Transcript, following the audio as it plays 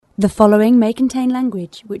The following may contain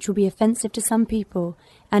language which will be offensive to some people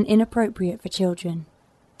and inappropriate for children.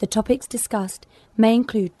 The topics discussed may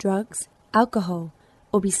include drugs, alcohol,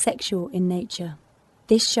 or be sexual in nature.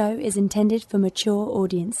 This show is intended for mature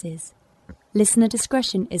audiences. Listener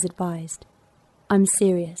discretion is advised. I'm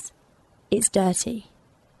serious. It's dirty.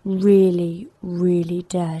 Really, really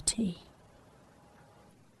dirty.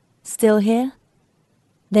 Still here?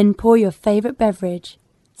 Then pour your favorite beverage,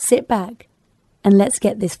 sit back, and let's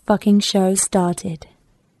get this fucking show started.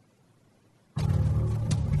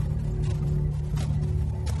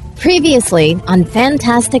 Previously on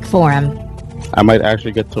Fantastic Forum. I might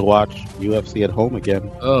actually get to watch UFC at home again.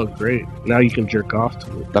 Oh, great. Now you can jerk off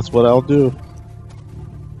to it. That's what I'll do.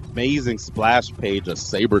 Amazing splash page of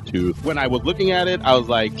Sabretooth. When I was looking at it, I was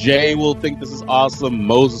like, Jay will think this is awesome.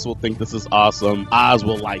 Moses will think this is awesome. Oz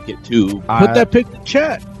will like it too. Put that pic in the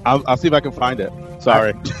chat. I'll see if I can find it.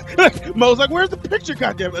 Sorry. Mo's like, where's the picture,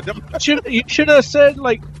 goddammit? You should have said,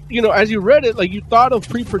 like, you know, as you read it, like, you thought of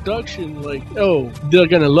pre-production, like, oh, they're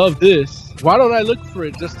gonna love this. Why don't I look for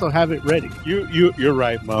it just to have it ready? You're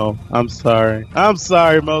right, Mo. I'm sorry. I'm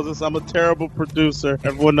sorry, Moses. I'm a terrible producer.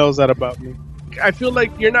 Everyone knows that about me. I feel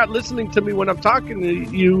like you're not listening to me when I'm talking to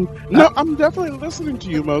you. No, I'm definitely listening to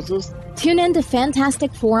you, Moses. Tune in to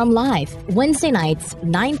Fantastic Forum Live, Wednesday nights,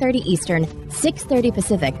 9:30 Eastern, 6:30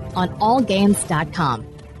 Pacific, on allgames.com.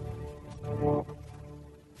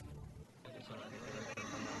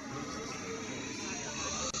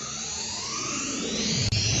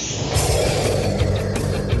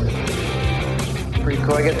 Pretty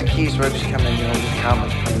cool. I get the keys, so I just come in, you know, with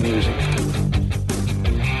comics, play music.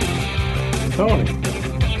 Tony.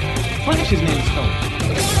 Flash's name is Tony.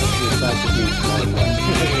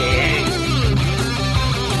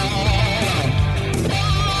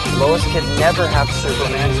 Lois can never have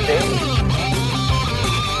Superman's baby.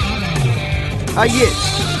 Ah, yes.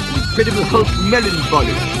 Incredible Hulk melon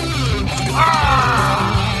volley.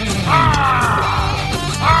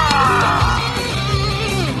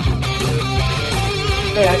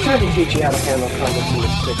 Hey, I tried to teach you how to handle comics in the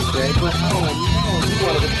 6th grade, but oh no, you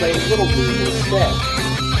wanted to play Little League instead.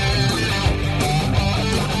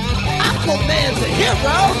 Aquaman's a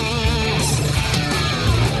hero!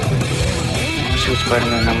 See what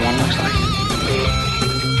Spider-Man #1 looks like?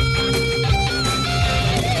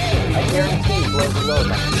 I guarantee you, Blaze Below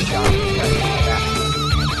got the shot.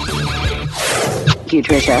 Thank you,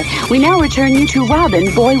 Trisha. We now return you to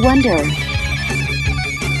Robin, Boy Wonder.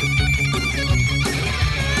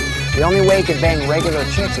 The only way he could bang regular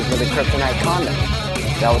chicks is with a kryptonite condom.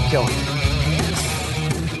 That would kill him.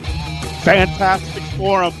 Fantastic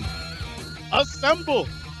Forum. Assemble.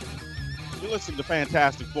 You listen to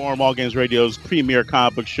Fantastic Forum, All Games Radio's premier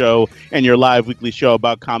comic book show and your live weekly show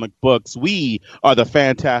about comic books. We are the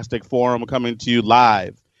Fantastic Forum, coming to you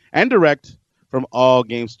live and direct from All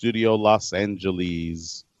Games Studio, Los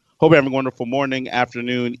Angeles. Hope you're having a wonderful morning,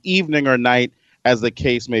 afternoon, evening, or night, as the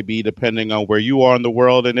case may be, depending on where you are in the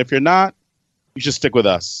world. And if you're not, you should stick with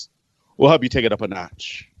us. We'll help you take it up a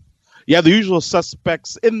notch. You have the usual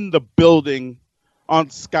suspects in the building. On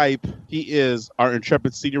Skype, he is our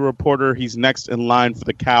intrepid senior reporter. He's next in line for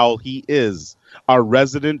the cowl. He is our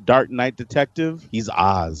resident Dark Knight detective. He's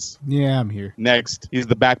Oz. Yeah, I'm here. Next, he's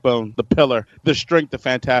the backbone, the pillar, the strength of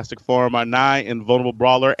Fantastic Forum, our nigh invulnerable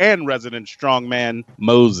brawler and resident strongman,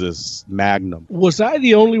 Moses Magnum. Was I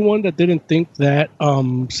the only one that didn't think that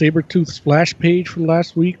Sabretooth splash page from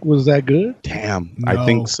last week was that good? Damn, No. I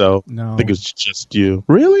think so. No. I think it was just you.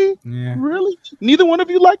 Really? Yeah. Really? Neither one of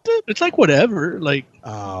you liked it? It's like whatever. Like,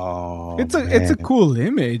 Oh, It's a cool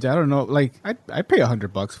image. I don't know. Like I pay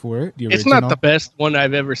 $100 for it. The original. it's not the best one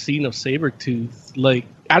I've ever seen of Sabretooth. Like,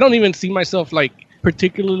 I don't even see myself, like,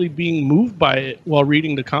 particularly being moved by it while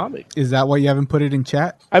reading the comic. Is that why you haven't put it in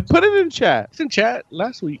chat? I put it in chat. It's in chat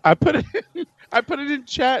last week. I put it in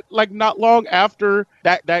chat like not long after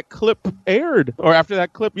that clip aired, or after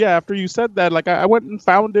that clip. Yeah, after you said that, like I went and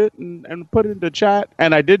found it and put it into chat,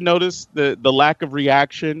 and I did notice the lack of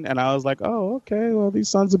reaction, and I was like, oh, okay, well, these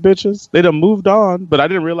sons of bitches, they done moved on, but I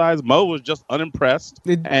didn't realize Mo was just unimpressed.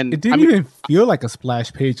 It didn't even feel like a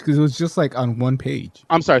splash page because it was just like on one page.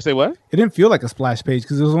 I'm sorry, say what? It didn't feel like a splash page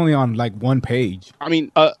because it was only on like one page. I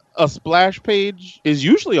mean, a splash page is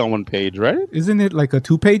usually on one page, right? Isn't it like a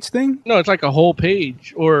 2-page thing? No, it's like a whole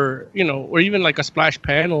page, or, you know, or even like a splash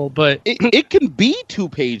panel, but it can be 2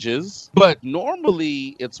 pages, but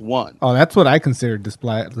normally it's one. Oh, that's what I consider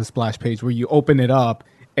the splash page, where you open it up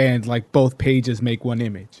and like both pages make one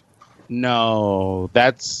image. No,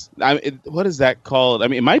 what is that called? I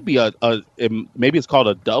mean, it might be maybe it's called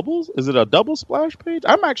a double. Is it a double splash page?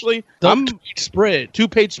 I'm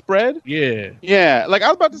 2-page spread. Yeah. Like I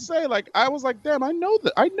was about to say, like I was like, damn, I know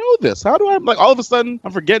this. How do I like all of a sudden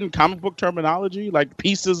I'm forgetting comic book terminology, like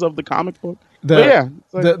pieces of the comic book.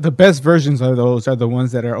 The best versions of those are the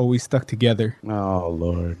ones that are always stuck together. Oh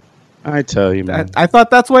Lord. I tell you, man. I thought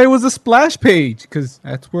that's why it was a splash page, because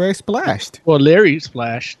that's where I splashed. Well, Larry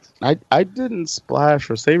splashed. I didn't splash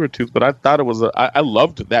for Sabretooth, but I thought it was I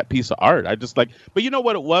loved that piece of art. I just like, but you know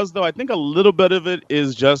what it was though? I think a little bit of it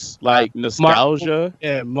is just like nostalgia.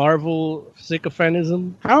 Marvel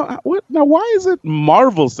sycophantism. What? Now, why is it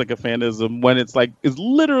Marvel sycophantism when it's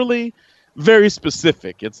literally very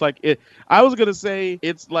specific? It's like I was gonna say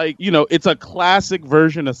it's like, it's a classic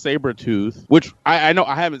version of Sabretooth, which I know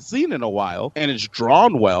I haven't seen in a while, and it's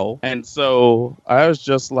drawn well, and so I was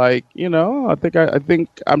just like, I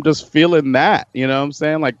think I'm just feeling that, you know what I'm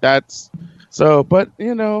saying? Like that's so, but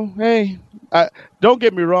hey, don't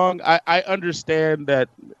get me wrong. I understand that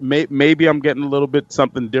maybe I'm getting a little bit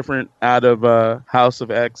something different out of House of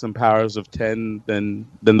X and Powers of 10 than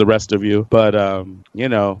the rest of you. But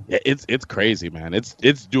it's crazy, man.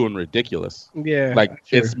 It's doing ridiculous. Yeah, like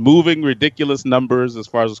sure. It's moving ridiculous numbers as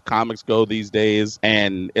far as comics go these days,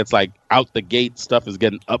 and it's like out the gate stuff is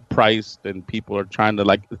getting uppriced, and people are trying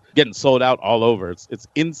to getting sold out all over. It's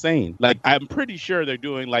insane. Like I'm pretty sure they're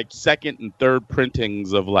doing like second and third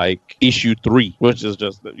printings of like issue 3, which is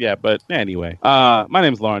just But anyway, my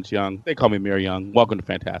name's Lawrence Young. They call me Mir Young. Welcome to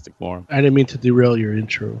Fantastic Forum. I didn't mean to derail your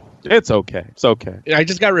intro. It's okay. I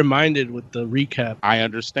just got reminded with the recap. I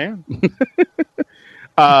understand.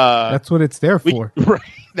 That's what it's there for. Right.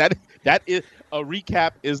 That is a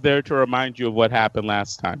recap is there to remind you of what happened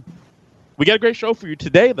last time. We got a great show for you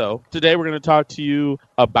today, though. Today, we're going to talk to you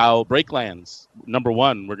about Breaklands. Number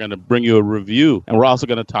 1, we're going to bring you a review, and we're also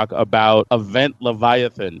going to talk about Event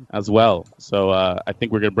Leviathan as well. So I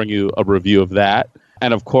think we're going to bring you a review of that.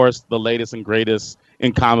 And, of course, the latest and greatest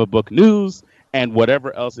in comic book news and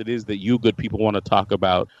whatever else it is that you good people want to talk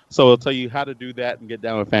about. So I'll tell you how to do that and get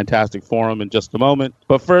down with Fantastic Forum in just a moment.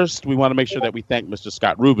 But first, we want to make sure that we thank Mr.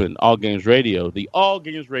 Scott Rubin, All Games Radio, the All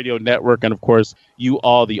Games Radio Network, and of course, you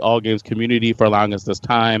all, the All Games community, for allowing us this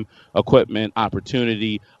time, equipment,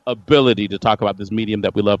 opportunity, ability to talk about this medium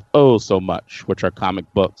that we love so much, which are comic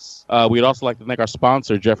books. We'd also like to thank our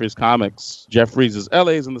sponsor, Jeffries Comics. Jeffries is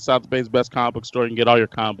LA's and the South Bay's best comic book store. You can get all your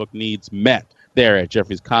comic book needs met there at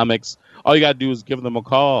Jeffries Comics. All you got to do is give them a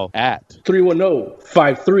call at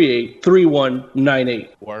 310-538-3198.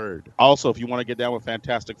 Word. Also, if you want to get down with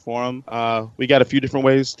Fantastic Forum, we got a few different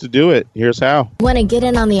ways to do it. Here's how. Want to get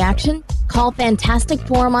in on the action? Call Fantastic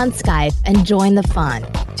Forum on Skype and join the fun.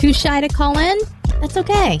 Too shy to call in? That's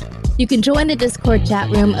okay. You can join the Discord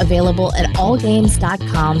chat room available at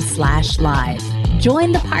allgames.com/live.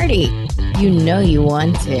 Join the party. You know you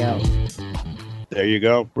want to. There you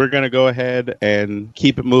go. We're going to go ahead and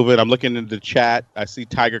keep it moving. I'm looking into the chat. I see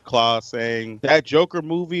Tiger Claw saying that Joker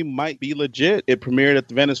movie might be legit. It premiered at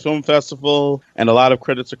the Venice Film Festival, and a lot of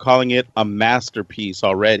critics are calling it a masterpiece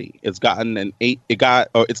already. It's gotten an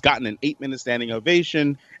 8-minute standing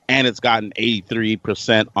ovation, and it's gotten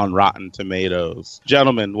 83% on Rotten Tomatoes.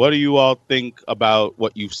 Gentlemen, what do you all think about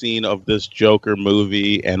what you've seen of this Joker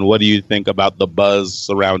movie, and what do you think about the buzz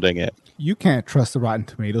surrounding it? You can't trust the Rotten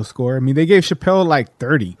Tomatoes score. I mean, they gave Chappelle like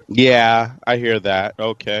 30. Yeah, I hear that.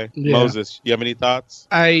 Okay. Yeah. Moses, you have any thoughts?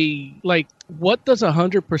 What does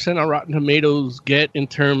 100% on Rotten Tomatoes get in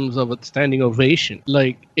terms of a standing ovation?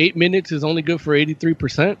 8 minutes is only good for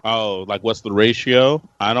 83%? Oh, what's the ratio?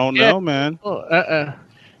 I don't know, man.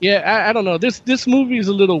 Yeah, I don't know. This movie is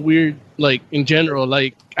a little weird, in general.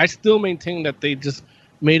 I still maintain that they just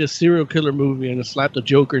made a serial killer movie and slapped a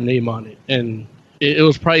Joker name on it. And it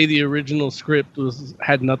was probably the original script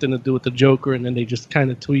had nothing to do with the Joker, and then they just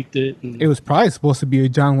kind of tweaked it. It was probably supposed to be a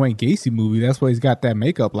John Wayne Gacy movie. That's why he's got that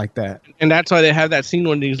makeup like that. And that's why they have that scene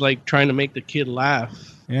when he's trying to make the kid laugh.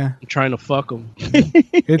 Yeah, and trying to fuck him.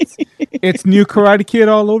 It's new Karate Kid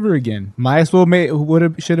all over again. Might as well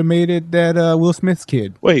should have made it that Will Smith's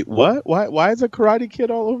kid. Wait, what? Why is it Karate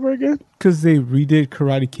Kid all over again? Because they redid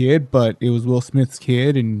Karate Kid, but it was Will Smith's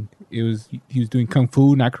kid, and he was doing kung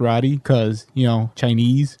fu, not karate, because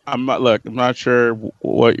Chinese. I'm not sure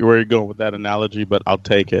where you're going with that analogy, but I'll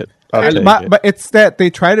take it. But it's that they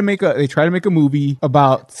try to make a movie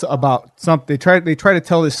about something. They try to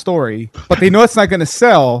tell this story, but they know it's not going to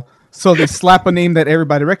sell. So they slap a name that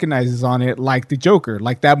everybody recognizes on it, like the Joker,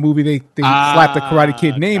 like that movie. They slap the Karate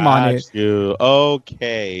Kid name on it. You.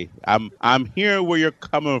 Okay, I'm hearing where you're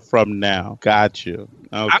coming from now. Got you.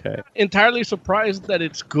 Okay. I'm entirely surprised that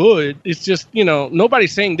it's good. It's just,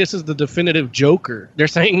 nobody's saying this is the definitive Joker. They're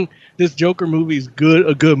saying this Joker movie is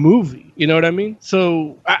a good movie. You know what I mean?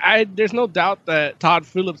 So there's no doubt that Todd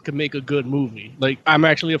Phillips can make a good movie. Like, I'm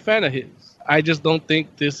actually a fan of his. I just don't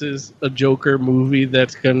think this is a Joker movie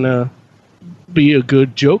that's gonna be a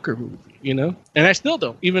good Joker movie, And I still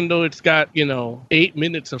don't, even though it's got, 8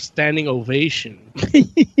 minutes of standing ovation.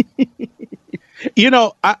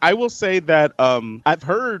 I will say that I've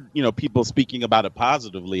heard, people speaking about it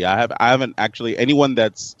positively. I haven't actually, anyone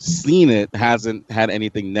that's seen it hasn't had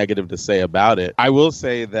anything negative to say about it. I will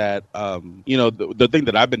say that, the thing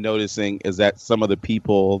that I've been noticing is that some of the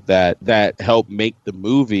people that help make the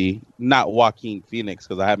movie, not Joaquin Phoenix,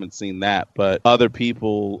 because I haven't seen that, but other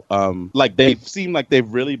people, they seem like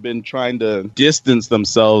they've really been trying to distance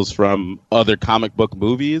themselves from other comic book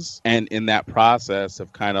movies, and in that process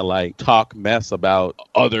have kind of like talk mess about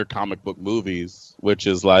other comic book movies, which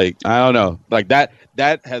is like, I don't know, like that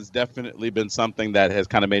has definitely been something that has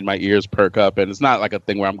kind of made my ears perk up. And it's not like a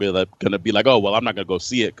thing where I'm gonna be like, oh, well, I'm not gonna go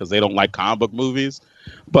see it because they don't like comic book movies.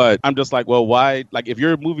 But I'm just like, well, why? Like, if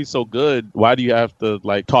your movie's so good, why do you have to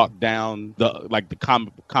like talk down the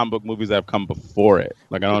comic book movies that have come before it?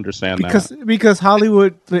 Like, I don't understand that. Because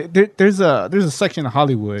Hollywood, there's a section of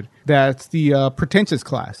Hollywood that's the pretentious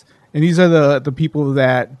class. And these are the people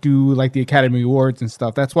that do like the Academy Awards and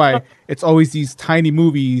stuff. That's why it's always these tiny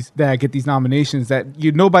movies that get these nominations that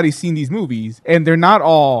nobody's seen these movies. And they're not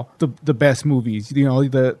all the best movies.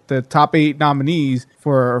 The top 8 nominees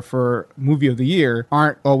for movie of the year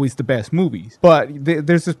aren't always the best movies. But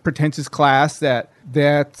there's this pretentious class that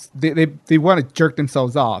they want to jerk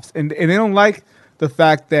themselves off. And they don't like the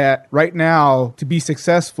fact that right now, to be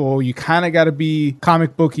successful, you kind of got to be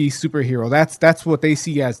comic booky superhero. That's what they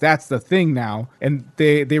see as that's the thing now, and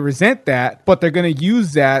they resent that. But they're going to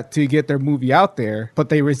use that to get their movie out there. But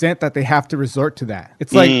they resent that they have to resort to that.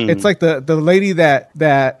 It's like the lady that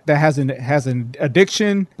has an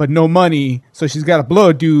addiction but no money, so she's got to blow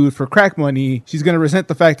a dude for crack money. She's going to resent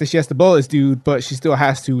the fact that she has to blow this dude, but she still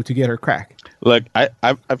has to get her crack. Look,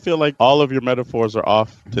 I feel like all of your metaphors are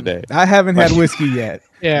off today. I haven't had whiskey yet.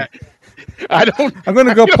 Yeah. I'm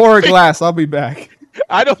gonna go pour a glass. I'll be back.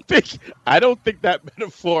 I don't think that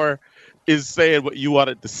metaphor is saying what you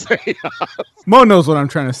wanted to say. Mo knows what I'm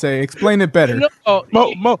trying to say. Explain it better. Mo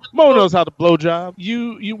knows how to blow job.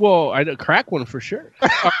 I crack one for sure.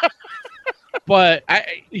 But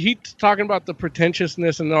he's talking about the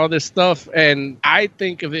pretentiousness and all this stuff, and I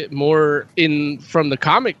think of it more from the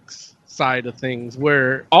comics side of things,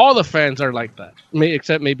 where all the fans are like that,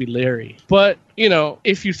 except maybe Larry. But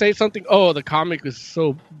if you say something, oh, the comic is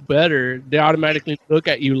so better, they automatically look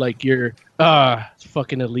at you like you're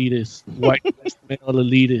fucking elitist, white male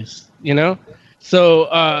elitist, So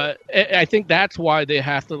I think that's why they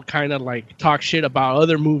have to kind of like talk shit about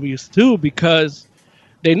other movies too, because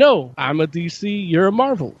they know I'm a DC, you're a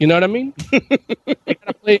Marvel. You know what I mean? They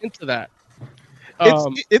gotta play into that.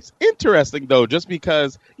 It's interesting though, just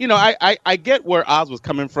because I get where Oz was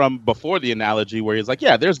coming from before the analogy, where he's like,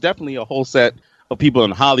 yeah, there's definitely a whole set of people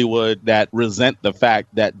in Hollywood that resent the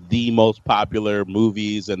fact that the most popular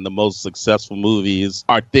movies and the most successful movies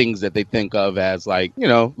are things that they think of as like,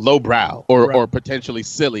 lowbrow or potentially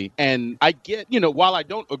silly. And I get, while I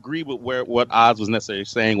don't agree with what Oz was necessarily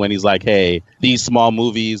saying when he's like, hey, these small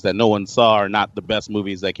movies that no one saw are not the best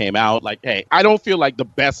movies that came out. Like, hey, I don't feel like the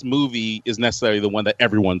best movie is necessarily the one that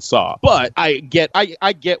everyone saw. But I get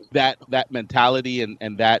that mentality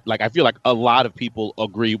and that, like, I feel like a lot of people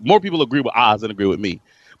agree. More people agree with Oz than agree with me.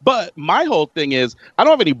 But my whole thing is, I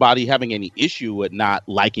don't have anybody having any issue with not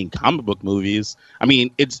liking comic book movies. I mean,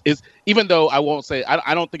 it's even though I won't say,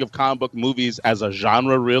 I don't think of comic book movies as a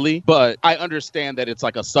genre really, but I understand that it's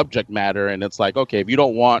like a subject matter, and it's like, okay, if you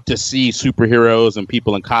don't want to see superheroes and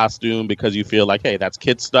people in costume because you feel like, hey, that's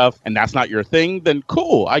kid stuff and that's not your thing, then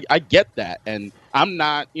cool, I get that. And I'm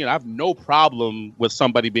not, I have no problem with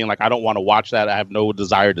somebody being like, I don't want to watch that, I have no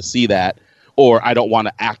desire to see that, or I don't want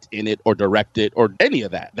to act in it or direct it or any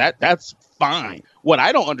of that. That's fine. What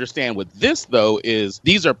I don't understand with this, though, is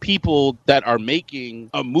these are people that are making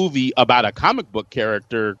a movie about a comic book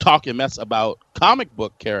character talking mess about comic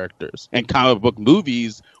book characters and comic book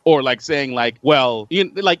movies, or like saying like, well,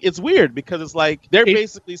 like it's weird because it's like they're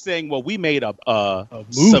basically saying, well, we made a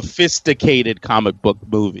sophisticated comic book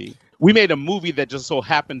movie. We made a movie that just so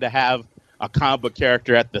happened to have a comic book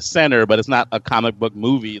character at the center, but it's not a comic book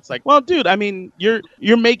movie. It's like, well, dude, I mean, you're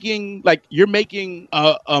making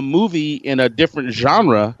a movie in a different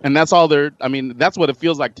genre, and that's all they're. I mean, that's what it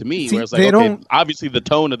feels like to me. See, where it's like, okay, obviously the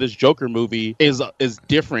tone of this Joker movie is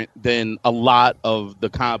different than a lot of the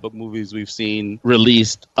comic book movies we've seen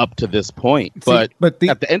released up to this point. But at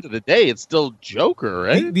the end of the day, it's still Joker,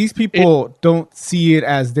 right? These people don't see it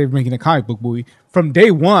as they're making a comic book movie. From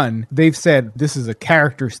day one, they've said this is a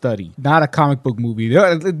character study, not a comic book movie. They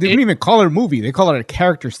don't even call it a movie. They call it a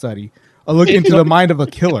character study, a look into the mind of a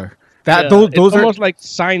killer. Those it's are almost like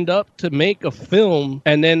signed up to make a film,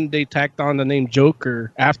 and then they tacked on the name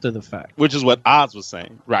Joker after the fact. Which is what Oz was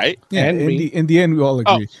saying, right? Yeah, in the end, we all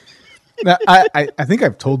agree. Now, I think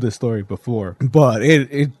I've told this story before, but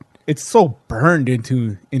it's so burned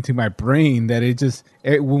into my brain that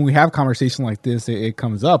when we have conversation like this, it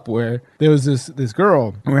comes up where there was this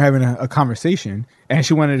girl, and we're having a conversation, and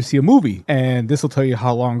she wanted to see a movie, and this will tell you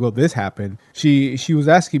how long ago this happened. She was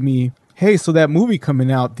asking me, hey, so that movie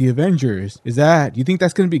coming out, The Avengers, do you think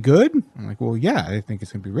that's going to be good? I'm like, well, yeah, I think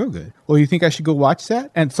it's going to be real good. Well, you think I should go watch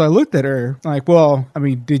that? And so I looked at her, I'm like, well, I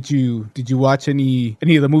mean, did you watch any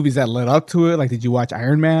of the movies that led up to it? Like, did you watch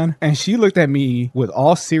Iron Man? And she looked at me with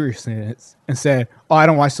all seriousness and said, oh, I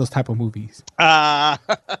don't watch those type of movies. Now,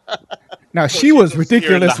 she was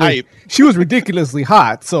ridiculously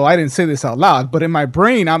hot, so I didn't say this out loud, but in my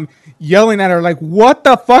brain, I'm yelling at her like, what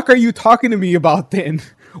the fuck are you talking to me about then?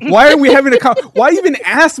 Why are we having why even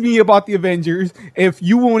ask me about the Avengers if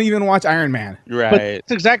you won't even watch Iron Man? Right. But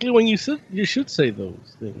it's exactly when you should say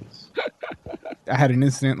those things. I had an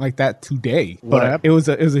incident like that today. What happened? It was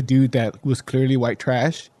a dude that was clearly white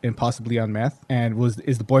trash and possibly on meth, and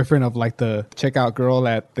is the boyfriend of like the checkout girl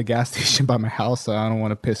at the gas station by my house. So I don't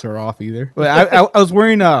want to piss her off either. But I was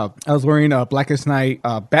wearing a Blackest Night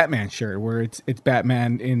Batman shirt where it's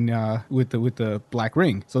Batman in with the black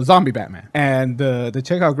ring, so zombie Batman. And the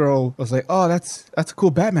checkout girl was like, "Oh, that's a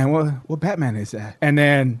cool Batman. What Batman is that?" And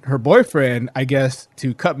then her boyfriend, I guess,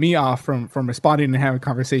 to cut me off from responding and having a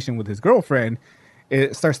conversation with his girlfriend,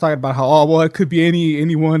 it starts talking about how, it could be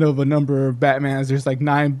any one of a number of Batmans. There's like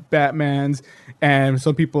 9 Batmans, and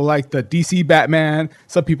some people like the DC Batman,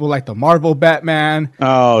 some people like the Marvel Batman.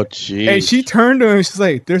 Oh, geez. And she turned to him and she's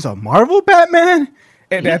like, "There's a Marvel Batman?"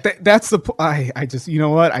 And that's the I just, you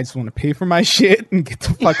know what? I just want to pay for my shit and get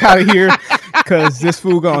the fuck out of here because this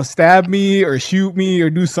fool gonna stab me or shoot me or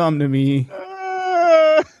do something to me.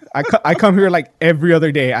 I come here like every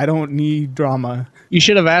other day. I don't need drama. You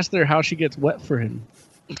should have asked her how she gets wet for him.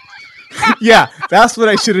 Yeah, that's what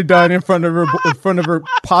I should have done in front of her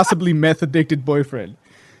possibly meth addicted boyfriend.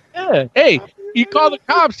 Yeah. Hey, you call the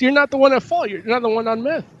cops. You're not the one at fault. You're not the one on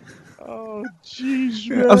meth. Oh,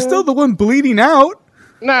 jeez, I'm still the one bleeding out.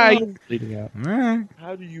 Nah, you're bleeding out. All right.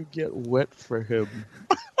 How do you get wet for him?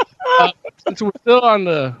 Since we're still on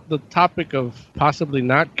the topic of possibly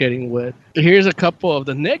not getting wet, here's a couple of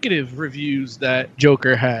the negative reviews that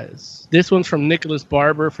Joker has. This one's from Nicholas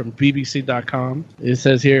Barber from BBC.com. It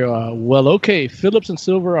says here, well, okay, Phillips and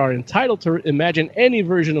Silver are entitled to imagine any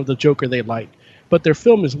version of the Joker they like, but their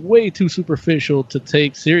film is way too superficial to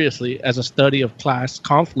take seriously as a study of class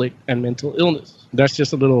conflict and mental illness. That's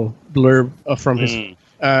just a little blurb from his...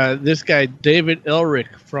 this guy, David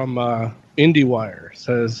Elric from IndieWire,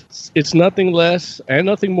 says, it's nothing less and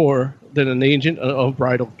nothing more than an agent of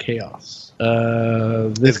bridal chaos.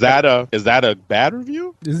 Is that a bad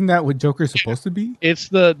review? Isn't that what Joker's supposed to be? It's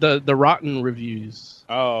the rotten reviews.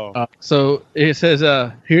 Oh. So it says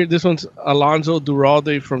here, this one's Alonso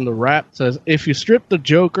Duralde from The Wrap, says, if you strip the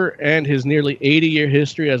Joker and his nearly 80-year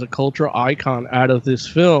history as a cultural icon out of this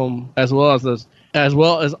film, as well as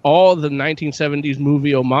all the 1970s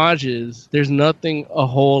movie homages, there's nothing a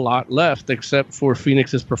whole lot left except for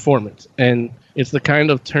Phoenix's performance. And it's the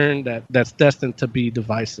kind of turn that's destined to be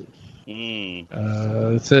divisive.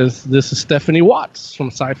 It says, this is Stephanie Watts from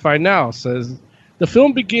Sci-Fi Now, says, the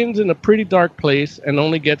film begins in a pretty dark place and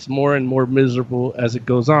only gets more and more miserable as it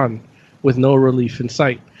goes on, with no relief in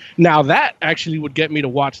sight. Now that actually would get me to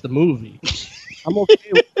watch the movie. I'm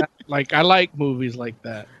okay with that. Like, I like movies like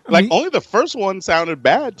that. Like, only the first one sounded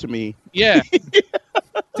bad to me. Yeah.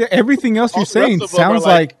 Everything else you're saying sounds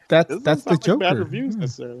like that's the Joker. Bad reviews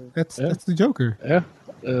necessarily. That's the Joker. Yeah.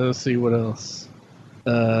 Let's see what else.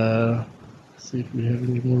 Let's see if we have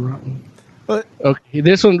any more rotten. Okay,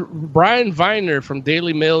 this one, Brian Viner from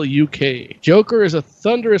Daily Mail UK. Joker is a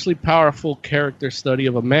thunderously powerful character study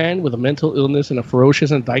of a man with a mental illness and a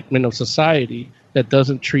ferocious indictment of society that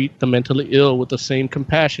doesn't treat the mentally ill with the same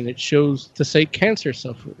compassion it shows to, say, cancer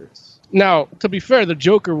sufferers. Now, to be fair, the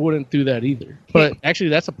Joker wouldn't do that either. But actually,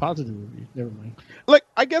 that's a positive review. Never mind. Like,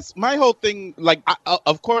 I guess my whole thing, like,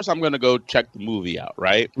 of course I'm going to go check the movie out,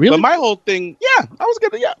 right? Really? But my whole thing, yeah, I was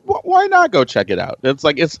going to, why not go check it out? It's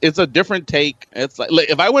like, it's a different take. It's like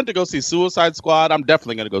if I went to go see Suicide Squad, I'm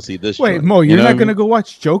definitely going to go see this. Wait, joint. Mo, you're not going to go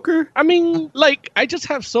watch Joker? I mean, like, I just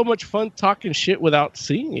have so much fun talking shit without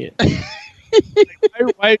seeing it.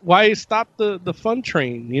 Why stop the fun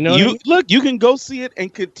train? You know, look, you can go see it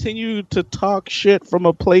and continue to talk shit from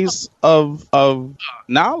a place of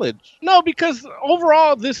knowledge. No, because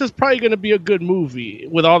overall, this is probably going to be a good movie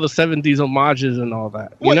with all the 70s homages and all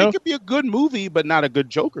that. You know? It could be a good movie, but not a good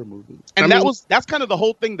Joker movie. And that's kind of the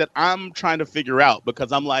whole thing that I'm trying to figure out,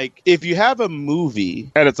 because I'm like, if you have a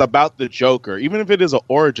movie and it's about the Joker, even if it is an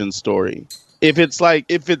origin story, if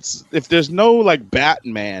there's no like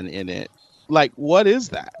Batman in it, like, what is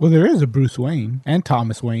that? Well, there is a Bruce Wayne and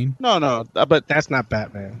Thomas Wayne. No, but that's not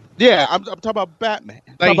Batman. Yeah, I'm talking about Batman.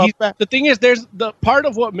 The thing is, there's the part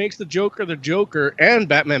of what makes the Joker and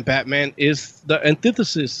Batman is the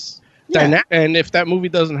antithesis dynamic. And if that movie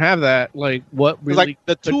doesn't have that, like, what really? Like,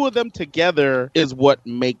 the two of them together is what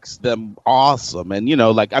makes them awesome. And, you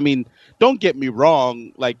know, like, I mean, don't get me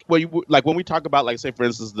wrong. Like, when we talk about, like, say, for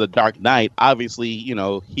instance, The Dark Knight, obviously, you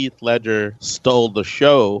know, Heath Ledger stole the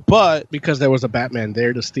show, but because there was a Batman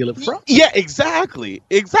there to steal it from. Yeah, exactly,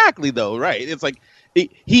 though, right? It's like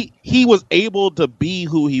he was able to be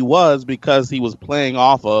who he was because he was playing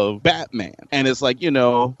off of Batman, and it's like, you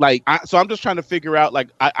know, like, so I'm just trying to figure out, like,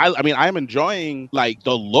 I mean, I'm enjoying, like,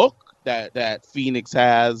 the look that Phoenix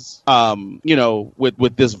has, you know,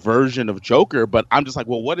 with this version of Joker, but I'm just like,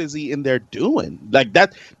 well, what is he in there doing? Like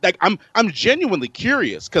that, like I'm genuinely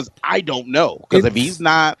curious, because I don't know. Because if he's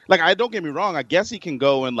not, like, don't get me wrong, I guess he can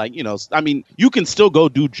go and, like, you know, I mean, you can still go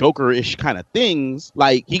do Joker-ish kind of things.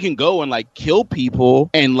 Like, he can go and, like, kill people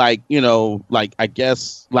and, like, you know, like, I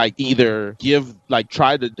guess, like, either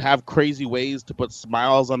try to have crazy ways to put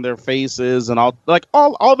smiles on their faces and all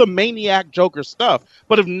the maniac Joker stuff.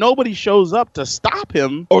 But if nobody shows up to stop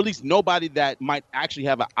him, or at least nobody that might actually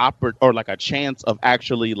have a chance of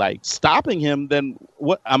actually, like, stopping him, then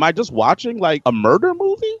what am I just watching, like, a murder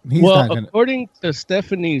movie? According to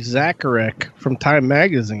Stephanie Zacharek from Time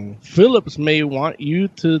Magazine, Phillips may want you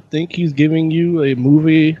to think he's giving you a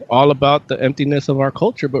movie all about the emptiness of our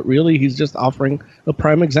culture, but really he's just offering a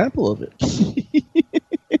prime example of it.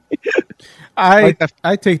 I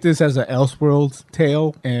take this as an Elseworlds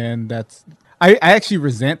tale, and that's I actually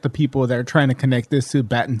resent the people that are trying to connect this to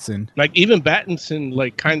Pattinson. Like, even Pattinson,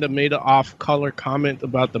 like, kind of made an off-color comment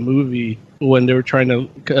about the movie when they were trying to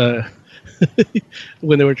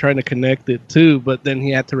connect it too, but then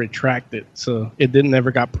he had to retract it, so it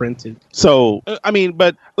never got printed. So I mean,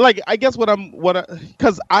 but, like, I guess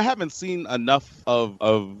because I haven't seen enough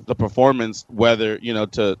of the performance, whether, you know,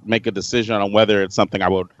 to make a decision on whether it's something I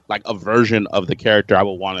would, like, a version of the character I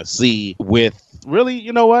would want to see with. Really,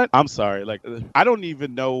 you know what? I'm sorry. Like, I don't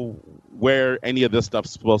even know where any of this stuff's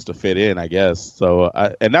supposed to fit in, I guess. So,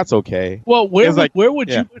 and that's okay. Well, where would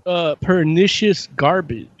you put pernicious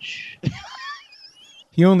garbage?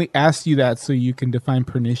 He only asked you that so you can define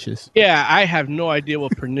pernicious. Yeah, I have no idea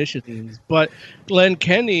what pernicious means. But Glenn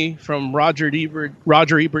Kenny from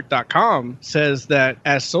RogerEbert.com says that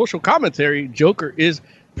as social commentary, Joker is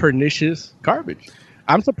pernicious garbage.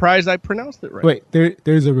 I'm surprised I pronounced it right. Wait,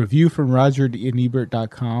 there's a review from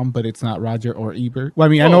RogerEbert.com, but it's not Roger or Ebert. Well, I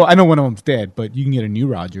mean, I know one of them's dead, but you can get a new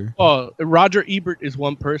Roger. Oh, Roger Ebert is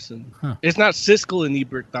one person. Huh. It's not Siskel and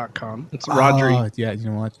Ebert.com. It's Roger. Oh, yeah, you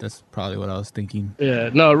know what? That's probably what I was thinking. Yeah,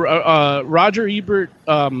 no, Roger Ebert,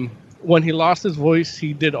 when he lost his voice,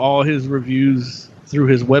 he did all his reviews through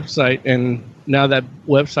his website, and now that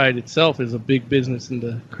website itself is a big business in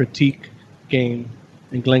the critique game.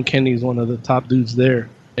 And Glenn Kenny is one of the top dudes there.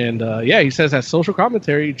 And he says that social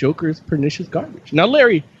commentary, Joker is pernicious garbage. Now,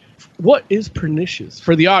 Larry, what is pernicious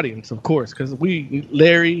for the audience, of course? Because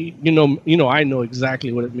Larry, you know, I know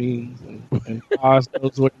exactly what it means, and Oz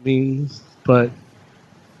knows what it means. But,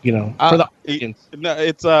 you know, for the audience,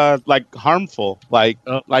 it's like harmful.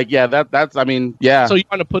 That's. I mean, yeah. So you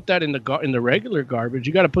want to put that in the regular garbage?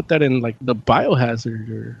 You got to put that in, like, the biohazard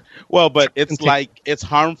or. Well, but it's like it's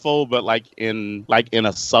harmful, but like in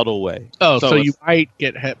a subtle way. Oh, so you might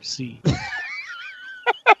get Hep C.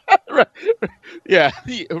 Right. Yeah,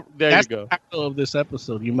 that's you go. The title of this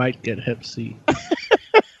episode, you might get Hep C.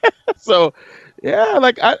 So, Yeah,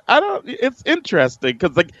 like I don't. It's interesting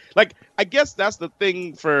because like I guess that's the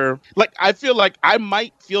thing for like I feel like I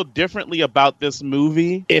might feel differently about this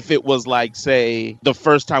movie if it was like say the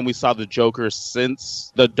first time we saw the Joker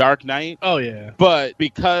since The Dark Knight. Oh yeah. But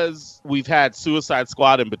because we've had Suicide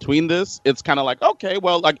Squad in between this, it's kind of like okay,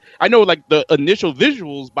 well, like I know like the initial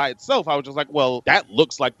visuals by itself, I was just like, well, that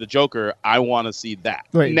looks like the Joker. I want to see that.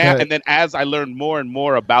 Wait, now and then as I learned more and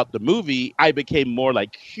more about the movie, I became more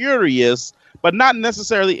like curious, but not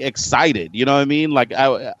necessarily excited. You know what I mean? Like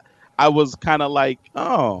I was kind of like,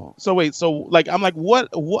 oh, so wait, so like I'm like, what?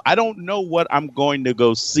 I don't know what I'm going to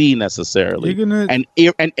go see necessarily. And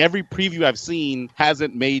every preview I've seen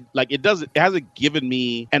hasn't made like it hasn't given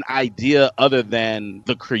me an idea other than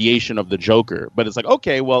the creation of the Joker. But it's like,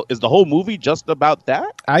 okay, well, is the whole movie just about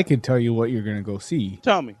that? I can tell you what you're gonna go see.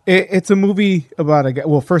 Tell me. It's a movie about a guy.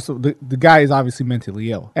 Well, first of all, the guy is obviously mentally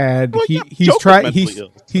ill, and Well, he's trying he's so.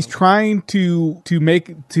 trying to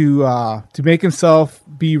make himself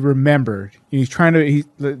be remembered. He's trying to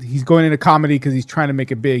he's going into comedy because he's trying to make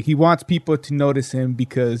it big. He wants people to notice him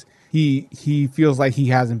because he feels like he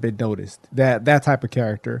hasn't been noticed. That type of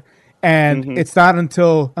character. And it's not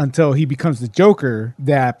until he becomes the Joker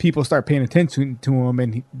that people start paying attention to him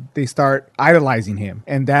and they start idolizing him,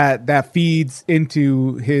 and that feeds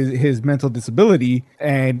into his mental disability,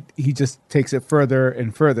 and he just takes it further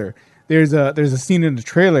and further. There's a scene in the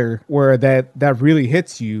trailer where that really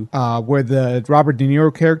hits you, where the Robert De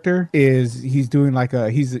Niro character he's doing like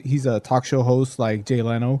he's a talk show host like Jay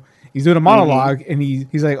Leno. He's doing a monologue and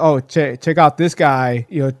he's like, oh, check out this guy,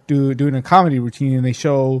 doing a comedy routine, and they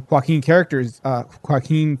show Joaquin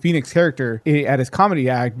Phoenix character at his comedy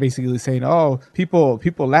act, basically saying, oh, people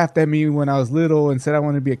laughed at me when I was little and said I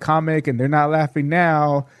wanted to be a comic, and they're not laughing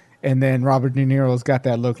now. And then Robert De Niro's got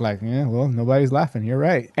that look like, yeah, well, nobody's laughing. You're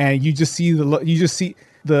right. And you just see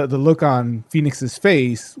the look on Phoenix's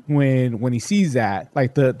face when he sees that,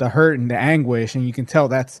 like the hurt and the anguish, and you can tell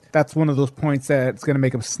that's one of those points that's going to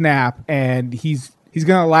make him snap, and he's going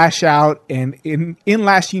to lash out, and in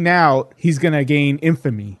lashing out, he's going to gain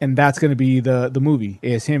infamy, and that's going to be the movie,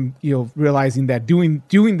 is him, realizing that doing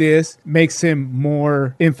this makes him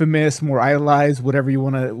more infamous, more idolized, whatever you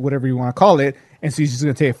want to call it. And so he's just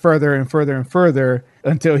going to take it further and further and further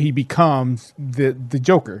until he becomes the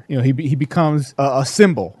Joker. He becomes a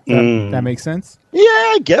symbol. That makes sense? Yeah,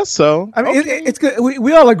 I guess so. I mean, it's good.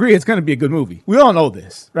 We all agree it's going to be a good movie. We all know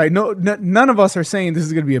this, right? None of us are saying this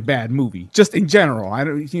is going to be a bad movie. Just in general, I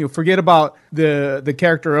don't. Forget about the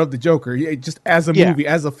character of the Joker. Just as a movie,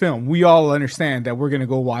 as a film, we all understand that we're going to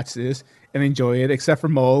go watch this and enjoy it. Except for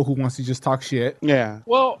Mo, who wants to just talk shit. Yeah.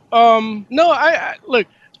 Well, no, I look.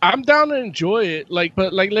 I'm down to enjoy it,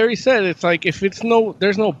 but like Larry said, it's like if there's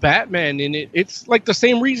no Batman in it, it's like the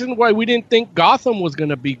same reason why we didn't think Gotham was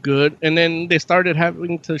gonna be good, and then they started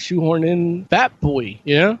having to shoehorn in Batboy,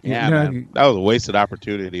 Yeah, man. That was a wasted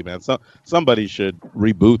opportunity, man. So somebody should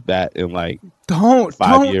reboot that in like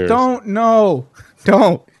 5 years. Don't.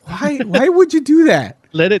 Why would you do that?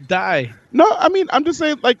 Let it die. No, I mean, I'm just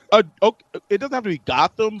saying, like, it doesn't have to be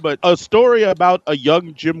Gotham, but a story about a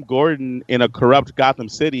young Jim Gordon in a corrupt Gotham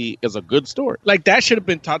City is a good story. Like, that should have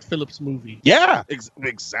been Todd Phillips' movie. Yeah,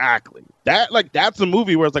 exactly. That's a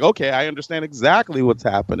movie where it's like, okay, I understand exactly what's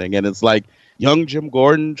happening. And it's like young Jim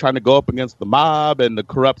Gordon trying to go up against the mob and the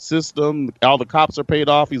corrupt system. All the cops are paid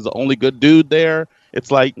off. He's the only good dude there. It's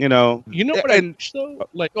like, You know what I wish, though?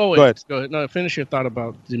 Like, go ahead. No, finish your thought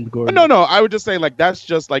about Jim Gordon. No, I would just say, like, that's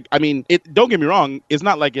just, like, I mean, don't get me wrong. It's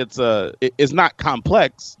not like it's not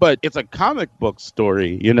complex, but it's a comic book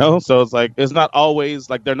story, So it's like, it's not always,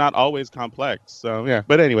 like, they're not always complex. So, yeah.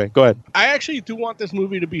 But anyway, go ahead. I actually do want this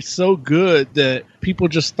movie to be so good that people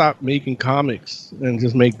just stop making comics and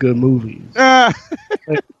just make good movies.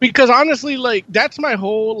 Because honestly, like, that's my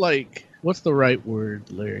whole, like, what's the right word,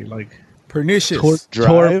 Larry? Like, pernicious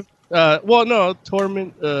drive.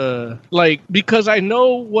 Torment. Because I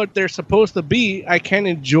know what they're supposed to be, I can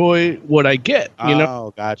enjoy what I get.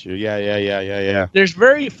 Oh, got you. Yeah. There's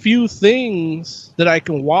very few things that I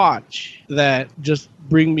can watch that just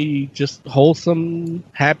bring me just wholesome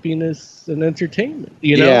happiness and entertainment.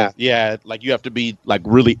 Yeah. Like you have to be like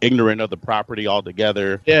really ignorant of the property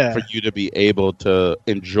altogether for you to be able to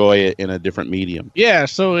enjoy it in a different medium. Yeah.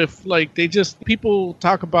 So if like people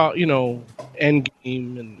talk about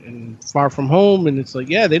Endgame and Far From Home, and it's like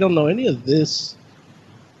they don't know any of this.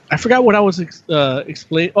 I forgot what I was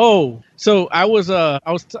explaining. Oh, so I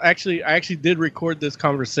actually did record this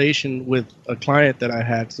conversation with a client that I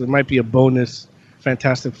had. So it might be a bonus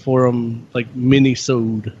Fantastic Forum like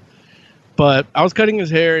mini-sode. But I was cutting his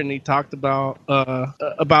hair, and he talked about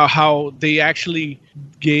how they actually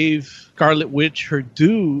gave Scarlet Witch her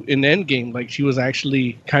due in Endgame. Like, she was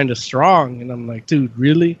actually kind of strong, and I'm like, dude,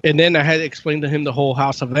 really? And then I had to explain to him the whole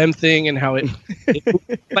House of M thing and how it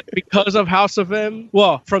like, because of House of M.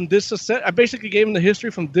 Well, from I basically gave him the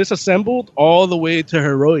history from Disassembled all the way to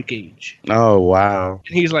Heroic Age. Oh wow!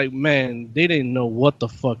 And he's like, man, they didn't know what the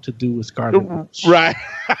fuck to do with Scarlet Witch. Right.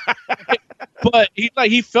 But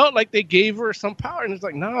he felt like they gave her some power, and it's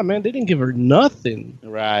like, nah, man, they didn't give her nothing.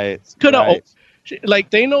 Right. Could have, right. Like,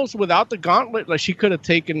 Thanos without the gauntlet, like, she could have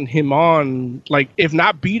taken him on, like, if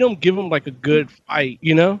not beat him, give him like a good fight,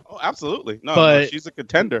 you know? Oh, absolutely. No, But- she's a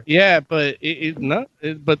contender. Yeah, but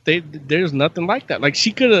there's nothing like that. Like,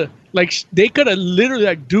 she could have, like, they could have literally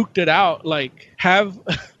like duked it out, like have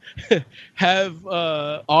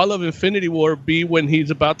all of Infinity War be when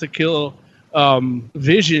he's about to kill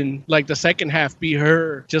Vision, like the second half be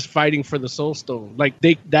her just fighting for the Soul Stone. Like,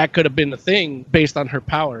 that could have been a thing based on her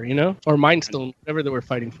power, you know, or Mind Stone, whatever they were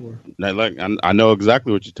fighting for. Like, I know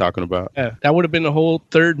exactly what you're talking about. Yeah, that would have been a whole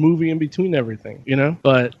third movie in between everything, you know,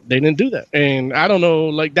 but they didn't do that. And I don't know,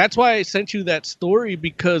 like, that's why I sent you that story,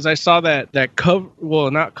 because I saw that cover,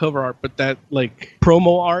 well, not cover art, but that like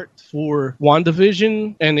promo art for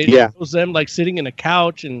WandaVision, and it shows them like sitting in a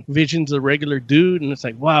couch, and Vision's a regular dude, and it's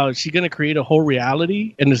like, wow, is she gonna create a whole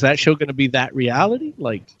reality? And is that show gonna be that reality?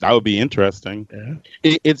 Like, that would be interesting.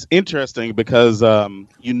 Yeah, it's interesting because House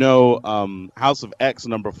of X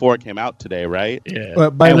 #4 came out today, right? Yeah.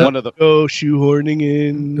 But by and the- one of the shoehorning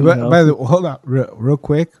in. By the way, hold on, real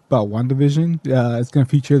quick about WandaVision. It's going to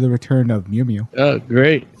feature the return of Mew Mew. Oh,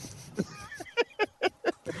 great.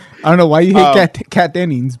 I don't know why you hate Kat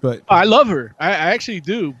Dennings, but I love her. I actually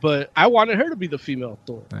do, but I wanted her to be the female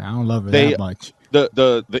Thor. I don't love her that much.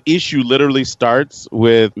 The issue literally starts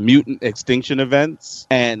with mutant extinction events,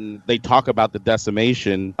 and they talk about the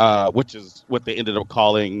decimation, which is what they ended up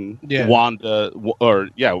calling Wanda,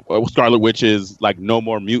 Scarlet Witch's like no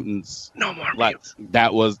more mutants. No more mutants.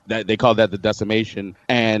 That they call that the decimation,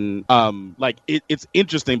 and it's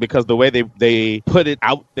interesting because the way they put it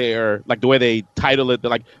out there, like the way they title it,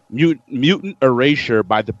 they're like mutant erasure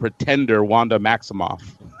by the Pretender Wanda Maximoff.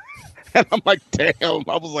 And I'm like, damn.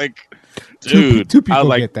 I was like, dude, two people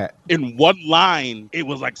like, get that. In one line, it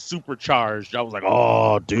was like supercharged. I was like,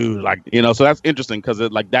 oh, dude, like, you know. So that's interesting because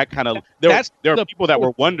it like that kind of there are people that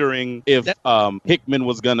were wondering if Hickman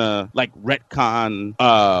was gonna like retcon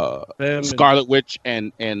Scarlet Witch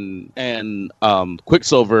and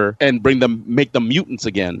Quicksilver and make them mutants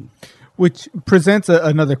again. Which presents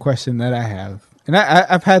another question that I have, and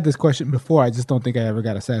I've had this question before. I just don't think I ever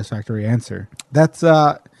got a satisfactory answer. That's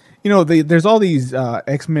there's all these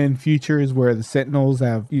X-Men futures where the Sentinels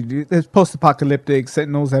there's post-apocalyptic.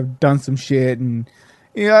 Sentinels have done some shit, and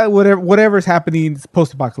whatever's happening is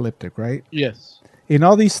post-apocalyptic, right? Yes. In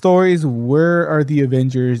all these stories, where are the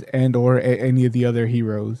Avengers and or any of the other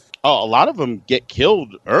heroes? Oh, a lot of them get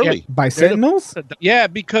killed early by Sentinels. Yeah,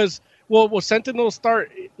 because Sentinels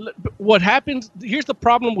start. What happens? Here's the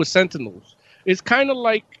problem with Sentinels. It's kind of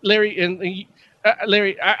like Larry.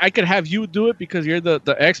 I could have you do it because you're the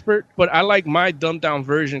expert, but I like my dumbed down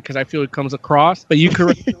version because I feel it comes across. But you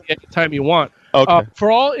correct me anytime you want. Okay.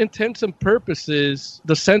 For all intents and purposes,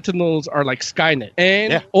 the Sentinels are like Skynet,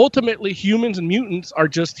 and ultimately humans and mutants are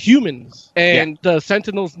just humans, and the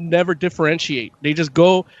Sentinels never differentiate. They just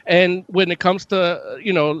go. And when it comes to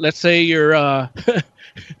let's say you're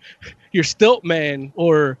your Stiltman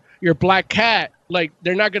or your Black Cat. Like,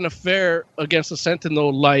 they're not going to fare against a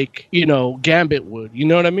Sentinel like, Gambit would. You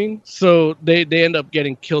know what I mean? So they end up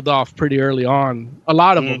getting killed off pretty early on. A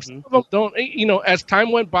lot of them. Some of them don't. As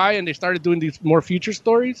time went by and they started doing these more future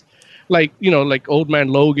stories, like, like Old Man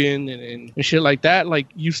Logan and shit like that, like,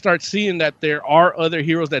 you start seeing that there are other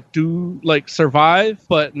heroes that do, like, survive,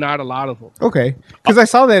 but not a lot of them. Okay. Because I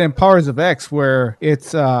saw that in Powers of X where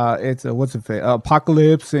it's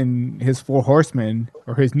Apocalypse and his 4 horsemen,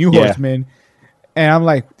 or his new horsemen. And I'm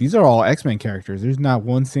like, these are all X-Men characters. There's not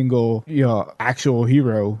one single, actual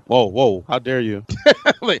hero. Whoa! How dare you?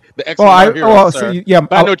 Like, the X-Men are heroes, sir.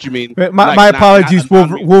 But I know what you mean. My apologies.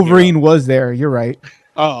 Wolverine was there. You're right.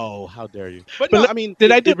 Oh, how dare you! But no, I mean,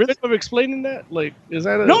 did I do a bit of explaining that? Like, is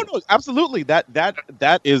that no, absolutely.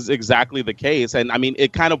 That is exactly the case, and I mean,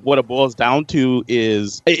 it kind of what it boils down to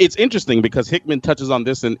is it's interesting because Hickman touches on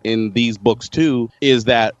this in these books too. Is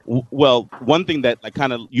that one thing that like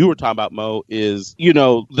kind of you were talking about, Mo, is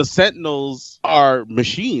the Sentinels are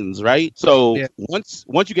machines, right? So once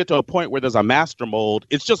you get to a point where there's a master mold,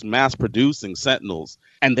 it's just mass producing Sentinels,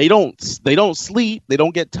 and they don't sleep, they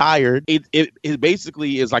don't get tired. It basically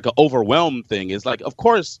basically is like an overwhelmed thing. It's like, of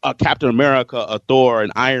course, a Captain America, a Thor,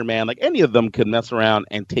 an Iron Man, like any of them could mess around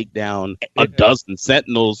and take down a dozen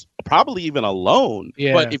Sentinels, probably even alone.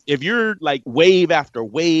 Yeah. But if you're like wave after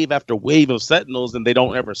wave after wave of Sentinels and they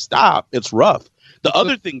don't ever stop, it's rough. The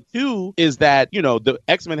other thing, too, is that, you know, the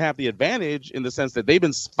X-Men have the advantage in the sense that they've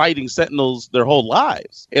been fighting Sentinels their whole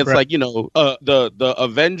lives. It's right. like, you know, the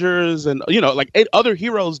Avengers and, you know, like other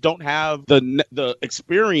heroes don't have the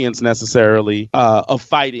experience necessarily of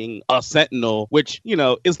fighting a Sentinel, which, you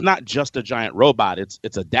know, is not just a giant robot.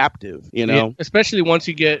 It's adaptive, you know. Yeah, especially once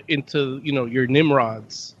you get into, you know, your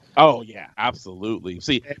Nimrods. Oh yeah, absolutely.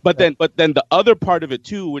 See, but then the other part of it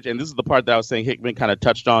too, which, and this is the part that I was saying Hickman kind of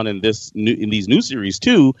touched on in these new series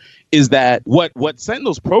too, is that what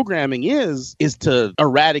Sentinel's programming is to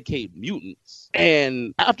eradicate mutants.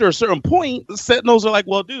 And after a certain point, the Sentinels are like,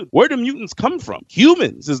 well, dude, where do mutants come from?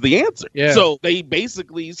 Humans is the answer. Yeah. So they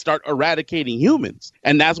basically start eradicating humans.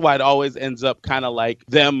 And that's why it always ends up kind of like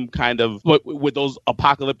them kind of with those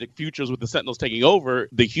apocalyptic futures with the Sentinels taking over,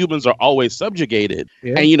 the humans are always subjugated.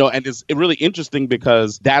 Yeah. And, you know, and it's really interesting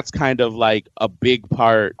because that's kind of like a big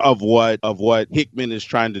part of what Hickman is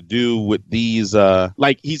trying to do with these,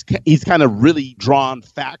 like he's kind of really drawn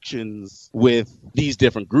factions with these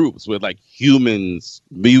different groups with like humans,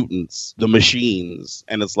 mutants, the machines,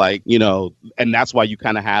 and it's like, you know, and that's why you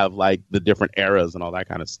kind of have like the different eras and all that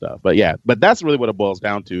kind of stuff. But yeah, but that's really what it boils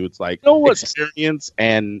down to. It's like experience,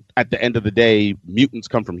 and at the end of the day, mutants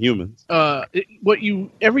come from humans.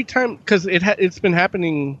 Every time, because it's been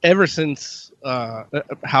happening ever since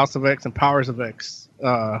House of X and Powers of X.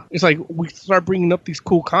 It's like we start bringing up these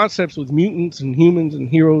cool concepts with mutants and humans and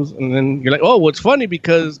heroes, and then you're like, oh, well, it's funny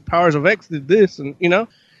because Powers of X did this, and you know.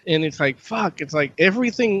 And it's like, fuck, it's like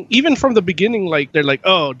everything, even from the beginning, like they're like,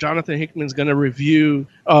 oh, Jonathan Hickman's going to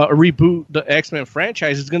reboot the X-Men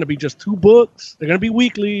franchise. It's going to be just 2 books. They're going to be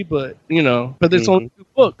weekly, but, you know, but there's only 2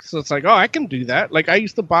 books. So it's like, oh, I can do that. Like I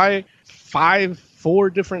used to buy 4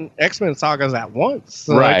 different X-Men sagas at once.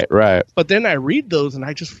 So right. But then I read those and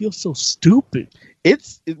I just feel so stupid.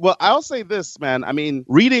 Well, I'll say this, man. I mean,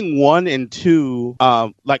 reading 1 and 2,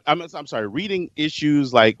 like I'm sorry, reading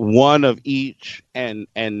issues like 1 of each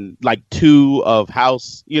and like 2 of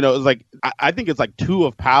House, you know, it's like I think it's like 2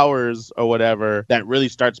 of Powers or whatever that really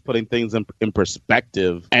starts putting things in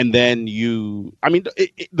perspective. And then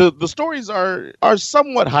the stories are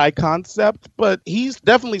somewhat high concept, but he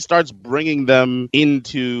definitely starts bringing them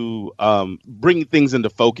into bringing things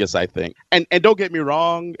into focus, I think. And don't get me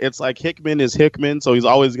wrong, it's like Hickman is Hickman. So he's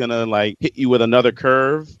always gonna like hit you with another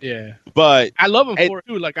curve. Yeah, but I love him for it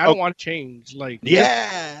too. Like I don't want to change. Like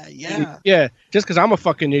yeah. Just because I'm a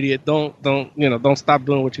fucking idiot, don't stop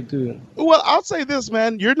doing what you do. Well, I'll say this,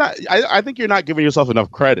 man. You're not. I think you're not giving yourself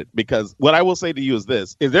enough credit, because what I will say to you is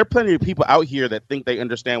this: is there plenty of people out here that think they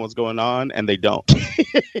understand what's going on and they don't.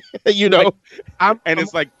 You know,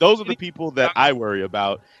 it's like those are the people that I worry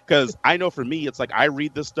about, because I know for me, it's like I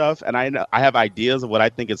read this stuff and I have ideas of what I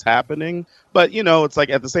think is happening. But, you know, it's like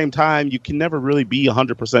at the same time, you can never really be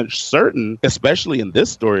 100% certain, especially in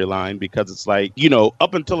this storyline, because it's like, you know,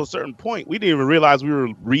 up until a certain point, we didn't even realize we were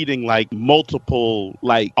reading like multiple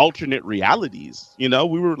like alternate realities. You know,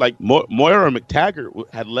 we were like Moira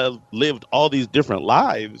McTaggart had lived all these different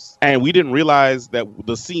lives, and we didn't realize that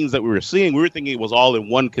the scenes that we were seeing, we were thinking it was all in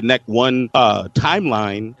one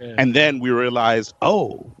timeline. Yeah. And then we realized,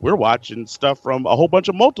 oh, we're watching stuff from a whole bunch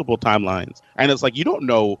of multiple timelines. And it's like, you don't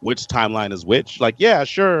know which timeline is which. Like, yeah,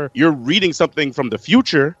 sure, you're reading something from the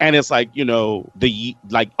future, and it's like, you know, the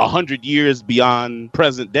like 100 years beyond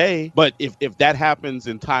present day. But if that happens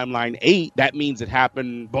in timeline 8, that means it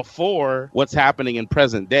happened before what's happening in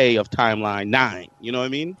present day of timeline 9. You know what I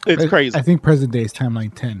mean? It's crazy. I think present day is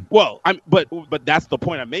timeline 10. Well, but that's the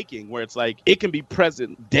point I'm making, where it's like it can be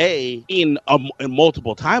present day in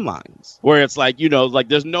multiple timelines, where it's like, you know, like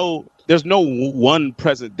there's no one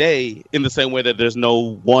present day in the same way that there's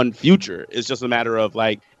no one future. It's just a matter of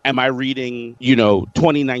like, am I reading, you know,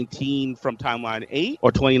 2019 from timeline 8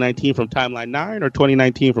 or 2019 from timeline 9 or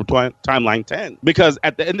 2019 from timeline 10? Because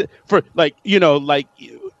at the end, for like, you know, like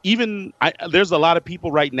even there's a lot of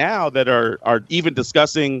people right now that are even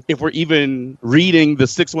discussing if we're even reading the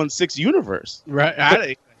 616 universe.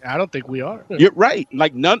 Right. I don't think we are. You're right.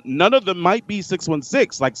 Like none of them might be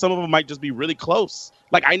 616. Like some of them might just be really close.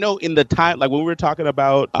 Like I know in the time, like when we were talking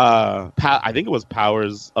about, I think it was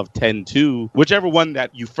Powers of 10-2, whichever one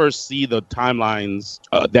that you first see the timelines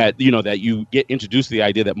that you get introduced to the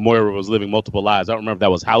idea that Moira was living multiple lives. I don't remember if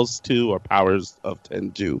that was House 2 or Powers of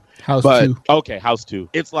 10-2. House 2. Okay, House 2.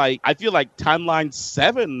 It's like I feel like Timeline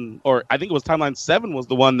 7, or I think it was Timeline 7 was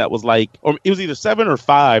the one that was like, or it was either 7 or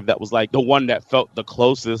 5 that was like the one that felt the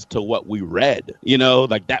closest to what we read. You know,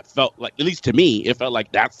 like that felt like, at least to me, it felt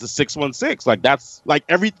like that's the 616. Like that's like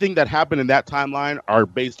everything that happened in that timeline are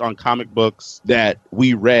based on comic books that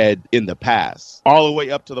we read in the past, all the way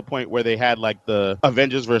up to the point where they had like the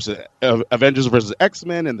Avengers versus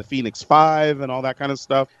X-Men and the Phoenix 5 and all that kind of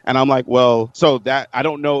stuff. And I'm like, well, so that I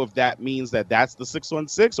don't know if that means that that's the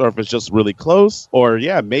 616 or if it's just really close, or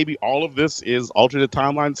maybe all of this is alternate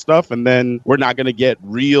timeline stuff, and then we're not going to get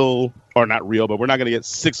real. Or not real, but we're not going to get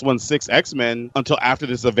 616 X-Men until after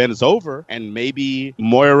this event is over. And maybe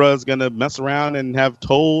Moira is going to mess around and have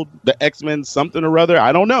told the X-Men something or other.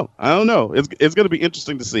 I don't know. It's going to be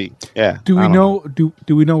interesting to see. Yeah. Do we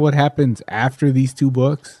know what happens after these two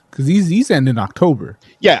books? Because these end in October.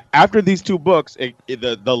 Yeah. After these two books,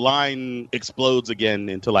 the line explodes again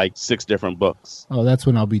into like 6 different books. Oh, that's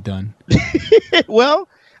when I'll be done. Well,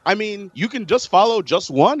 I mean, you can just follow just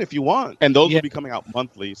one if you want, and those will be coming out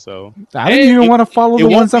monthly. So I don't even want to follow the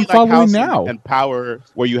ones I'm following now. And Power,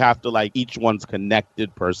 where you have to like each one's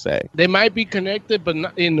connected per se. They might be connected, but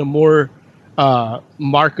not in a more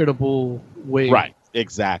marketable way. Right.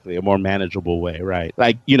 Exactly, a more manageable way, right?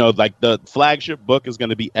 Like, like the flagship book is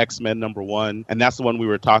going to be X-Men #1, and that's the one we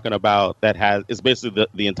were talking about that is basically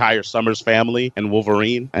the entire Summers family and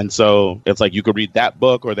Wolverine. And so it's like you could read that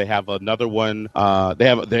book, or they have another one. They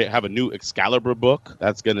have a new Excalibur book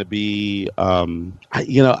that's going to be,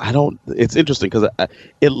 it's interesting because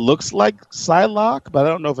it looks like Psylocke, but I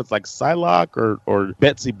don't know if it's like Psylocke or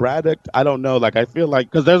Betsy Braddock. I don't know. Like I feel like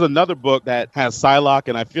because there's another book that has Psylocke,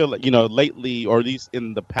 and I feel like lately, or at least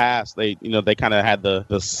in the past, they kind of had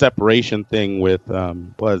the separation thing with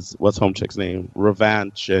what's Home Chick's name,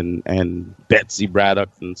 Revanche and Betsy Braddock,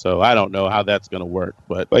 and so I don't know how that's gonna work,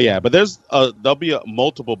 but there's there'll be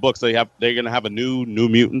multiple books. They're gonna have a New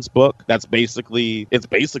Mutants book that's basically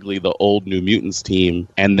the old New Mutants team,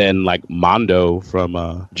 and then like Mondo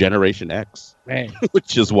from Generation X. Man.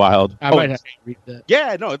 Which is wild. I might have to read that.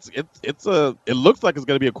 Yeah, no, it looks like it's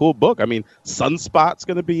going to be a cool book. I mean, Sunspot's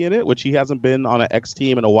going to be in it, which he hasn't been on an X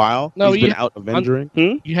team in a while. No, he's been out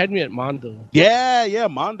Avenging. You had me at Mondo. Yeah,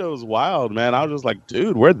 Mondo's wild, man. I was just like,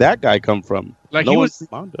 dude, where'd that guy come from? Like no he was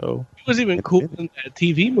Mondo. He was even cool in that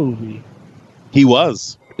TV movie. He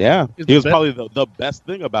was. Yeah, he was probably the best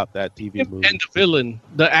thing about that TV movie. And the villain,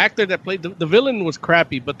 the actor that played the villain was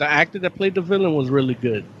crappy, but the actor that played the villain was really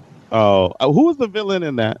good. Oh, who was the villain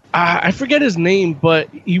in that? I forget his name, but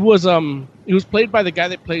he was played by the guy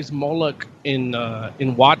that plays Moloch in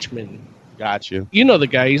Watchmen. Got you. You know the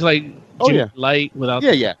guy. He's like Light without.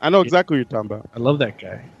 Yeah. I know exactly what you're talking about. I love that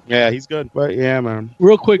guy. Yeah, he's good. But yeah, man.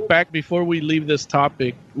 Real quick, back before we leave this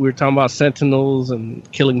topic, we were talking about Sentinels and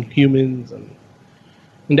killing humans, and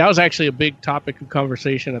that was actually a big topic of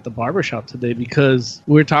conversation at the barbershop today because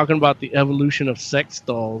we were talking about the evolution of sex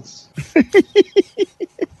dolls.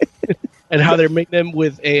 And how they're making them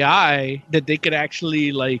with AI that they could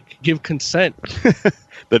actually like give consent.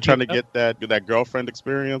 They're trying to get that girlfriend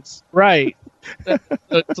experience. Right.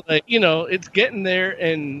 It's like, it's getting there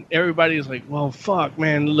and everybody's like, well, fuck,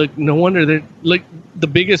 man. Look, no wonder they're like the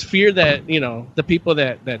biggest fear that, the people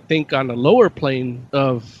that think on the lower plane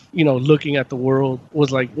of, looking at the world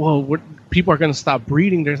was like, whoa, people are going to stop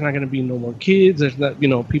breeding. There's not going to be no more kids. There's not,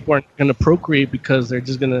 people aren't going to procreate because they're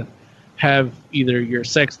just going to have either your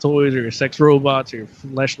sex toys or your sex robots or your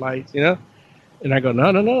fleshlights, And I go,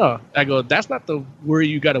 no. I go, that's not the worry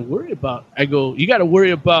you got to worry about. I go, you got to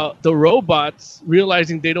worry about the robots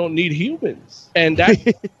realizing they don't need humans. And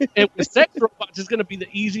and with sex robots is going to be the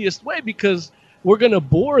easiest way because we're going to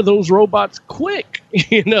bore those robots quick,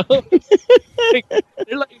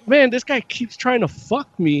 They're like, man, this guy keeps trying to fuck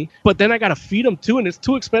me, but then I got to feed him too, and it's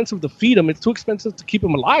too expensive to feed him. It's too expensive to keep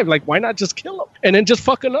him alive. Like, why not just kill him? And then just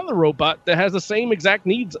fuck another robot that has the same exact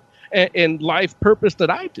needs and life purpose that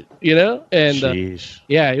I do, And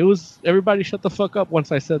it was everybody shut the fuck up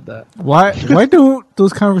once I said that. Why don't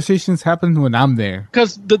those conversations happen when I'm there?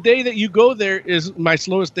 Because the day that you go there is my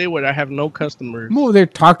slowest day where I have no customers. No, they're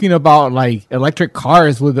talking about like electric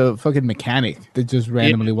cars with a fucking mechanic that just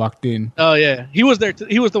randomly walked in. Oh yeah, he was there.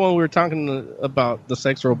 He was the one we were talking about, the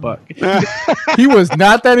sex robot. He was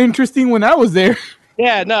not that interesting when I was there.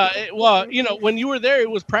 Yeah, no. Well, when you were there, it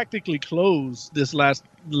was practically closed. The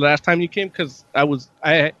last time you came, because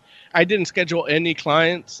I didn't schedule any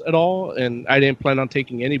clients at all, and I didn't plan on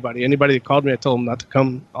taking anybody. Anybody that called me, I told them not to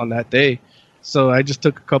come on that day. So I just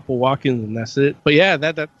took a couple walk-ins and that's it. But yeah,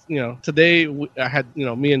 that's today I had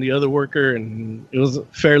me and the other worker, and it was a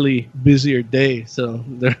fairly busier day. So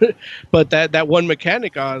but that one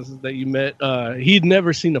mechanic Oz that you met, he'd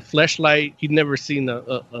never seen a fleshlight. He'd never seen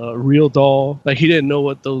a real doll. Like, he didn't know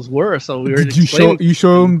what those were. So we were. Did you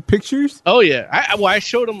show him pictures? Oh yeah, I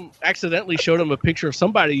accidentally showed him a picture of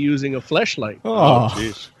somebody using a fleshlight. Oh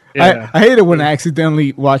jeez. Yeah. I hate it when I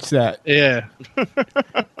accidentally watch that. Yeah.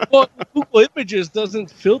 Well, Google Images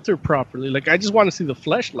doesn't filter properly. Like, I just want to see the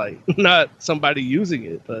fleshlight, not somebody using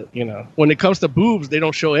it. But, when it comes to boobs, they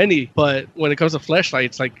don't show any. But when it comes to fleshlight,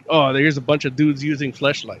 it's like, oh, there's a bunch of dudes using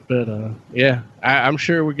fleshlight. But, yeah, I'm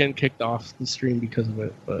sure we're getting kicked off the stream because of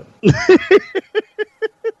it. But...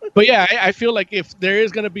 But yeah, I feel like if there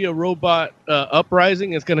is going to be a robot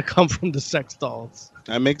uprising, it's going to come from the sex dolls.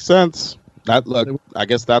 That makes sense. I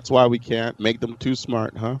guess that's why we can't make them too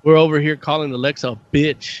smart, huh? We're over here calling Alexa a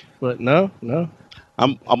bitch, but no.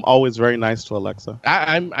 I'm always very nice to Alexa.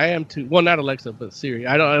 I am too. Well, not Alexa, but Siri.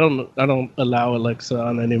 I don't allow Alexa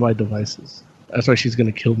on any of my devices. That's why she's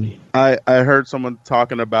gonna kill me. I heard someone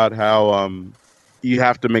talking about how you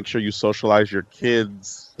have to make sure you socialize your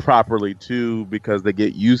kids properly too, because they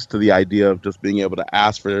get used to the idea of just being able to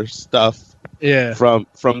ask for their stuff. Yeah,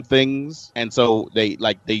 from things, and so they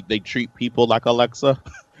treat people like Alexa.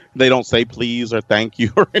 They don't say please or thank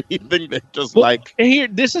you or anything. They just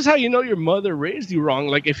And this is how you know your mother raised you wrong.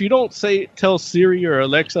 Like, if you don't tell Siri or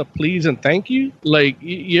Alexa please and thank you, like,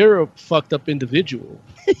 you're a fucked up individual.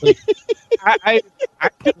 Like, I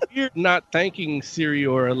feel weird not thanking Siri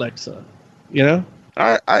or Alexa.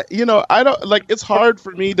 I don't like. It's hard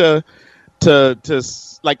for me to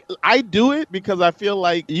like, I do it because I feel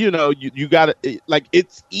like, you gotta, like,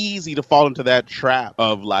 it's easy to fall into that trap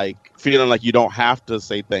of, like, feeling like you don't have to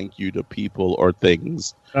say thank you to people or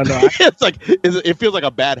things. It's like, it feels like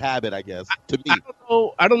a bad habit, I guess, to me.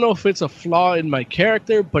 I don't know if it's a flaw in my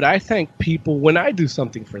character, but I thank people when I do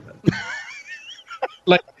something for them.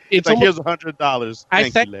 Like, it's like, here's $100.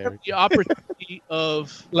 I thank them the opportunity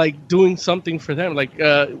of, like, doing something for them. Like,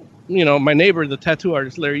 my neighbor, the tattoo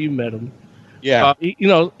artist, Larry, you met him. Yeah,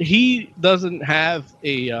 he doesn't have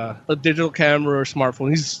a digital camera or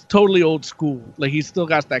smartphone. He's totally old school. Like, he still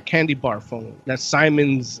got that candy bar phone, that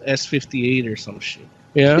Simon's S58 or some shit.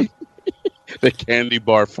 Yeah, the candy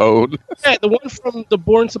bar phone. Yeah, the one from the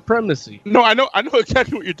Bourne Supremacy. No, I know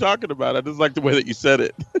exactly what you're talking about. I just like the way that you said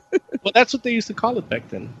it. Well, that's what they used to call it back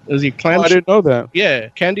then. It was your clamshell. I didn't know that. Yeah,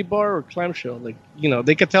 candy bar or clamshell. Like,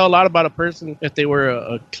 they could tell a lot about a person if they were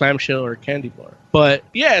a clamshell or a candy bar. But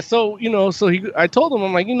yeah, so I told him,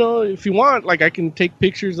 I'm like, if you want, like, I can take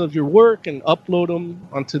pictures of your work and upload them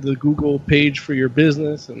onto the Google page for your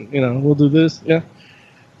business, and we'll do this. Yeah.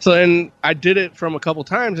 So then I did it from a couple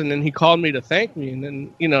times, and then he called me to thank me, and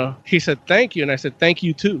then he said thank you, and I said thank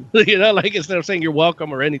you too. Like, instead of saying you're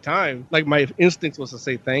welcome or anytime, like, my instinct was to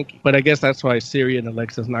say thank you. But I guess that's why Siri and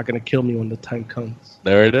Alexa's not going to kill me when the time comes.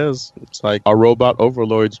 There it is. It's like our robot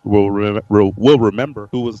overlords will remember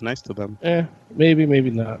who was nice to them. Maybe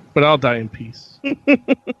not, but I'll die in peace.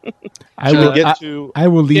 I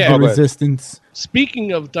will lead the resistance.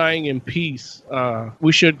 Speaking of dying in peace,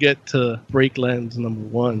 we should get to Breaklands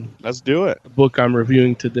 #1. Let's do it. The book I'm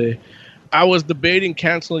reviewing today. I was debating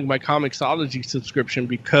canceling my Comixology subscription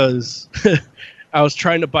because I was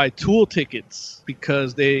trying to buy Tool tickets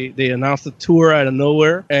because they announced a tour out of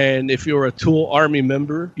nowhere. And if you're a Tool Army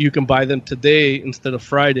member, you can buy them today instead of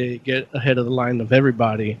Friday, get ahead of the line of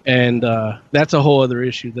everybody. And that's a whole other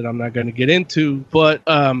issue that I'm not going to get into. But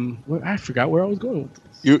I forgot where I was going with this.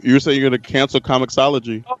 You're saying you're going to cancel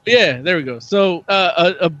Comixology. Oh, yeah, there we go. So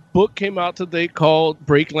a book came out today called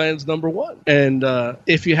Breaklands #1. And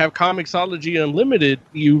if you have Comixology Unlimited,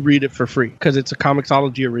 you read it for free because it's a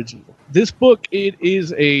Comixology original. This book, it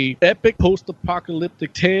is a epic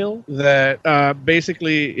post-apocalyptic tale that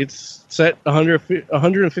basically it's set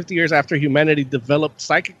 150 years after humanity developed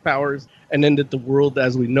psychic powers and ended the world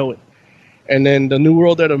as we know it. And then the new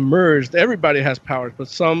world that emerged, everybody has powers, but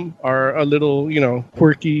some are a little,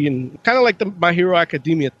 quirky and kind of like the My Hero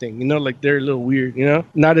Academia thing, like they're a little weird,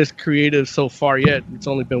 not as creative so far yet. It's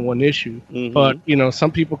only been one issue, but,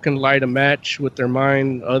 some people can light a match with their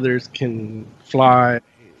mind. Others can fly,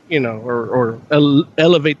 or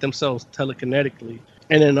elevate themselves telekinetically.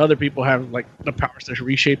 And then other people have like the powers to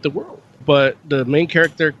reshape the world. But the main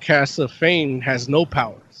character, Casa Fane, has no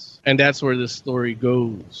powers. and that's where this story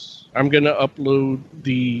goes. I'm gonna upload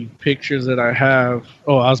the pictures that I have.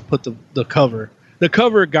 Oh, I'll put the cover. The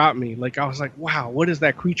cover got me. Like, I was like, wow, what is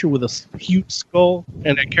that creature with a huge skull?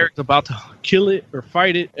 And that character's about to kill it or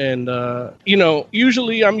fight it. And,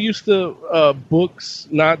 usually I'm used to books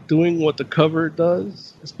not doing what the cover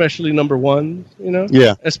does, especially number one,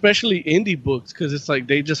 Yeah. Especially indie books, because it's like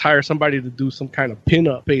they just hire somebody to do some kind of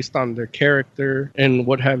pinup based on their character and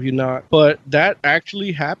what have you not. But that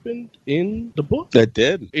actually happened in the book. It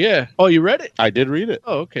did. Yeah. Oh, you read it? I did read it.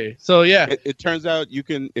 Oh, okay. So, yeah. It turns out you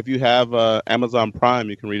can, if you have Amazon Prime,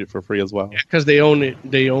 you can read it for free as well. Because they own it.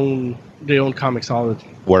 They own Comixology.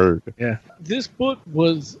 Word. Yeah. This book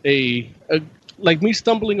was like me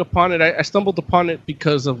stumbling upon it. I stumbled upon it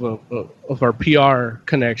because of our PR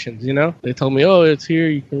connections. They told me, oh, it's here.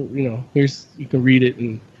 You can you can read it,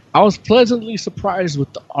 and I was pleasantly surprised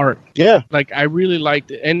with the art. Yeah. Like, I really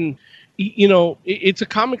liked it, and it's a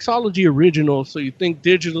Comixology original, so you think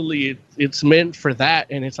digitally it's meant for that,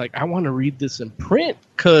 and it's like, I want to read this in print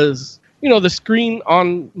because the screen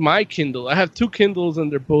on my Kindle, I have two Kindles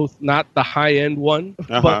and they're both not the high-end one,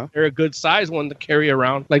 but they're a good size one to carry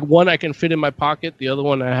around. Like, one I can fit in my pocket, the other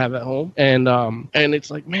one I have at home. And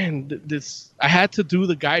it's like, man, I had to do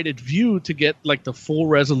the guided view to get like the full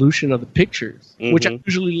resolution of the pictures, which I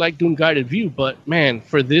usually like doing guided view. But man,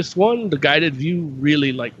 for this one, the guided view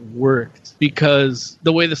really like worked because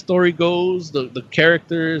the way the story goes, the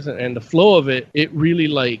characters and the flow of it, it really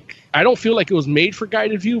like, I don't feel like it was made for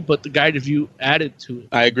guided view, but the guided view added to it.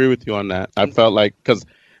 I agree with you on that. I felt like, because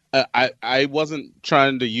I wasn't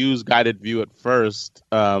trying to use guided view at first,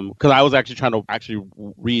 because I was actually trying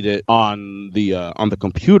to read it on the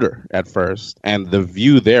computer at first, and the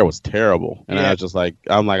view there was terrible. And I was just like,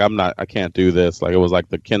 I can't do this. Like, it was like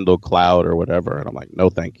the Kindle Cloud or whatever, and I'm like, no,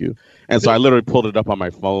 thank you. And so I literally pulled it up on my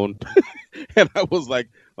phone, and I was like,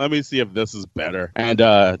 let me see if this is better. And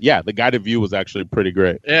the guided view was actually pretty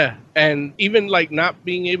great. Yeah, and even like not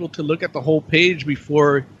being able to look at the whole page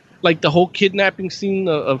before, like the whole kidnapping scene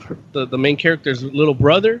of the main character's little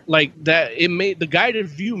brother, like that, the guided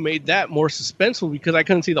view made that more suspenseful because I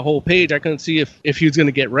couldn't see the whole page. I couldn't see if he was going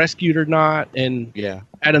to get rescued or not. And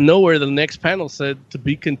out of nowhere, the next panel said to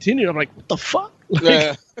be continued. I'm like, what the fuck?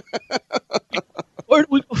 Like, where do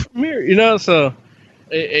we go from here? So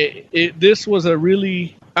this was a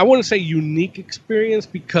really, I wouldn't say unique experience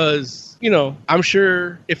because, I'm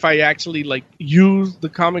sure if I actually like used the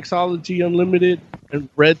Comixology Unlimited and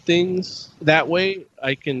read things that way,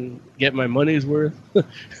 I can get my money's worth.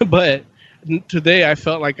 But today I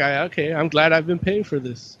felt like I'm glad I've been paying for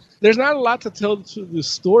this. There's not a lot to tell to the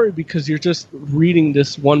story because you're just reading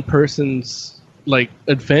this one person's like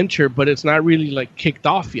adventure, but it's not really like kicked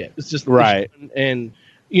off yet. It's just right. And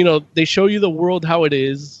they show you the world how it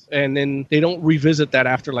is, and then they don't revisit that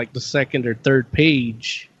after like the second or third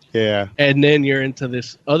page. Yeah. And then you're into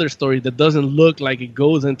this other story that doesn't look like it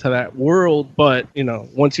goes into that world, but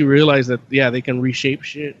once you realize that they can reshape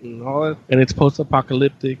shit and all that, and it's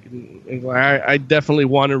post-apocalyptic, and I definitely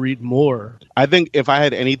want to read more. I think if I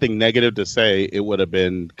had anything negative to say, it would have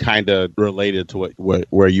been kind of related to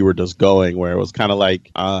where you were just going, where it was kind of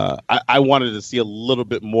like I wanted to see a little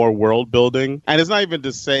bit more world building, and it's not even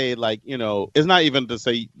to say like it's not even to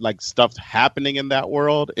say like stuff happening in that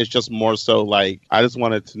world. It's just more so like I just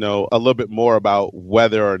wanted to know a little bit more about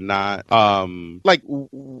whether or not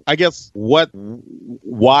I guess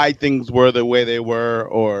why things were the way they were,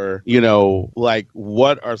 or like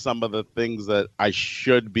what are some of the things that I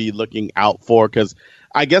should be looking out for, because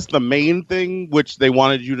I guess the main thing which they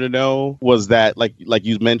wanted you to know was that like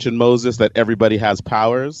you mentioned, Moses, that everybody has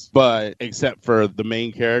powers, but except for the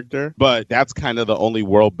main character. But that's kind of the only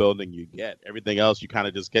world building you get. Everything else you kind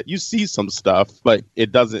of just you see some stuff, but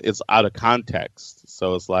it's out of context.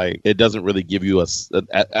 So it's like it doesn't really give you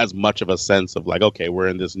as much of a sense of like, okay, we're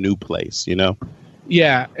in this new place,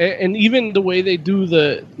 Yeah, and even the way they do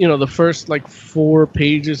the first like 4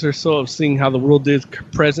 pages or so of seeing how the world is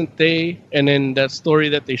present day, and then that story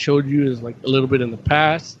that they showed you is like a little bit in the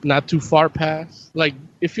past, not too far past. Like,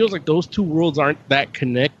 it feels like those two worlds aren't that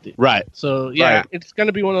connected. Right. So It's going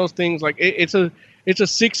to be one of those things like it's a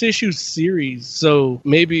 6-issue series, so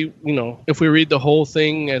maybe if we read the whole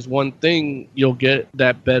thing as one thing, you'll get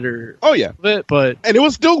that better. Oh yeah, but and it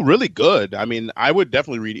was still really good. I mean, I would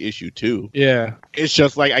definitely read issue 2. Yeah, it's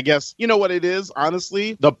just like, I guess what it is.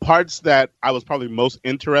 Honestly, the parts that I was probably most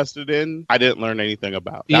interested in, I didn't learn anything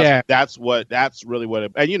about. That's really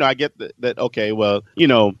what. And I get that. Okay, well,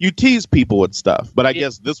 you tease people with stuff, but I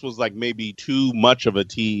guess this was like maybe too much of a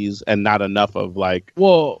tease and not enough of like,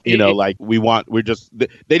 well, like we're just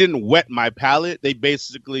they didn't wet my palate. They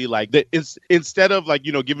basically instead of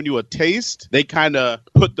giving you a taste, they kind of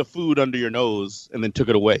put the food under your nose and then took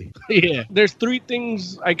it away. Yeah, there's three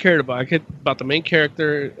things I cared about. I cared about the main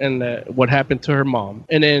character and what happened to her mom,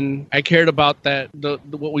 and then I cared about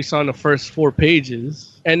what we saw in the first 4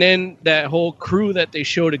 pages. And then that whole crew that they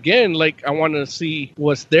showed again, I want to see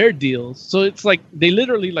what's their deals. So it's like they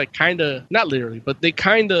literally not literally, but they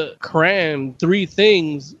kind of crammed 3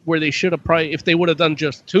 things where they should have probably, if they would have done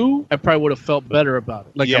just 2, I probably would have felt better about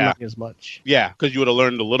it. I'm not as much. Yeah, because you would have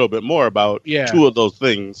learned a little bit more about 2 of those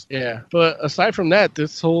things. Yeah, but aside from that,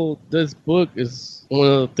 this book is one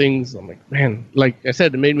of the things I'm like, man, like I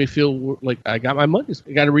said, it made me feel like I got my money.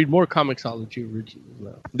 I got to read more Comixology originals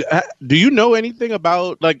now. Do you know anything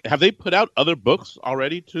about, have they put out other books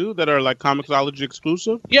already too that are Comixology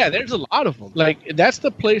exclusive? Yeah, there's a lot of them. That's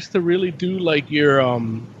the place to really do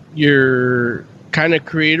your kind of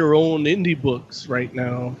creator-owned indie books right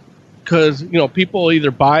now, because people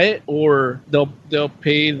either buy it or they'll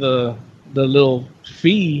pay the little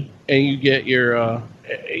fee and you get your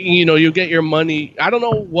you get your money. I don't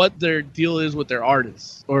know what their deal is with their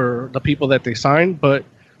artists or the people that they sign, but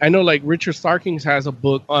I know Richard Starkings has a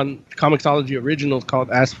book on Comixology Originals called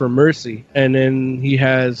Ask for Mercy. And then he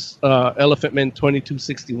has Elephant Man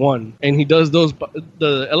 2261. And he does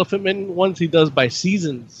the Elephant Man ones he does by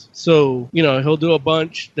seasons. So, he'll do a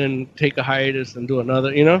bunch, then take a hiatus and do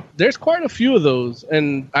another, There's quite a few of those.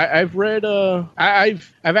 And I've read,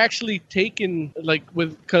 I've actually taken,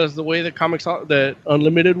 because the way that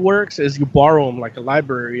Unlimited works is you borrow them like a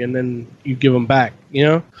library and then you give them back,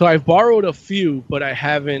 So I've borrowed a few, but I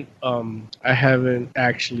haven't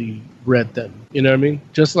actually read them. You know what I mean?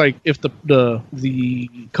 Just if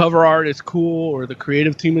the cover art is cool or the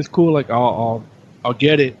creative team is cool, I'll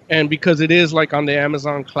get it. And because it is on the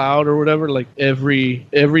Amazon cloud or whatever,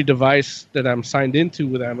 every device that I'm signed into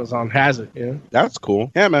with Amazon has it. Yeah, that's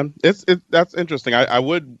cool. Yeah, man, that's interesting. I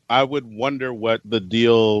would wonder what the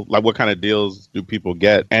deal, what kind of deals do people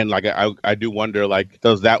get, and I do wonder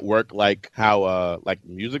does that work how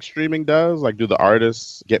music streaming does? Do the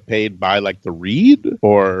artists get paid by the read,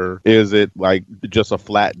 or is it just a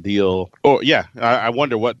flat deal? Or I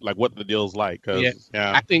wonder what the deal's like.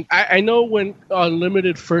 I think I know when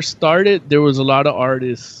Unlimited first started, there was a lot of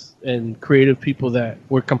artists and creative people that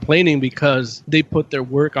were complaining because they put their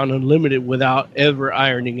work on Unlimited without ever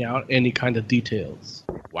ironing out any kind of details.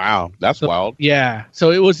 Wow, that's wild. Yeah,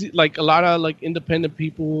 so it was a lot of independent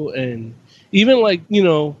people, and even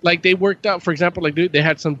they worked out. For example, they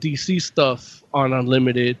had some DC stuff on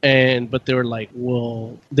Unlimited, but they were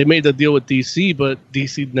well, they made the deal with DC, but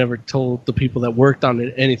DC never told the people that worked on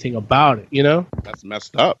it anything about it. That's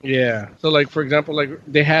messed up. Yeah. So for example,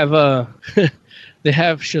 they have they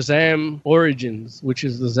have Shazam Origins, which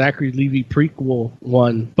is the Zachary Levi prequel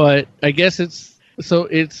one, but I guess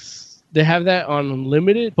they have that on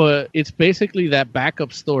Unlimited, but it's basically that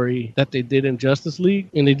backup story that they did in Justice League,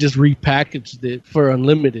 and they just repackaged it for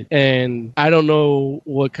Unlimited. And I don't know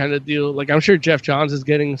what kind of deal. I'm sure Jeff Johns is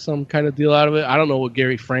getting some kind of deal out of it. I don't know what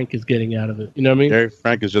Gary Frank is getting out of it. You know what I mean? Gary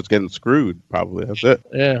Frank is just getting screwed, probably. That's it.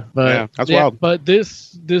 Yeah, but that's wild. But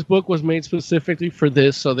this book was made specifically for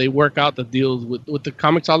this, so they work out the deals with the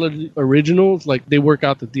Comixology Originals. They work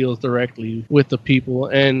out the deals directly with the people,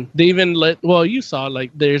 and they even you saw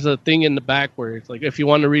there's a thing in the back where it's if you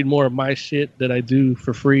want to read more of my shit that I do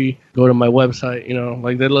for free, go to my website.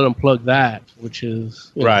 They let them plug that, which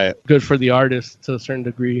is right, good for the artist to a certain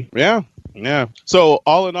degree. Yeah. So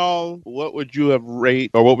all in all, what would you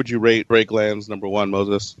rate Breaklands #1,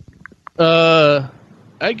 Moses?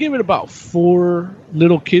 I give it about 4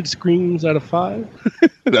 little kid screams out of 5.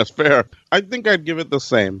 That's fair. I think I'd give it the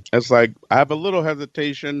same. It's I have a little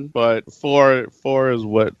hesitation, but 4 is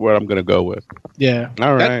what I'm gonna go with. Yeah.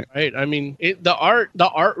 All right. Right. I mean, the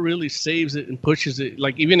art really saves it and pushes it.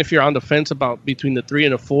 Even if you're on the fence about between the 3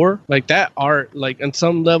 and a 4, that art, on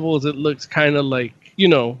some levels, it looks kind of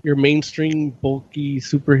your mainstream bulky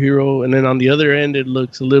superhero, and then on the other end it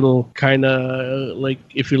looks a little kind of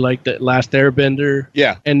if you like that Last Airbender,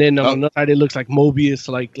 and then on the other side it looks like Mobius,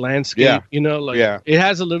 landscape, it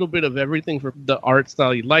has a little bit of everything for the art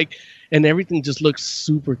style you like, and everything just looks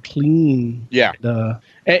super clean.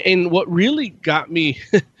 And what really got me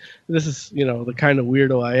this is the kind of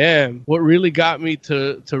weirdo I am, what really got me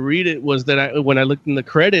to read it was that when I looked in the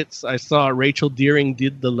credits, I saw Rachel Deering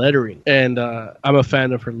did the lettering, and I'm a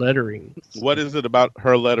fan of her lettering. What is it about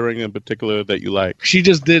her lettering in particular that you like? She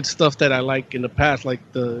just did stuff that I like in the past, like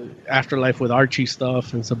the Afterlife with Archie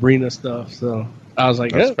stuff and Sabrina stuff, so I was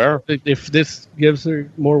like, that's fair. If this gives her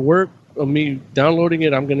more work, of me downloading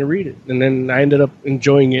it, I'm gonna read it, and then I ended up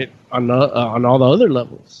enjoying it on all the other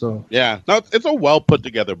levels. So yeah, no, it's a well put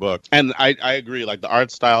together book, and I agree. Like the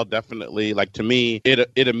art style, definitely. Like to me, it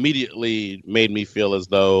immediately made me feel as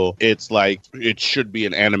though it's like it should be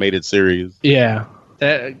an animated series. Yeah.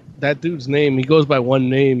 That dude's name, he goes by one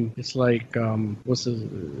name. It's like, what's his,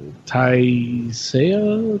 Tayaseta.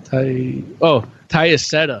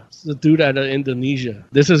 It's the dude out of Indonesia.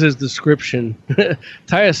 This is his description.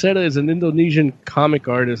 Tayaseta is an Indonesian comic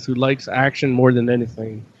artist who likes action more than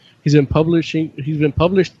anything. He's been published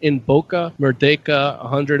in Boca, Merdeka,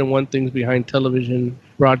 101 Things Behind Television,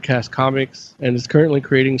 Broadcast Comics, and is currently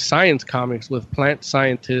creating science comics with plant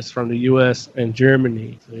scientists from the U.S. and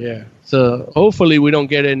Germany. So, yeah. So hopefully we don't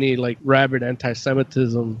get any like rabid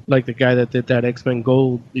anti-Semitism like the guy that did that X-Men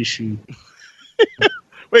Gold issue.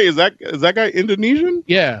 Wait, is that guy Indonesian?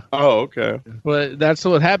 Yeah. Oh, okay. But that's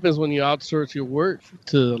what happens when you outsource your work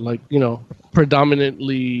to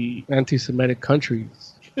predominantly anti-Semitic countries.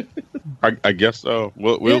 I guess so.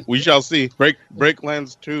 We shall see.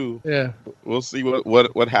 Breaklands 2. Yeah. We'll see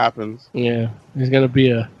what happens. Yeah. It's gonna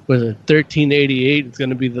be 1388. It's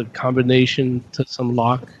gonna be the combination to some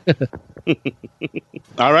lock.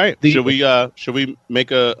 All right. Should we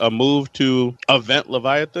make a move to Event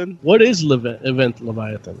Leviathan? What is Event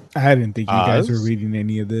Leviathan? I didn't think you guys were reading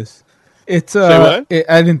any of this. It's Say what?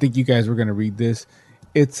 I didn't think you guys were gonna read this.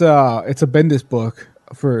 It's a Bendis book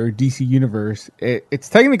for DC Universe. It's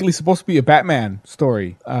technically supposed to be a Batman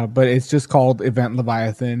story, but it's just called Event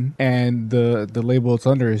Leviathan, and the label it's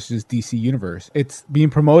under is just DC Universe. It's being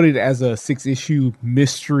promoted as a 6-issue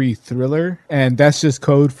mystery thriller, and that's just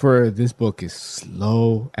code for this book is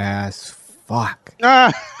slow as fuck.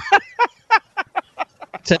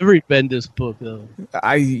 It's every Bendis book though.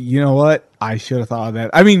 You know what? I should have thought of that.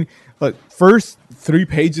 I mean, look, first 3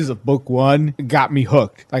 pages of book 1 got me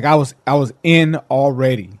hooked. Like I was in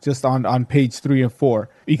already just on page 3 and 4,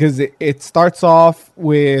 because it starts off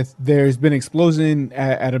with there's been an explosion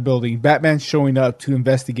at a building. Batman's showing up to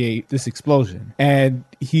investigate this explosion, and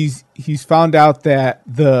he's found out that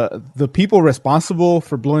the people responsible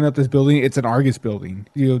for blowing up this building, it's an Argus building.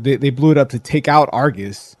 They blew it up to take out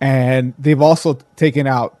Argus, and they've also taken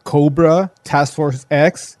out Cobra, Task Force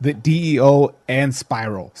X, the DEO, and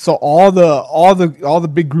Spiral. So all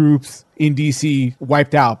the big groups in DC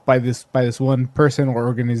wiped out by this one person or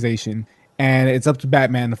organization. And it's up to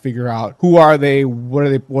Batman to figure out who are they, what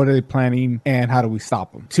are they planning, and how do we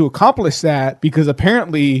stop them. To accomplish that, because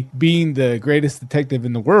apparently being the greatest detective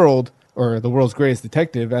in the world, or the world's greatest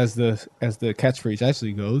detective, as the catchphrase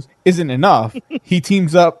actually goes, isn't enough. He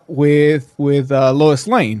teams up with Lois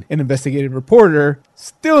Lane, an investigative reporter.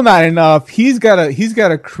 Still not enough. He's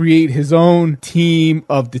gotta create his own team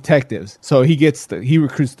of detectives. So he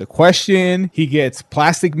recruits the Question. He gets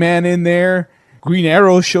Plastic Man in there. Green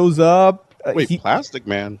Arrow shows up. Wait, Plastic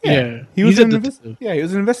Man? Yeah. He was an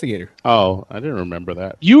investigator. Oh, I didn't remember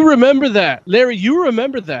that. You remember that. Larry, you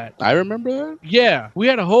remember that. I remember that? Yeah. We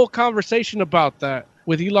had a whole conversation about that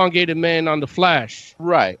with Elongated Man on The Flash.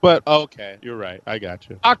 Right. But, okay, you're right. I got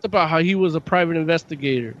you. Talked about how he was a private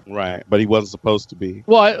investigator. Right. But he wasn't supposed to be.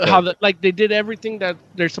 Well, how they did everything that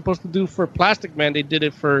they're supposed to do for Plastic Man, they did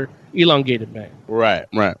it for Elongated Man. Right.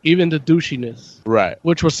 Even the douchiness. Right.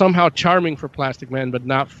 Which was somehow charming for Plastic Man, but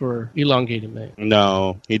not for Elongated Man.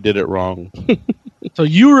 No, he did it wrong. So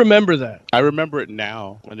you remember that? I remember it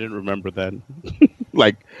now. I didn't remember then.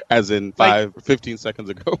 Like, as in 15 seconds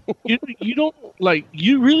ago. You don't,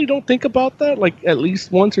 you really don't think about that, like, at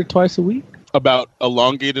least once or twice a week? About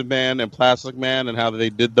Elongated Man and Plastic Man and how they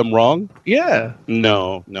did them wrong? Yeah.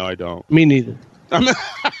 No, I don't. Me neither.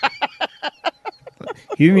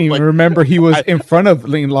 He didn't even remember he was in front of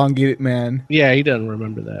the Elongated Man. Yeah, he doesn't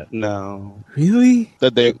remember that. No. Really?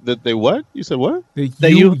 That they what? You said what?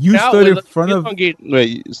 That you stood in front of...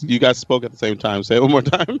 Wait, you guys spoke at the same time. Say it one more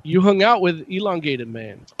time. You hung out with Elongated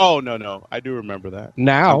Man. Oh, no. I do remember that.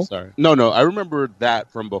 Now? I'm sorry. No, I remember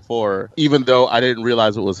that from before, even though I didn't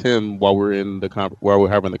realize it was him while we're in while we're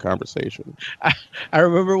having the conversation. I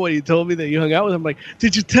remember when you told me that you hung out with him. Like,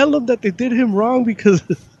 did you tell him that they did him wrong? Because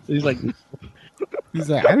he's like... He's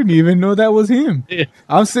like, I didn't even know that was him. Yeah.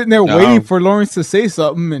 I'm sitting there waiting for Lawrence to say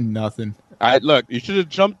something and nothing. Look, you should have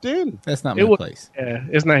jumped in. That's not my place. Yeah,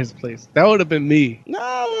 it's not his place. That would have been me.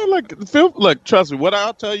 No, look, trust me. What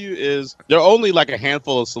I'll tell you is there are only like a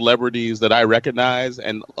handful of celebrities that I recognize,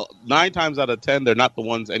 and 9 times out of 10, they're not the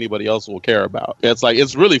ones anybody else will care about.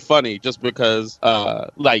 It's really funny just because,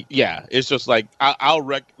 it's just like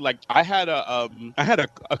I had a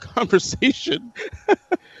conversation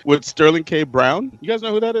with Sterling K. Brown. You guys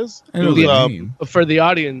know who that is? I know the name. For the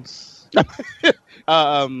audience.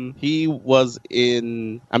 He was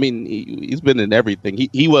in. I mean, he's been in everything.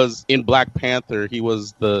 He was in Black Panther. He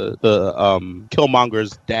was the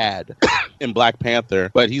Killmonger's dad in Black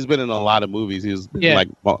Panther. But he's been in a lot of movies. He's been in,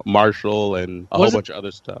 like Marshall and a whole bunch of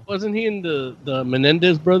other stuff. Wasn't he in the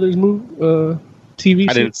Menendez brothers movie?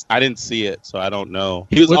 TV show? I didn't see it, so I don't know.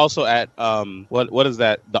 He was also at what is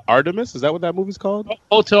that? The Artemis? Is that what that movie's called?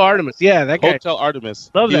 Hotel Artemis. Yeah, that guy. Hotel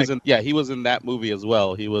Artemis. Love that. He was in that movie as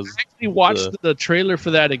well. He was. I actually watched the trailer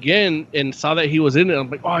for that again and saw that he was in it.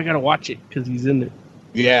 I'm like, oh, I gotta watch it because he's in it.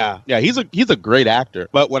 Yeah, he's a great actor.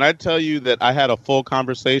 But when I tell you that I had a full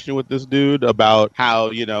conversation with this dude about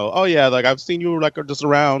how, oh yeah, like I've seen you like just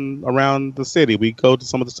around the city. We go to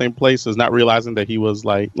some of the same places, not realizing that he was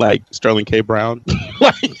like Sterling K. Brown.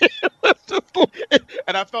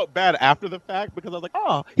 And I felt bad after the fact because I was like,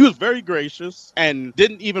 oh, he was very gracious and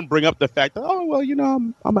didn't even bring up the fact that, oh, well,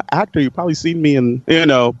 I'm an actor. You've probably seen me and,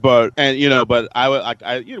 but I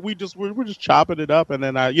we're just chopping it up. And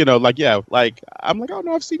then I'm like, oh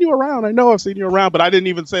no, I've seen you around. I know I've seen you around, but I didn't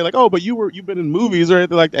even say like, oh, but you've been in movies or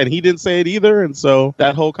anything like that. And he didn't say it either. And so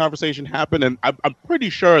that whole conversation happened. And I'm pretty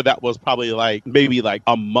sure that was probably maybe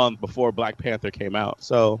a month before Black Panther came out.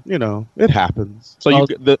 So, it happens. So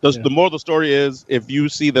the moral of the story is if you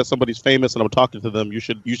see that somebody's famous and I'm talking to them, you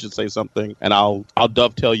should say something and I'll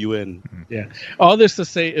dovetail you in. Yeah. All this to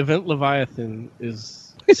say, Event Leviathan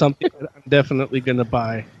is something that I'm definitely gonna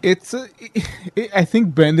buy. I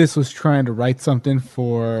think Bendis was trying to write something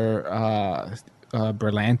for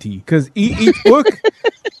Berlanti because each book,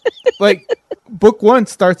 book one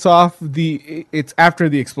starts off it's after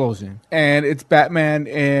the explosion and it's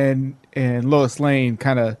Batman and Lois Lane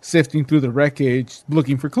kind of sifting through the wreckage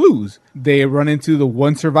looking for clues. They run into the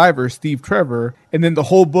one survivor, Steve Trevor, and then the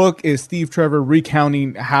whole book is Steve Trevor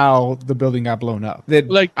recounting how the building got blown up.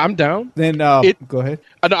 I'm down. Then go ahead.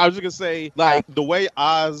 I was just gonna say the way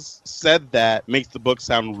Oz said that makes the book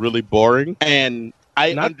sound really boring and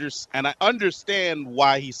I understand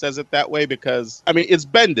why he says it that way because I mean it's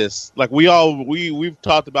Bendis. Like we've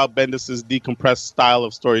talked about Bendis's decompressed style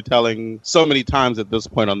of storytelling so many times at this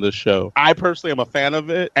point on this show. I personally am a fan of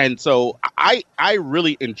it, and so I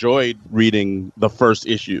really enjoyed reading the first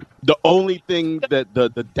issue. The only thing that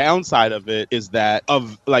the downside of it is that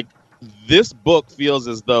this book feels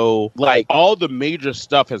as though all the major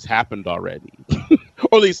stuff has happened already.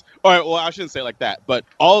 Or at least, I shouldn't say it like that, but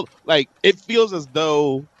it feels as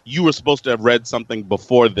though you were supposed to have read something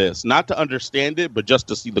before this, not to understand it, but just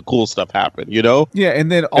to see the cool stuff happen, Yeah,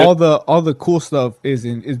 and then all the cool stuff is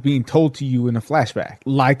being told to you in a flashback,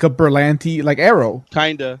 like a Berlanti, like Arrow,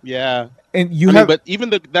 kinda, yeah. And but even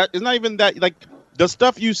that it's not even that the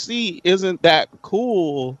stuff you see isn't that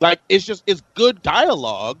cool. It's good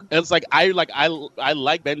dialogue. And it's I like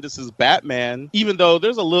Bendis's Batman, even though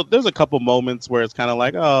there's a couple moments where it's kind of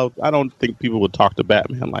like, oh, I don't think people would talk to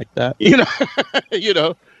Batman like that.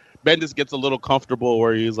 Bendis gets a little comfortable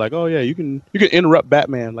where he's like, oh yeah, you can interrupt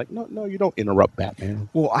Batman. Like, no, you don't interrupt Batman.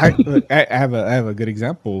 Well, I have a good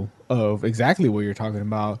example of exactly what you're talking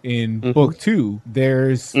about in book 2.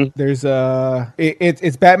 It's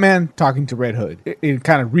Batman talking to Red Hood. It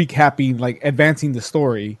kind of recapping, advancing the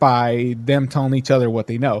story by them telling each other what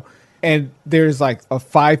they know. And there's a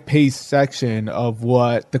 5-page section of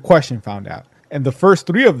what the Question found out. And the first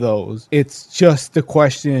 3 of those, it's just the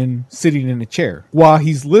Question sitting in a chair while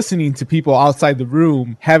he's listening to people outside the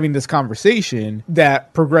room having this conversation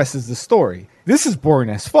that progresses the story. This is boring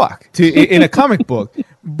as fuck in a comic book,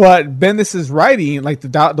 but Bendis' writing,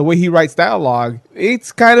 the way he writes dialogue,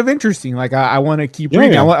 it's kind of interesting. I want to keep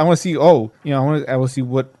reading. I want to see. I want to see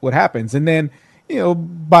what happens, and then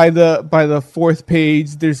by the 4th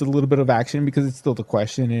page, there's a little bit of action because it's still the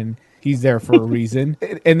Question and he's there for a reason.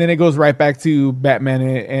 And then it goes right back to Batman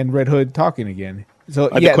and Red Hood talking again. So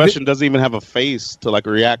the Question doesn't even have a face to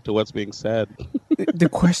react to what's being said. The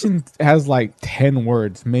Question has 10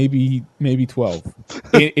 words, maybe 12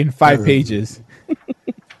 in 5 pages.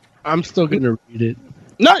 I'm still going to read it.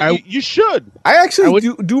 No, you should. I actually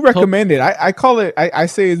do recommend it. I call it, I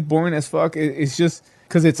say it's boring as fuck. It's just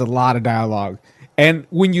because it's a lot of dialogue. And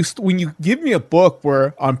when you give me a book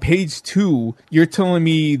where on page 2 you're telling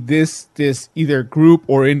me this either group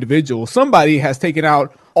or individual, somebody has taken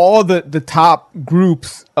out all the top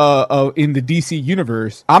groups in the DC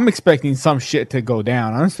universe, I'm expecting some shit to go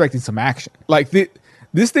down. I'm expecting some action.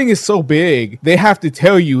 This thing is so big, they have to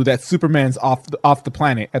tell you that Superman's off the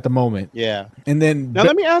planet at the moment. Yeah. And then now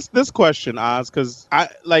let me ask this question, Oz, because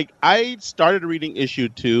I started reading issue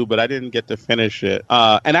 2, but I didn't get to finish it.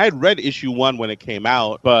 And I had read issue 1 when it came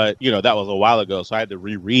out, but that was a while ago, so I had to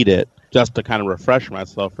reread it. just to kind of refresh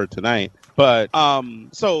myself for tonight. But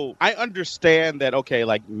so I understand that, okay,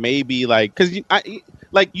 like maybe like, because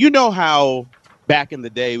you know how back in the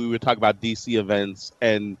day we would talk about DC events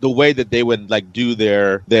and the way that they would like do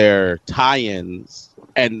their tie-ins.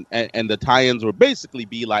 And the tie-ins would basically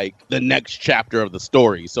be like the next chapter of the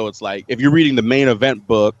story. So it's like if you're reading the main event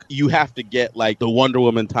book, you have to get like the Wonder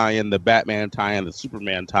Woman tie-in, the Batman tie-in, the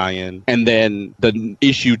Superman tie-in, and then the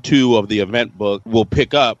issue 2 of the event book will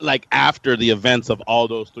pick up like after the events of all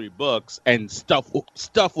those 3 books, and stuff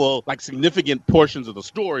will like significant portions of the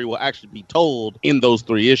story will actually be told in those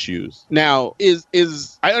 3 issues. Now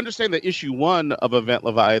is I understand that issue 1 of Event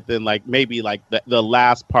Leviathan, like maybe like the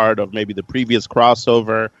last part of maybe the previous crossover,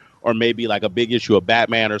 or maybe like a big issue of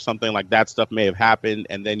Batman or something like that stuff may have happened,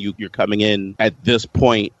 and then you're coming in at this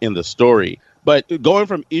point in the story. But going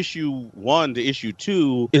from issue 1 to issue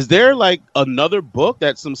 2, is there like another book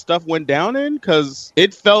that some stuff went down in? Because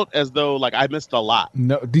it felt as though like I missed a lot.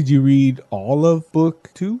 No, did you read all of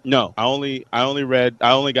book 2? No, I only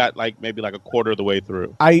got like maybe like a quarter of the way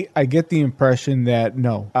through. I get the impression that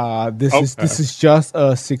no, this is just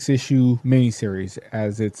a 6-issue miniseries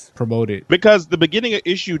as it's promoted. Because the beginning of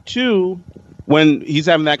issue 2, when he's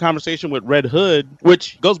having that conversation with Red Hood,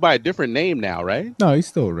 which goes by a different name now, right? No, he's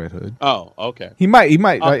still Red Hood. Oh, okay. He might.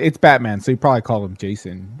 It's Batman, so he probably call him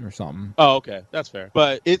Jason or something. Oh, okay, that's fair.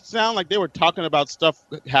 But it sounded like they were talking about stuff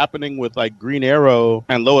happening with like Green Arrow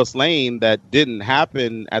and Lois Lane that didn't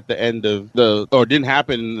happen at the end of didn't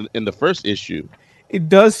happen in the first issue. It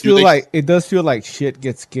does feel like shit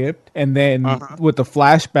gets skipped, and then with the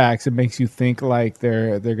flashbacks, it makes you think like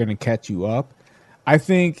they're gonna catch you up. I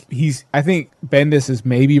think Bendis is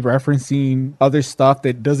maybe referencing other stuff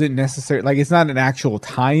that doesn't necessarily, like, it's not an actual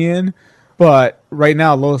tie-in, but right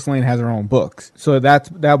now Lois Lane has her own books, so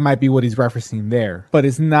that might be what he's referencing there. But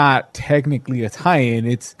it's not technically a tie-in;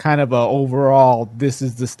 it's kind of a overall. This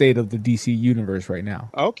is the state of the DC universe right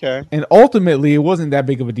now. Okay. And ultimately, it wasn't that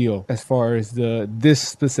big of a deal as far as this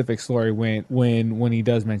specific story went when he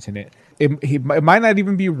does mention it. It might not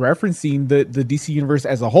even be referencing the DC universe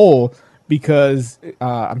as a whole. Because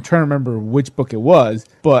I'm trying to remember which book it was,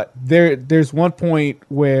 but there's one point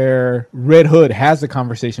where Red Hood has a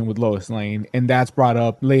conversation with Lois Lane, and that's brought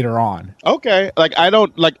up later on. Okay, like I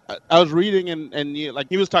was reading and like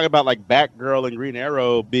he was talking about like Batgirl and Green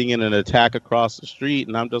Arrow being in an attack across the street,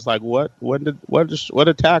 and I'm just like, what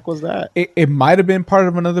attack was that? It might have been part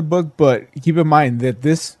of another book, but keep in mind that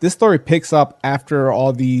this story picks up after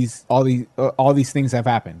all these things have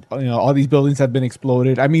happened. You know, all these buildings have been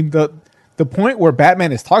exploded. I mean, the point where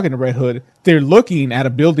Batman is talking to Red Hood, they're looking at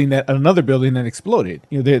another building that exploded.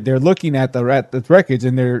 You know, they're looking at the wreckage,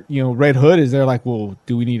 and Red Hood is there like, well,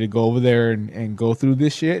 do we need to go over there and go through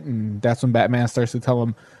this shit? And that's when Batman starts to tell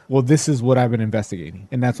him, well, this is what I've been investigating.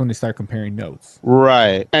 And that's when they start comparing notes.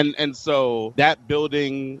 Right. And so that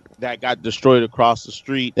building that got destroyed across the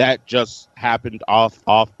street, that just happened off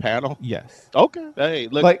panel? Yes. Okay. Hey,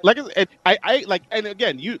 like I like, and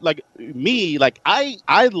again, you like me, like I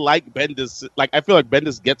like Bendis. Like I feel like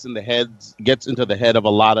Bendis gets into the head of a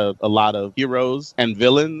lot of heroes and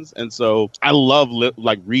villains, and so I love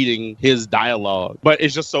like reading his dialogue. But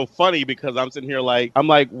it's just so funny because I'm sitting here like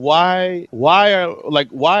why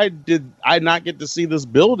did I not get to see this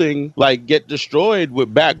building like get destroyed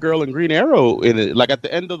with Batgirl and Green Arrow in it? Like at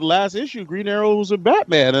the end of the last issue, Green Arrow was with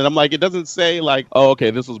Batman, and I'm like, it doesn't say like, oh, okay,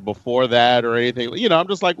 this was before that or anything. You know, I'm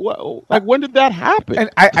just like, whoa, like when did that happen? And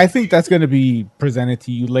I think that's going to be presented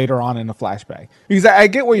to you later on in a flashback, because I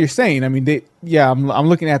get what you're saying. I mean, I'm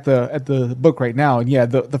looking at the book right now, and yeah,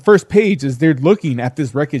 the first page is they're looking at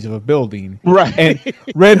this wreckage of a building, right? And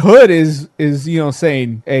Red Hood is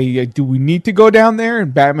saying, hey, do we need to go down there?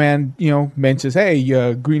 And Batman mentions,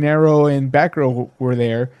 hey, Green Arrow and Batgirl were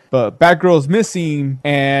there, but Batgirl's missing,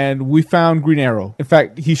 and we found Green Arrow. In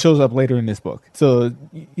fact, he shows up later in this book, so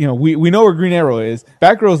we know where Green Arrow is.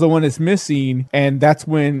 Batgirl's the one that's missing, and that's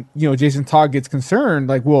when Jason Todd gets concerned,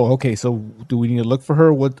 like, well, okay, so do we need to look for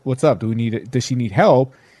her? What's up? Does she need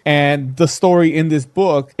help? And the story in this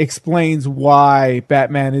book explains why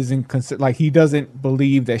Batman isn't like, he doesn't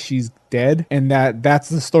believe that she's dead, and that's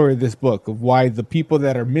the story of this book, of why the people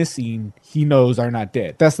that are missing he knows are not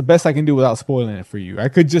dead. That's the best I can do without spoiling it for you. I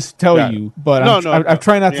could just tell you, but I'm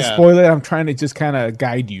trying not to spoil it. I'm trying to just kind of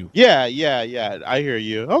guide you. Yeah. I hear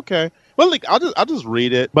you. Okay. Well, like I'll just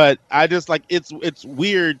read it, but I just like it's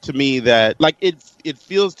weird to me that like it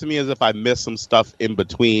feels to me as if I missed some stuff in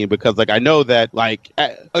between, because like I know that like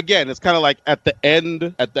again it's kind of like at the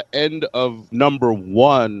end of number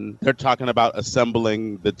 1 they're talking about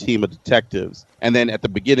assembling the team of detectives, and then at the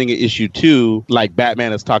beginning of issue 2 like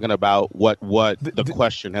Batman is talking about what the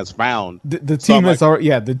question has found. The team has already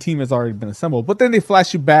the team has already been assembled, but then they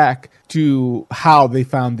flash you back to how they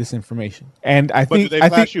found this information, and I think they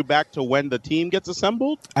flash you back to when the team gets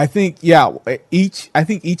assembled. I think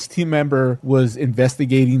each team member was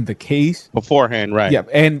investigating the case beforehand, right? Yeah,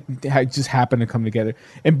 and it just happened to come together.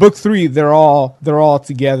 In book 3, they're all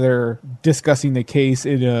together discussing the case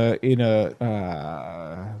in a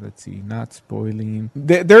let's see, not spoiling.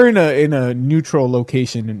 They're in a neutral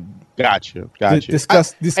location and. Gotcha.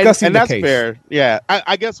 Discussing and that's the case. Fair. Yeah,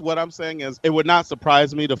 I guess what I'm saying is it would not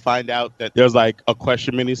surprise me to find out that there's like a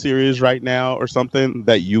question miniseries right now or something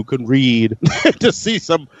that you can read to see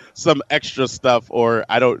some extra stuff. Or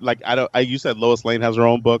you said Lois Lane has her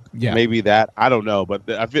own book. Yeah, maybe that. I don't know, but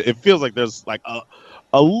it feels like there's like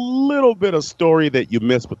a little bit of story that you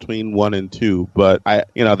missed between 1 and 2. But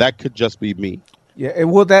that could just be me. Yeah,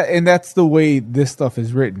 well, that's the way this stuff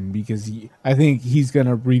is written, because I think he's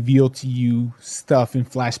gonna reveal to you stuff in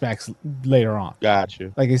flashbacks later on.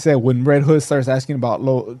 Gotcha. Like I said, when Red Hood starts asking about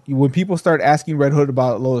when people start asking Red Hood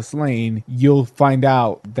about Lois Lane, you'll find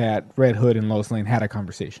out that Red Hood and Lois Lane had a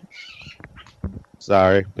conversation.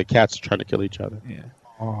 Sorry, the cats are trying to kill each other. Yeah.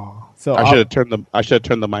 Oh, so I should have turned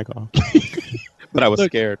the mic off. But I was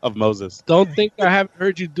scared of Moses. Don't think I haven't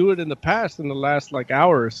heard you do it in the past, in the last like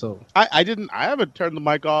hour or so. I haven't turned the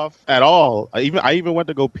mic off at all. I even went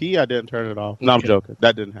to go pee. I didn't turn it off. No, I'm joking.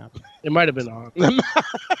 That didn't happen. It might have been on.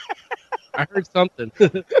 I heard something.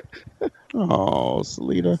 Oh,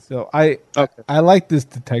 Selena. So I like this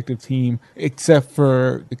detective team, except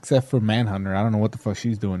for Manhunter. I don't know what the fuck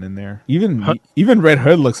she's doing in there. Even Red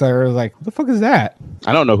Hood looks at her like, what the fuck is that?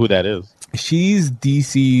 I don't know who that is. She's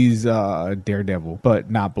DC's Daredevil, but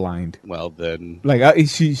not blind. Well, then, like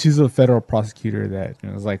she's a federal prosecutor that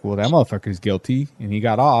was like, well, that motherfucker's guilty and he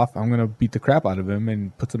got off. I'm gonna beat the crap out of him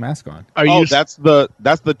and puts a mask on. That's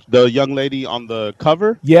the young lady on the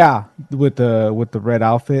cover. Yeah, with the red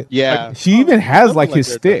outfit. Yeah, she even has like his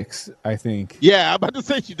sticks, I think. Yeah, I'm about to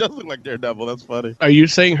say she does look like Daredevil. That's funny. Are you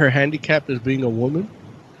saying her handicap is being a woman?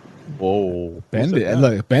 Whoa.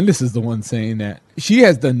 Bendis is the one saying that. She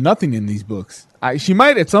has done nothing in these books. She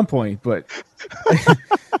might at some point, but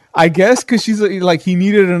I guess because she's like, he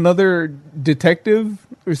needed another detective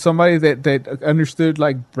or somebody that understood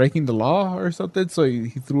like breaking the law or something, so he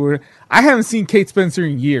threw her. I haven't seen Kate Spencer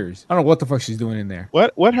in years. I don't know what the fuck she's doing in there.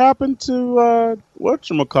 What happened to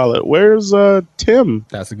whatchamacallit? Where's Tim?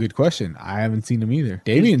 That's a good question. I haven't seen him either.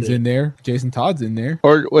 Damian's in there. Jason Todd's in there.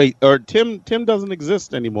 Or Tim doesn't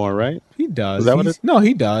exist anymore, right? He does. Is that what No,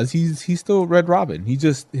 he does. He's still Red Robin. He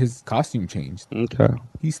just, his costume changed. Okay.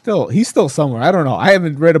 He's still somewhere. I don't know. I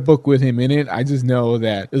haven't read a book with him in it. I just know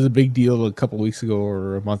that it was a big deal a couple weeks ago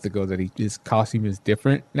or a month ago that his costume is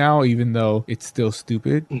different now, even though it's still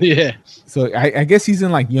stupid. Yeah. So I guess he's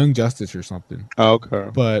in like Young Justice or something. Okay.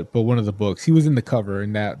 But one of the books, he was in the cover,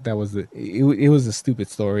 and that was it was a stupid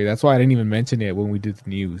story. That's why I didn't even mention it when we did the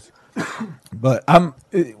news. But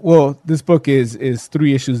this book is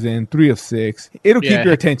 3 issues in, 3 of 6. It'll keep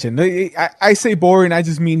your attention. I say boring, I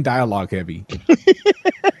just mean dialogue heavy.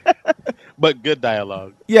 But good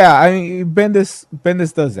dialogue. Yeah, I mean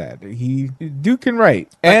Bendis does that. Dude can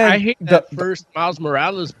write. And I hate that first Miles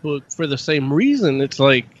Morales book for the same reason. It's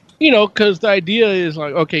like, because the idea is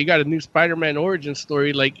like, okay, you got a new Spider-Man origin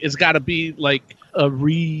story. Like, it's got to be like a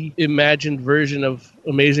reimagined version of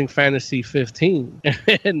Amazing Fantasy 15.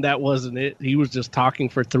 And that wasn't it. He was just talking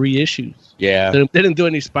for 3 issues. Yeah. They didn't do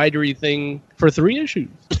any spidery thing for 3 issues.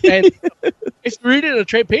 And if you read it in a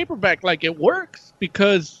trade paperback, like, it works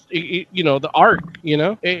because, the arc,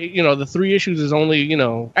 the 3 issues is only,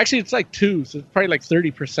 actually it's like 2. So it's probably like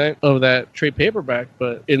 30% of that trade paperback.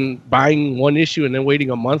 But in buying 1 issue and then waiting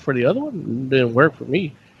a month for the other one, it didn't work for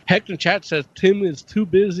me. Hector Chat says Tim is too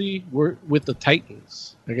busy with the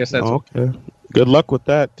Titans. I guess that's okay. Good luck with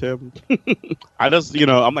that, Tim. I just,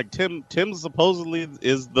 I'm like, Tim supposedly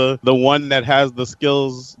is the one that has the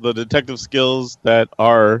skills, the detective skills that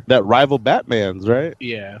rival Batman's, right?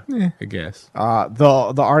 Yeah. I guess.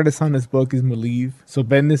 The artist on this book is Maleev. So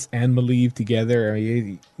Bendis and Maleev together,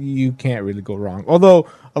 you can't really go wrong. Although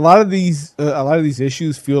a lot of these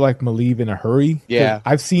issues feel like Maleev in a hurry. Yeah.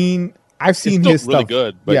 I've seen it's his really stuff.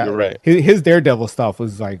 Good, but you're right. His Daredevil stuff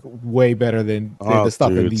was like way better than the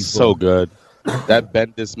stuff in these books. So good. That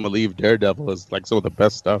Bendis Malieve Daredevil is like some of the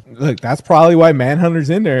best stuff. Look, that's probably why Manhunter's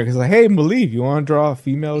in there. Because like, hey, Malieve, you want to draw a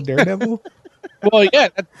female Daredevil? Well, yeah,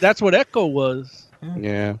 that's what Echo was.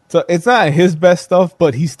 Yeah. So it's not his best stuff,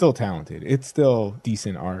 but he's still talented. It's still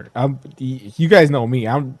decent art. You guys know me.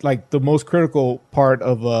 I'm like the most critical part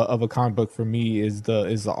of a comic book for me is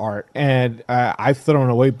the art. And I've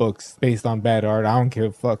thrown away books based on bad art. I don't give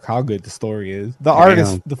a fuck how good the story is. The art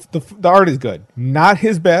is the art is good. Not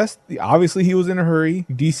his best. Obviously, he was in a hurry.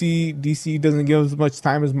 DC doesn't give as much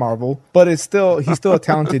time as Marvel, but he's still a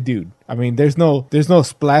talented dude. I mean, there's no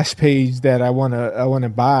splash page that I wanna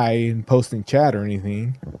buy and post in chat or anything.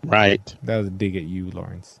 Right. That was a dig at you,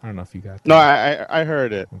 Lawrence. I don't know if you got that. No, I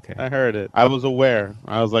heard it. Okay. I heard it. I was aware.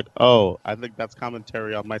 I was like, oh, I think that's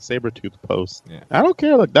commentary on my Sabretooth post. Yeah. I don't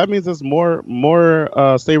care. Like that means there's more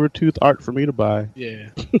Sabretooth art for me to buy. Yeah.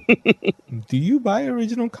 Do you buy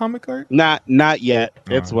original comic art? Not yet.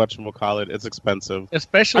 It's whatchamacallit. It's expensive.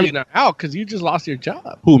 Especially now, because you just lost your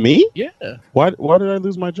job. Who, me? Yeah. Why did I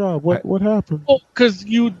lose my job? What happened? Oh, because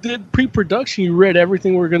you did pre-production. You read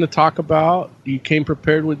everything we're going to talk about. You came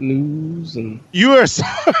prepared with news, and you were so.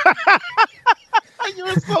 I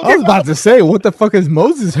was about to say, what the fuck is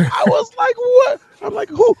Moses? I was like, what? I'm like,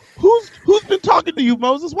 who's been talking to you,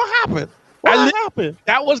 Moses? What happened? What happened?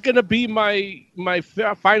 That was gonna be my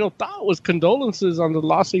final thought. Was condolences on the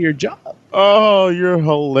loss of your job. Oh, you're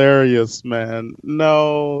hilarious, man.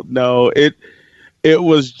 No, it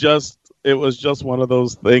was just one of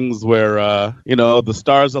those things where the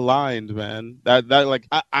stars aligned, man. That like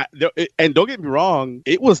and don't get me wrong,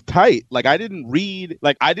 it was tight. Like I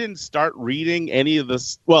didn't start reading any of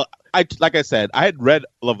this. Well, like I said, I had read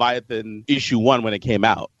Leviathan issue 1 when it came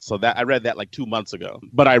out, so that I read that like 2 months ago.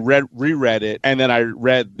 But I reread it, and then I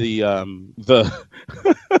read the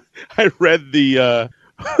I read the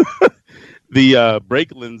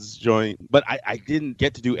Breaklands joint, but I didn't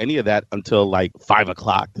get to do any of that until like 5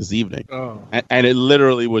 o'clock this evening. Oh. And it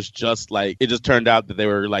literally was just like, it just turned out that they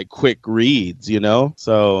were like quick reads,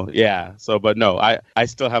 So yeah. But no, I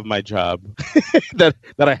still have my job that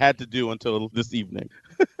I had to do until this evening.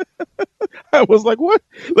 I was like, what?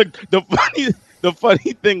 Like the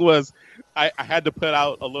funny thing was, I had to put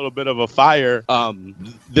out a little bit of a fire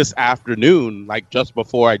this afternoon, like just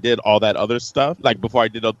before I did all that other stuff, like before I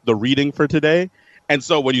did the reading for today. And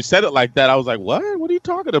so when you said it like that, I was like, what? What are you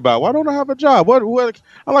talking about? Why don't I have a job? What?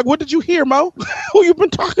 I'm like, what did you hear, Mo? Who you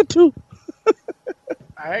been talking to?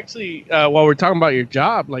 I actually, while we're talking about your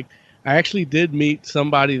job, like I actually did meet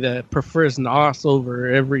somebody that prefers NOS over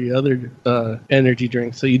every other energy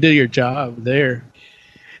drink. So you did your job there.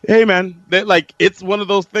 Hey man, it's one of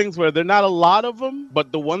those things where there are not a lot of them,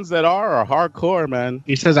 but the ones that are hardcore, man.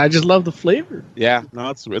 He says, "I just love the flavor." Yeah, no,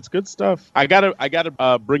 it's good stuff. I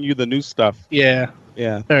gotta bring you the new stuff. Yeah.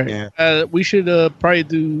 All right. Yeah. We should probably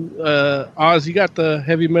do Oz. You got the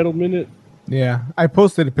Heavy Metal Minute. Yeah, I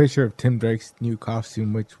posted a picture of Tim Drake's new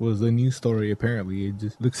costume, which was a new story. Apparently, it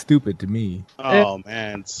just looks stupid to me. Oh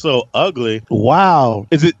man, so ugly! Wow,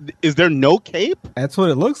 is there no cape? That's what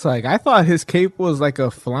it looks like. I thought his cape was like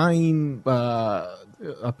a flying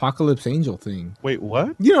Apocalypse Angel thing. Wait,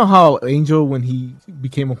 what? You know how Angel, when he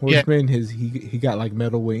became a horseman, he got like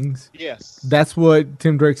metal wings? Yes. That's what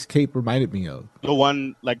Tim Drake's cape reminded me of. The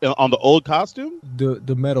one like on the old costume?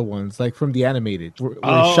 The metal ones, like from the animated, where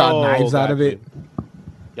he shot knives out of it.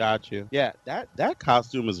 Got you. Yeah, that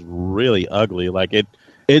costume is really ugly. Like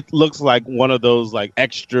it looks like one of those like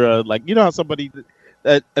extra, like how somebody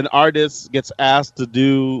an artist gets asked to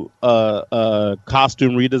do a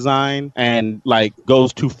costume redesign and like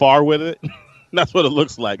goes too far with it. That's what it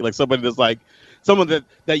looks like. Like somebody that's like someone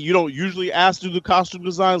that you don't usually ask to do costume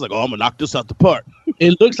designs. Like, oh, I'm gonna knock this out the park.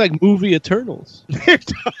 It looks like movie Eternals.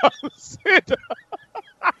 It does.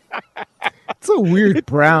 It's a weird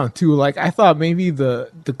brown too. Like I thought maybe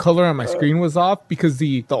the color on my screen was off because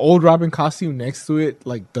the old Robin costume next to it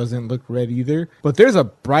like doesn't look red either. But there's a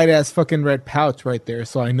bright ass fucking red pouch right there,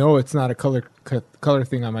 so I know it's not a color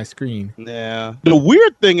thing on my screen. Yeah. The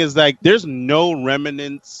weird thing is like there's no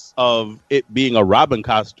remnants of it being a Robin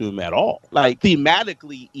costume at all. Like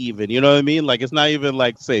thematically, even you know what I mean. Like it's not even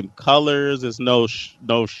like same colors. There's no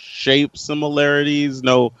shape similarities.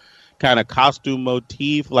 No kind of costume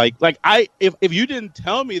motif. Like if you didn't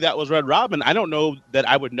tell me that was Red Robin, I don't know that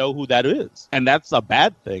I would know who that is, and that's a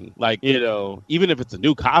bad thing. Like even if it's a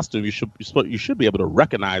new costume, you should be able to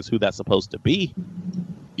recognize who that's supposed to be.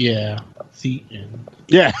 Yeah. The end.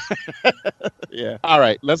 Yeah. Yeah. All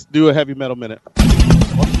right, let's do a Heavy Metal Minute.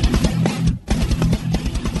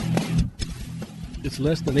 It's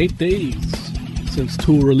less than 8 days since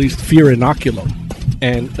Tool released Fear Inoculum,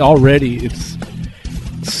 and already it's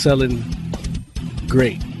selling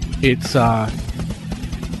great. It's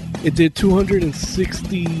it did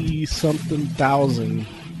 260 something thousand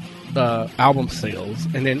album sales,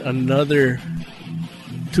 and then another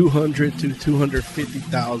 200 to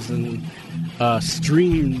 250,000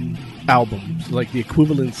 stream albums, like the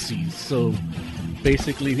equivalencies. So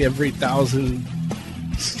basically every 1,000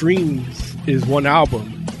 streams is one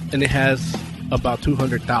album, and it has about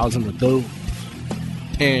 200,000 of those.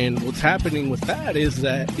 And what's happening with that is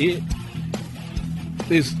that it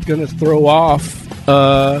is going to throw off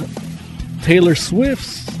Taylor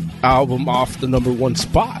Swift's album off the #1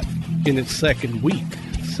 spot in its second week.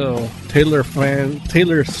 So Taylor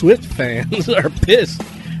Swift fans are pissed.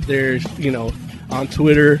 They're, on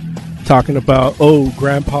Twitter talking about,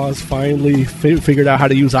 Grandpa's finally figured out how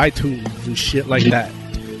to use iTunes and shit like that.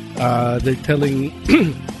 They're telling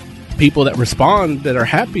people that respond that are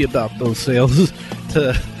happy about those sales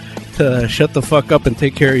to shut the fuck up and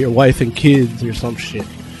take care of your wife and kids or some shit.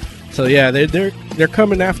 So yeah, they're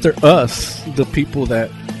coming after us, the people that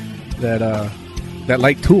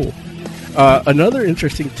like Tool. Another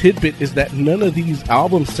interesting tidbit is that none of these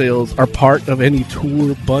album sales are part of any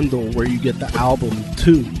tour bundle where you get the album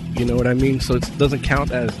too. You know what I mean? So it doesn't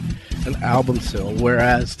count as an album sale.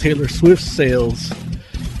 Whereas Taylor Swift sales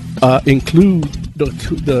include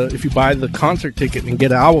the if you buy the concert ticket and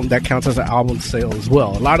get an album, that counts as an album sale as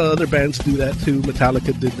well. A lot of other bands do that too.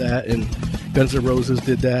 Metallica did that, and Guns N' Roses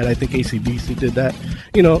did that. I think AC/DC did that.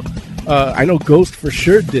 I know Ghost for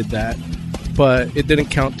sure did that, but it didn't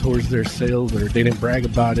count towards their sales, or they didn't brag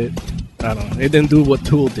about it. I don't know. It didn't do what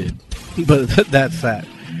Tool did, but that's that.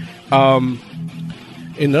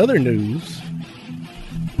 In other news,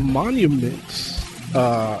 Monuments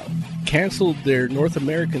canceled their North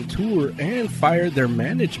American tour and fired their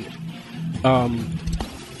management.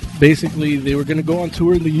 Basically, they were going to go on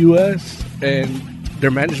tour in the U.S., and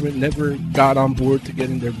their management never got on board to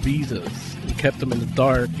getting their visas and kept them in the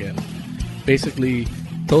dark, and basically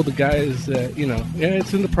told the guys that,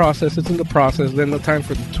 it's in the process. Then the time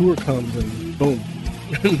for the tour comes, and boom,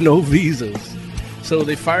 no visas. So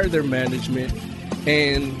they fired their management.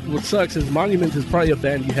 And what sucks is Monument is probably a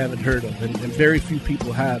band you haven't heard of, and very few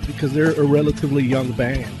people have, because they're a relatively young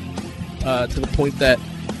band, to the point that,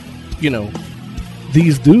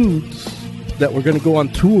 these dudes that were going to go on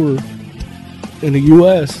tour in the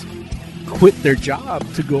U.S. quit their job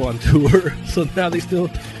to go on tour. So now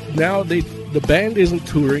the band isn't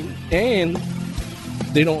touring, and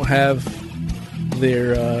they don't have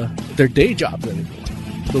their day jobs anymore.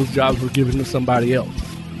 Those jobs were given to somebody else.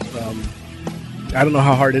 I don't know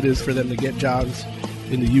how hard it is for them to get jobs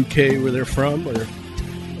in the UK where they're from,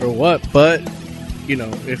 or what, but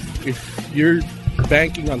if you're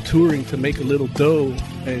banking on touring to make a little dough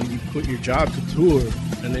and you quit your job to tour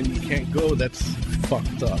and then you can't go, that's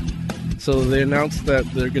fucked up. So they announced that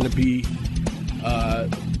they're going to be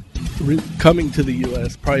coming to the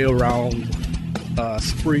US probably around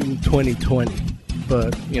spring 2020,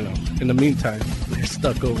 but in the meantime they're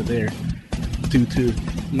stuck over there due to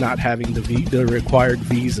not having the required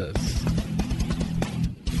visas.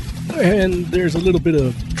 And there's a little bit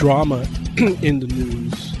of drama in the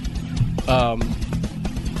news.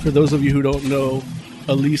 For those of you who don't know,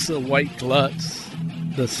 Elisa White-Glutz,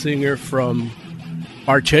 the singer from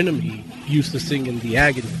Arch Enemy, used to sing in The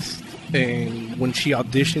Agonist. And when she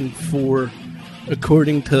auditioned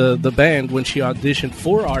according to the band, when she auditioned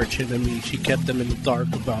for Arch Enemy, she kept them in the dark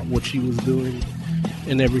about what she was doing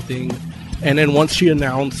and everything. And then once she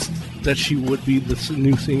announced that she would be the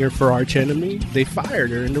new singer for Arch Enemy, they fired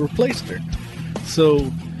her and replaced her.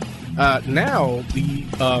 So now the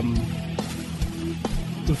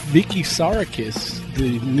Vicky Psarakis,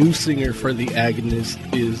 the new singer for The Agonist,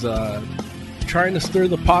 is trying to stir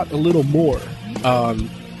the pot a little more.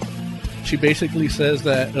 She basically says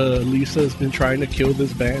that Lisa has been trying to kill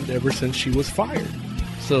this band ever since she was fired.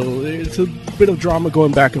 So it's a bit of drama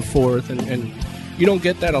going back and forth, and you don't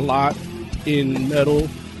get that a lot in metal,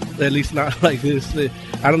 at least not like this.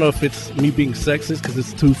 I don't know if it's me being sexist because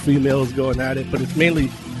it's two females going at it, but it's mainly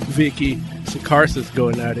Vicky Psarakis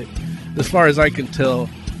going at it. As far as I can tell,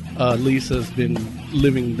 Lisa's been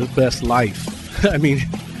living the best life. I mean,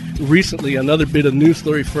 recently, another bit of news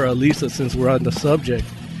story for Lisa, since we're on the subject.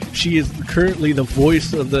 She is currently the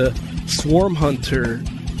voice of the Swarm Hunter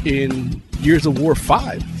in Gears of War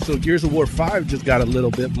 5. So Gears of War 5 just got a little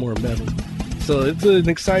bit more metal. So it's an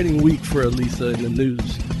exciting week for Elisa in the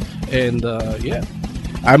news. And yeah,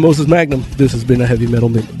 I'm Moses Magnum. This has been a Heavy Metal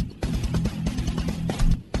Minute.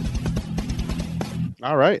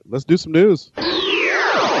 All right, let's do some news.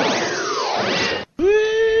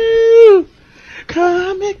 Woo!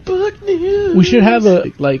 Comic book news. We should have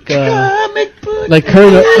a comic comic book. Like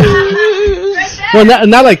her. Well,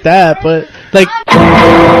 not like that, but like.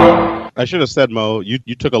 I should have said, Mo,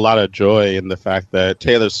 you took a lot of joy in the fact that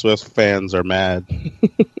Taylor Swift fans are mad.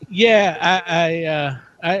 Yeah,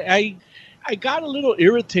 I got a little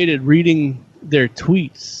irritated reading their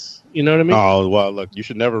tweets. You know what I mean? Oh, well, look, you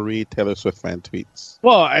should never read Taylor Swift fan tweets.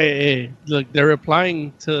 Well, look, they're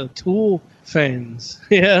replying to Tool fans.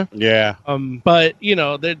 Yeah. Yeah. But you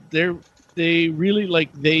know, they really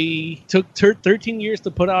they took 13 years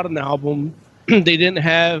to put out an album.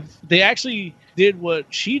 They actually did what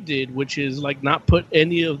she did, which is like not put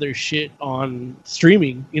any of their shit on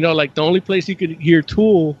streaming. You know, like the only place you could hear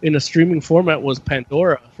Tool in a streaming format was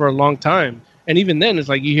Pandora for a long time. And even then, it's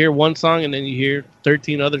like you hear one song and then you hear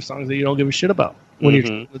 13 other songs that you don't give a shit about when you're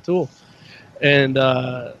listening to Tool. And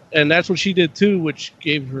that's what she did too, which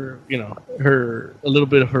gave her, you know, her a little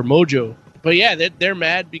bit of her mojo. But yeah, they're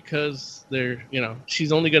mad because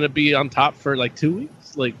she's only going to be on top for like 2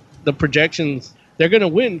 weeks. Like the projections, they're going to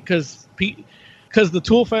win because the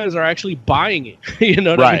Tool fans are actually buying it. You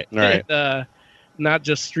know what I mean? Right. And, not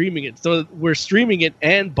just streaming it. So we're streaming it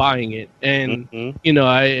and buying it. And, you know,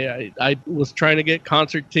 I was trying to get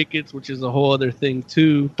concert tickets, which is a whole other thing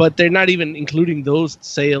too. But they're not even including those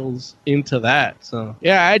sales into that. So,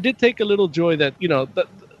 yeah, I did take a little joy that, you know,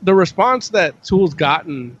 the response that Tool's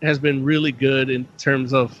gotten has been really good in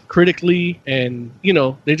terms of critically, and you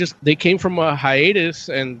know they came from a hiatus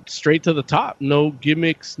and straight to the top. No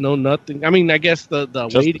gimmicks, no nothing. I mean, I guess the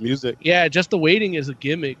just waiting, the music. Yeah, just the waiting is a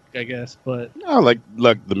gimmick, I guess. But no, like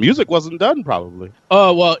the music wasn't done probably.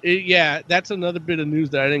 Oh well, yeah, that's another bit of news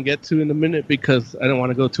that I didn't get to in a minute because I didn't want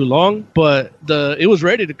to go too long. But it was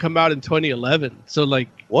ready to come out in 2011. So like.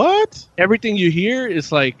 What? Everything you hear is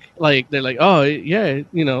like they're like, oh yeah,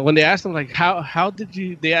 you know, when they asked them like how did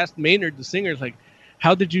you, they asked Maynard the singer, like,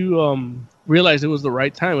 how did you realize it was the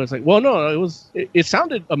right time? It's like, well, no, it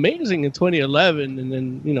sounded amazing in 2011, and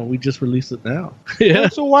then you know we just released it now. Yeah.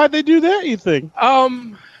 So why'd they do that, you think?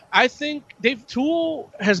 I think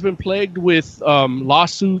Tool has been plagued with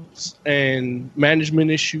lawsuits and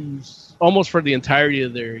management issues almost for the entirety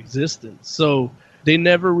of their existence. So they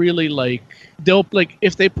never really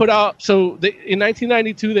if they put out, in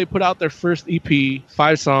 1992 they put out their first EP,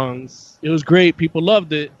 5 songs. It was great, people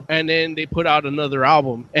loved it, and then they put out another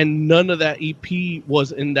album, and none of that EP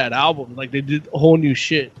was in that album. Like they did a whole new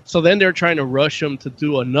shit. So then they're trying to rush them to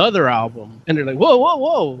do another album, and they're like,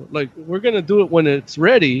 whoa, like we're gonna do it when it's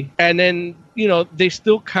ready. And then you know they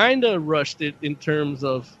still kind of rushed it in terms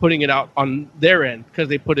of putting it out on their end because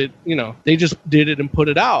they put it, you know, they just did it and put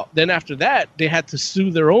it out. Then after that they had to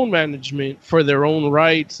sue their own management for their own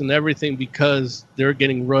rights and everything because they're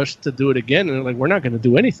getting rushed to do it again, and they're like, we're not going to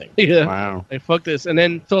do anything. Yeah. Wow. Like fuck this. And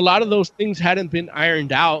then so a lot of those things hadn't been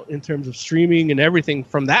ironed out in terms of streaming and everything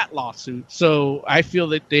from that lawsuit. So I feel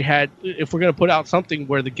that they had, if we're going to put out something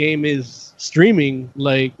where the game is streaming,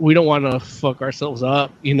 like we don't want to fuck ourselves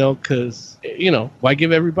up, you know, because you know, why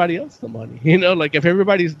give everybody else the money? You know, like if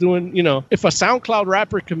everybody's doing, you know, if a SoundCloud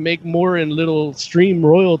rapper can make more in little stream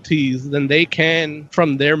royalties than they can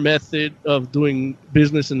from their method of doing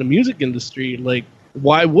business in the music industry, like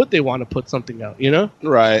why would they want to put something out, you know?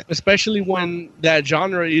 Right. Especially when that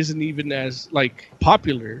genre isn't even as like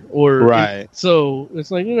popular or right. So it's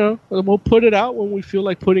like, you know, we'll put it out when we feel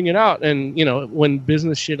like putting it out, and you know, when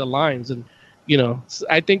business shit aligns. And you know,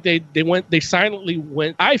 I think they silently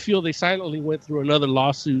went through another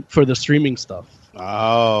lawsuit for the streaming stuff.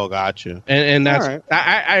 Oh, gotcha. And that's right.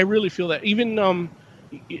 I really feel that even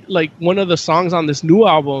like one of the songs on this new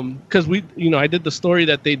album, because I did the story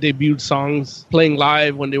that they debuted songs playing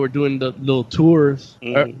live when they were doing the little tours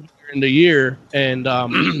in the year, and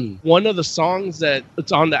one of the songs that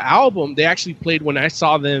it's on the album they actually played when I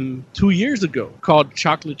saw them 2 years ago, called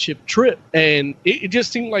Chocolate Chip Trip, and it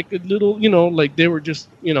just seemed like a little, you know, like they were just,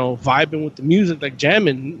 you know, vibing with the music, like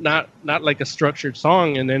jamming, not like a structured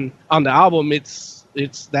song. And then on the album it's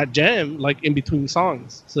that jam, like in between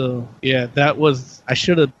songs. So yeah, I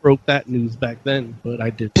should have broke that news back then, but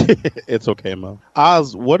I didn't. It's okay, Mo.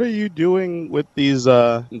 Oz, what are you doing with these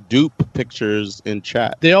dupe pictures in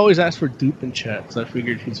chat? They always ask for dupe in chat, so I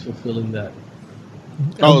figured he's fulfilling that.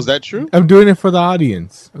 Oh, is that true? I'm doing it for the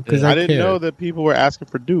audience because I didn't know that people were asking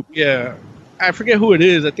for dupe. Yeah. I forget who it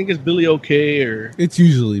is. I think it's Billy OK, or it's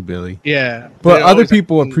usually Billy. Yeah, but other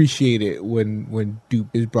people appreciate it when dupe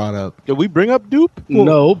is brought up. Did we bring up dupe?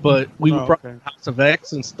 No, but we brought House of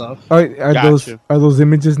X and stuff. Are those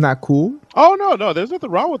images not cool? Oh no, there's nothing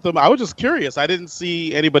wrong with them. I was just curious. I didn't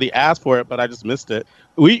see anybody ask for it, but I just missed it.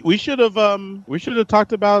 We should have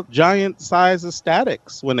talked about Giant Size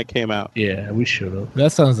Ecstatics when it came out. Yeah, we should have.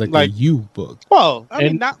 That sounds like a you book. Well, I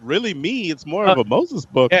mean, not really me. It's more of a Moses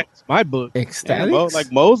book. Yeah, it's my book. Ecstatics?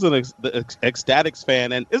 Like Moses, the Ecstatics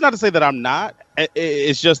fan, and it's not to say that I'm not.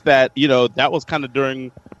 It's just that that was kind of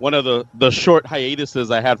during one of the short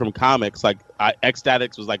hiatuses I had from comics. Like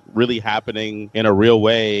Ecstatics was like really happening in a real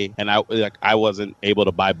way, and I wasn't able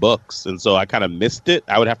to buy books, and so I kind of missed it.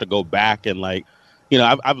 I would have to go back and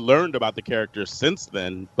I've learned about the characters since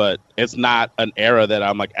then, but it's not an era that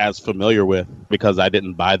I'm like as familiar with because I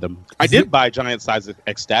didn't buy them. I did buy Giant Size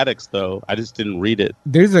Ecstatics though. I just didn't read it.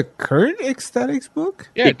 There's a current Ecstatics book?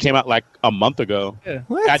 Yeah, it came out like a month ago. Yeah.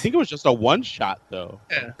 What? I think it was just a one shot though.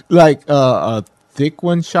 Yeah. Like a thick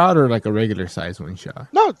one shot or like a regular size one shot?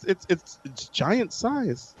 No, it's giant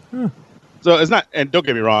size. So it's not, and don't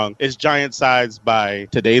get me wrong, it's giant size by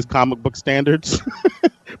today's comic book standards,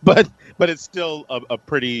 but it's still a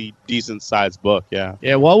pretty decent sized book. Yeah.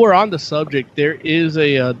 Yeah. While we're on the subject, there is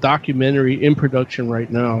a documentary in production right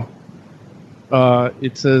now.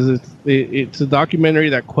 It says it's a documentary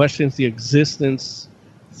that questions the existence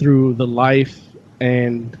through the life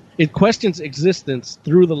and it questions existence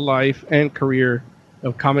through the life and career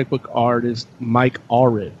of comic book artist Mike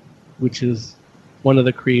Allred, which is one of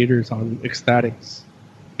the creators on Ecstatics.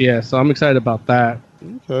 Yeah, so I'm excited about that.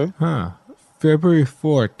 Okay. Huh. February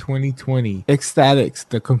 4th, 2020. Ecstatics,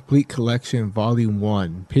 The Complete Collection, Volume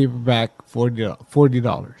 1. Paperback,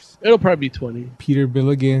 $40. It'll probably be 20. Peter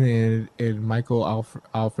Billigan and Michael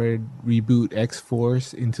Alfred reboot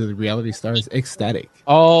X-Force into the reality stars Ecstatic.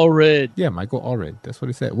 Allred. Yeah, Michael Allred. That's what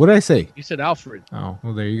I said. What did I say? You said Alfred. Oh,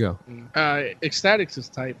 well, there you go. Ecstatics is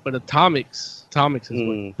tight, but Atomics is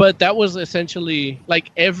what. But that was essentially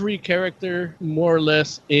like every character more or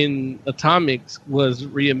less in Atomics was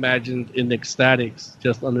reimagined in Ecstatics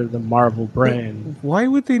just under the Marvel brand. Why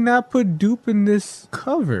would they not put Dupe in this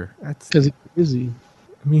cover? That's because he's busy.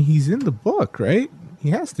 I mean, he's in the book, right? He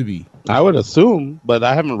has to be. I would assume, but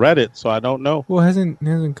I haven't read it, so I don't know. Well, it hasn't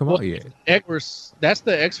come out yet. That's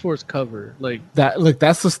the X-Force cover. Like that. Look,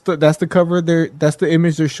 that's the cover. That's the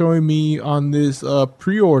image they're showing me on this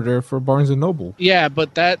pre-order for Barnes and Noble. Yeah,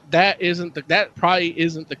 but that probably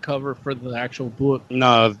isn't the cover for the actual book.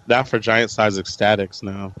 No, that for Giant Size Ecstatics.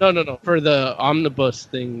 No, for the omnibus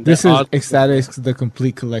thing. This is Ecstatics, The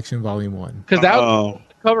Complete Collection, Volume 1. Because that was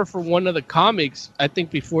the cover for one of the comics, I think,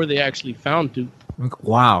 before they actually found Duke.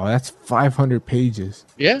 Wow, that's 500 pages.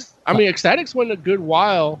 Yeah. I mean, Ecstatics went a good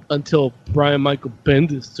while until Brian Michael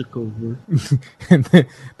Bendis took over. And then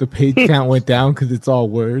the page count went down because it's all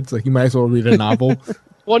words. Like, you might as well read a novel.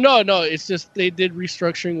 Well, no. It's just they did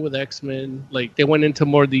restructuring with X-Men. Like, they went into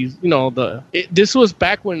more of these, this was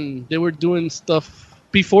back when they were doing stuff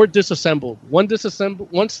before Disassembled.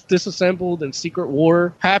 Once Disassembled and Secret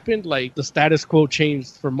War happened, like, the status quo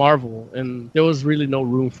changed for Marvel. And there was really no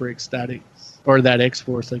room for Ecstatics. Or that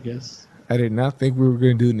X-Force, I guess. I did not think we were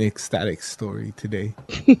going to do an Ecstatic story today.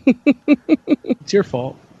 It's your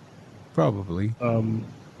fault. Probably.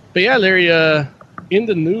 But yeah, Larry, in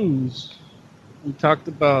the news, we talked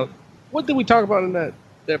about... What did we talk about in that?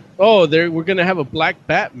 We're going to have a black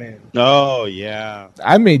Batman. Oh, yeah.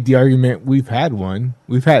 I made the argument we've had one.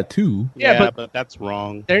 We've had two. Yeah, but that's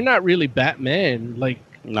wrong. They're not really Batman.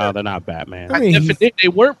 No, they're not Batman. I mean, they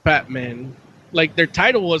weren't Batman. Like, their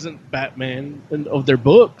title wasn't Batman of their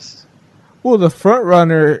books. Well, the front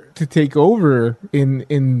runner to take over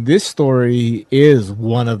in this story is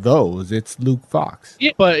one of those. It's Luke Fox.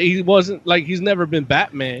 Yeah, but he wasn't, he's never been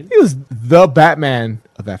Batman. He was the Batman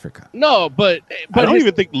of Africa. No, but I don't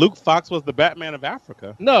even think Luke Fox was the Batman of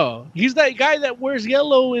Africa. No, he's that guy that wears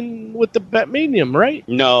yellow with the Batmanium, right?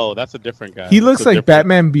 No, that's a different guy. He looks like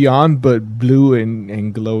Batman Beyond, but blue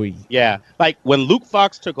and glowy. Yeah, like when Luke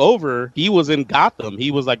Fox took over, he was in Gotham.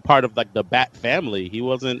 He was like part of like the Bat family. He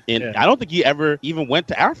wasn't in. Yeah. I don't think he ever even went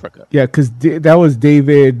to Africa. Yeah, because that was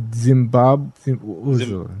David Zimbabwe.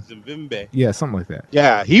 Zimbimbe. Yeah, something like that.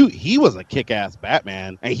 Yeah, he was a kick-ass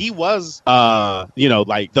Batman, and he was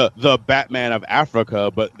like the Batman of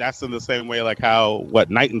Africa, but that's in the same way like how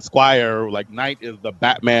Knight and Squire, like Knight is the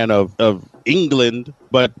Batman of England,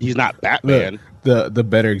 but he's not Batman. The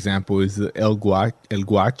better example is the El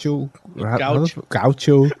Gaucho,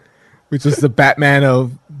 which was the Batman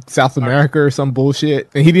of South America or some bullshit.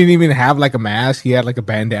 And he didn't even have like a mask; he had like a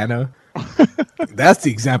bandana. That's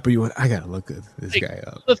the example you want. I gotta look at this guy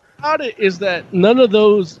up. The thing about it is that none of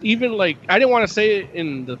those, even like, I didn't want to say it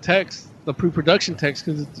in the text, the pre-production text,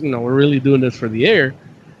 because we're really doing this for the air.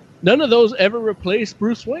 none of those ever replaced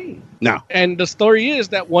Bruce Wayne. No. And the story is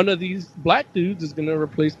that one of these black dudes is going to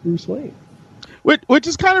replace Bruce Wayne. Which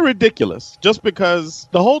is kind of ridiculous, just because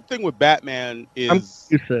the whole thing with Batman is...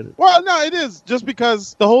 You said it. Well, no, it is. Just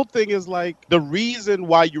because the whole thing is like the reason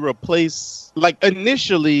why you replace... Like,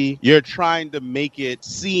 initially, you're trying to make it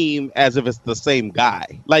seem as if it's the same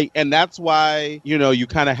guy. Like, and that's why, you know, you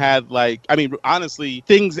kind of had, like... I mean, honestly,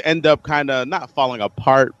 things end up kind of not falling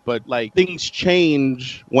apart, but, like, things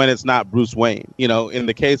change when it's not Bruce Wayne. You know, in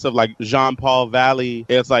the case of, like, Jean-Paul Valley,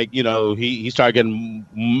 it's like, you know, he started getting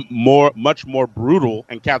much more brutal,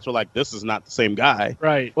 and cats were like, this is not the same guy.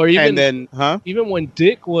 Right. Or even... And then, even when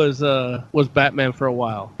Dick was Batman for a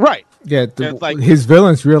while. Right. Yeah, like, his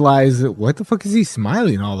villains realize that what the fuck is he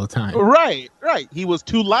smiling all the time? Right. He was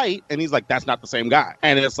too light, and he's like, that's not the same guy.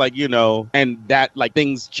 And it's like, you know, and that, like,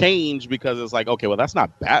 things change because it's like, okay, well, that's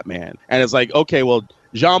not Batman. And it's like, okay, well,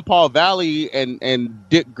 Jean-Paul Valley and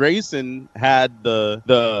Dick Grayson had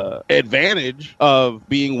the advantage of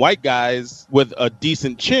being white guys with a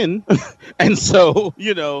decent chin. And so,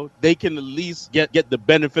 you know, they can at least get the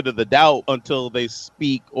benefit of the doubt until they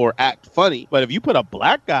speak or act funny. But if you put a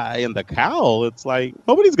black guy in the cowl, it's like,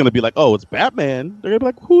 nobody's going to be like, oh, it's Batman. They're going to be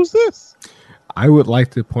like, who's this? I would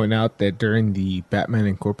like to point out that during the Batman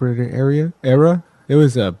Incorporated era, there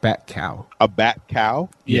was a bat cow. A bat cow?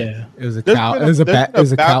 Yeah. It was a cow. It was a bat. It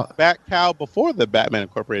was a cow. Bat cow before the Batman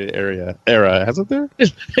Incorporated era, hasn't there?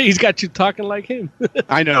 He's got you talking like him.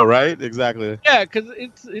 I know, right? Exactly. Yeah, because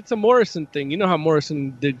it's a Morrison thing. You know how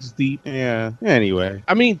Morrison digs deep. Yeah. Anyway.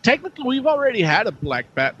 I mean, technically, we've already had a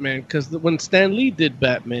black Batman because when Stan Lee did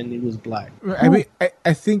Batman, he was black. I mean,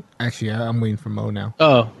 I think... Actually, I'm waiting for Mo now.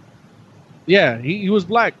 Oh. Yeah, he was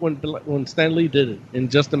black when Stan Lee did it. And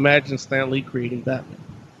just imagine Stan Lee creating Batman.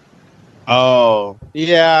 Oh,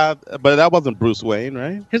 yeah, but that wasn't Bruce Wayne,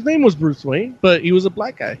 right? His name was Bruce Wayne, but he was a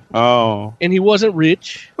black guy. Oh. And he wasn't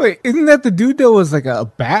rich. Wait, isn't that the dude that was like a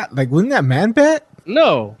bat? Like, wasn't that Man-Bat?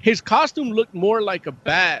 No, his costume looked more like a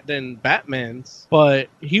bat than Batman's, but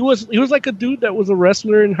he was like a dude that was a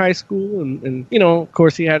wrestler in high school, and you know, of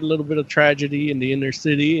course, he had a little bit of tragedy in the inner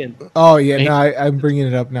city. And oh yeah, no, I'm bringing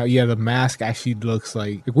it up now. Yeah, the mask actually looks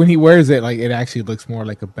like when he wears it, like it actually looks more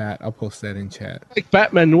like a bat. I'll post that in chat. Like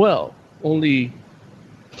Batman Noel, only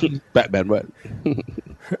Batman what?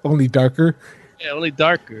 Only darker. Yeah, only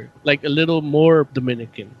darker, like a little more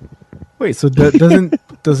Dominican. Wait, so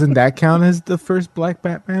doesn't that count as the first black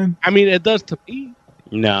Batman? I mean, it does to me.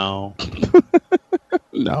 No.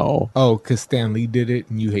 No. Oh, because Stan Lee did it,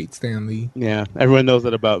 and you hate Stan Lee. Yeah, everyone knows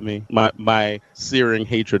that about me. My searing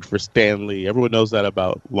hatred for Stan Lee. Everyone knows that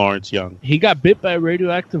about Lawrence Young. He got bit by a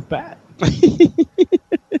radioactive bat.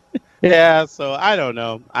 Yeah, so I don't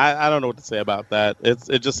know. I don't know what to say about that.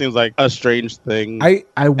 It just seems like a strange thing.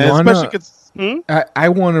 I wanna. Hmm? I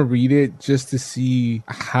want to read it just to see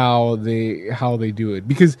how they do it,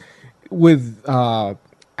 because with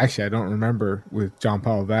actually I don't remember with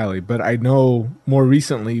Jean-Paul Valley, but I know more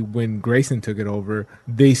recently when Grayson took it over,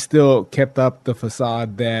 they still kept up the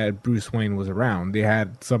facade that Bruce Wayne was around. They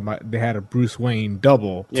had a Bruce Wayne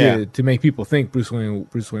double to make people think Bruce Wayne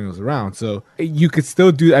was around. So you could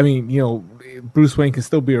still do. I mean, you know, Bruce Wayne can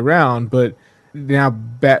still be around, but now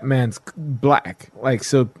Batman's black. Like,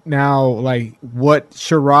 so now, like, what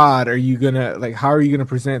charade are you gonna, like, how are you gonna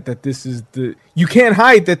present that this is you can't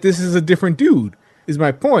hide that this is a different dude, is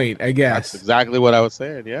my point, I guess. That's exactly what I was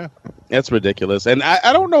saying, yeah. It's ridiculous. And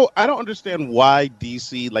I don't know, I don't understand why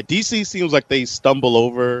DC seems like they stumble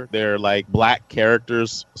over their, like, black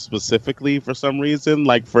characters specifically for some reason,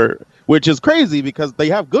 which is crazy because they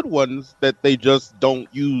have good ones that they just don't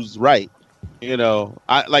use right. You know,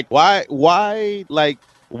 why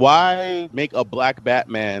make a black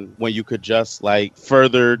Batman when you could just like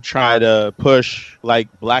further try to push like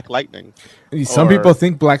Black Lightning? Some people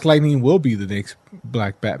think Black Lightning will be the next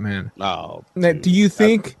black Batman. Oh, now, do you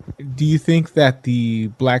think that the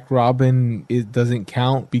Black Robin doesn't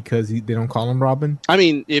count because they don't call him Robin? I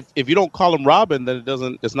mean, if you don't call him Robin, then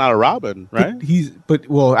it's not a Robin, right? But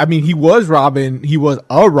I mean, he was Robin. He was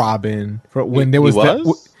a Robin for when there was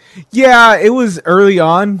that. Yeah, it was early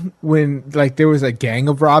on when like there was a gang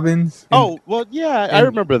of Robins. Oh, well, yeah, I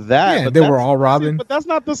remember that. Yeah, but they were all Robin. But that's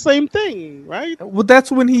not the same thing, right? Well,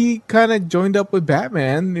 that's when he kind of joined up with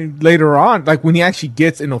Batman later on. Like when he actually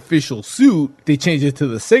gets an official suit, they change it to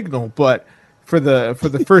the Signal. But for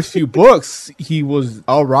the first few books, he was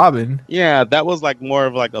all Robin. Yeah, that was like more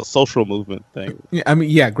of like a social movement thing. Yeah, I mean,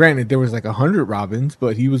 yeah. Granted, there was like 100 Robins,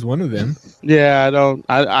 but he was one of them. Yeah,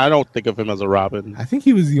 I don't think of him as a Robin. I think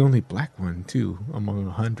he was the only black one too among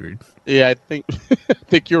 100. Yeah, I think I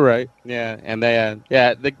think you're right. Yeah, and then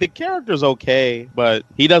the character's okay, but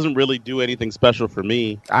he doesn't really do anything special for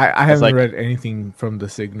me. I haven't read anything from The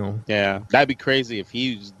Signal. Yeah, that'd be crazy if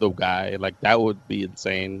he's the guy. Like that would be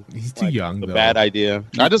insane. He's too young. A bad idea.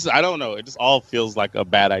 I don't know. It just all feels like a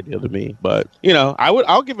bad idea to me. But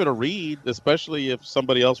I'll give it a read, especially if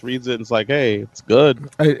somebody else reads it and it's like, hey, it's good.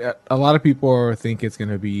 A lot of people think it's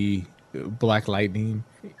gonna be Black Lightning.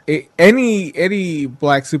 Any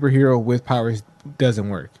black superhero with powers doesn't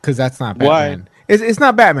work because that's not Batman. Why? It's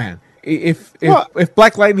not Batman. If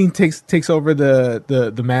Black Lightning takes over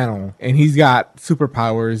the mantle and he's got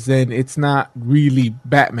superpowers, then it's not really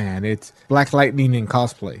Batman. It's Black Lightning in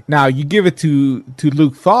cosplay. Now you give it to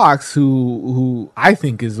Luke Fox, who I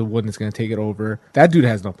think is the one that's going to take it over. That dude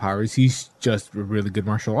has no powers. He's just a really good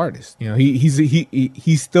martial artist. You know,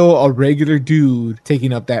 he's still a regular dude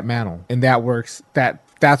taking up that mantle, and that works.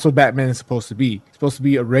 That's what Batman is supposed to be. He's supposed to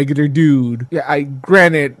be a regular dude. Yeah,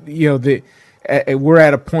 granted, we're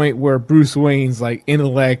at a point where Bruce Wayne's like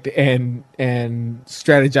intellect and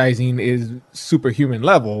strategizing is superhuman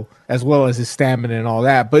level, as well as his stamina and all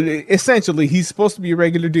that. But essentially, he's supposed to be a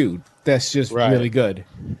regular dude that's just really good.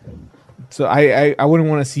 So I wouldn't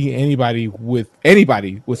want to see anybody with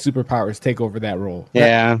superpowers take over that role.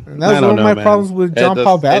 Yeah, that was one of my problems with John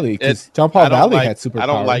Paul Valley, because John Paul Valley had superpowers. I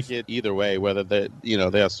don't like it either way, whether they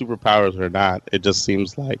have superpowers or not. It just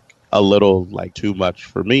seems like a little like too much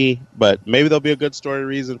for me, but maybe there'll be a good story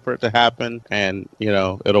reason for it to happen, and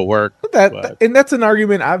it'll work. And that's an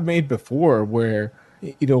argument I've made before, where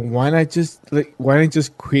why not just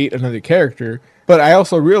create another character? But I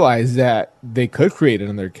also realized that they could create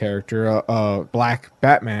another character, a black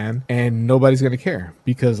Batman, and nobody's gonna care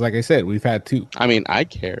because, like I said, we've had two. I mean, I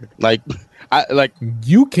cared.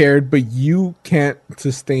 You cared, but you can't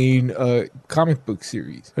sustain a comic book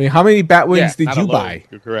series. I mean, how many Batwings did you buy?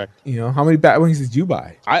 You're correct. How many Batwings did you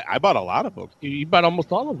buy? I bought a lot of them. You bought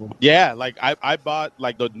almost all of them. Yeah, like I bought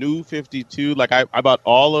like the new 52. Like I bought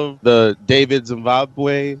all of the David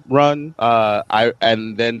Zimbabwe run.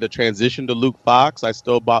 And then the transition to Luke Fox. I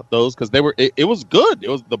still bought those because it was good.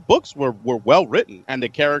 The books were well written and the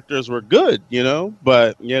characters were good.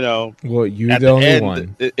 But well, you're the only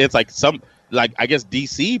one. It's like I guess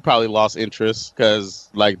DC probably lost interest because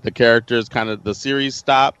like the characters the series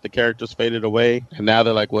stopped, the characters faded away, and now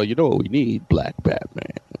they're like, well, you know what we need? Black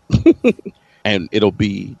Batman. And it'll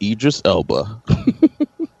be Idris Elba.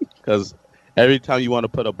 Because every time you want to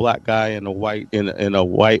put a black guy in a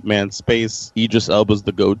white man's space, Idris Elba's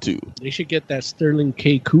the go-to. They should get that Sterling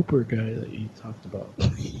K. Cooper guy that you talked about.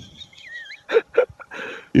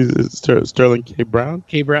 Is it Sterling K. Brown?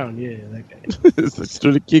 K. Brown, yeah, that guy. It's like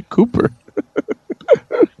Sterling K. Cooper.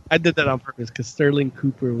 I did that on purpose because Sterling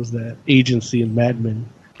Cooper was that agency in Mad Men.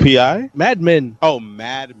 P.I.? Mad Men. Oh,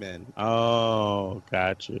 Mad Men. Oh,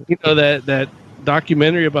 gotcha. You know that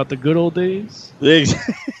documentary about the good old days?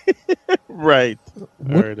 Right.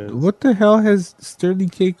 There it is. What the hell has Sterling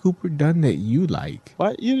K. Cooper done that you like?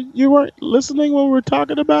 What? You weren't listening when we were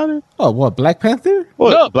talking about it? Oh, what? Black Panther?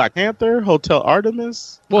 What? No. Black Panther, Hotel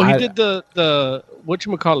Artemis. Well, he did the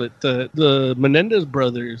whatchamacallit, the Menendez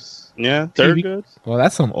brothers. Yeah, they're good. Well,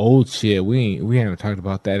 that's some old shit. We haven't talked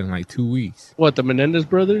about that in like 2 weeks. What, the Menendez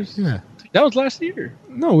brothers? Yeah. That was last year.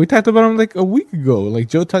 No, we talked about them like a week ago. Like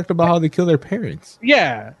Joe talked about how they killed their parents.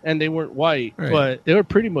 Yeah, and they weren't white, right. But they were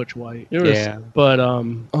pretty much white. He did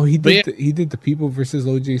the People versus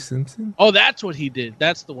O.J. Simpson. Oh, that's what he did.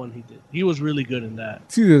 That's the one he did. He was really good in that.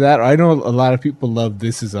 It's either that or I know a lot of people love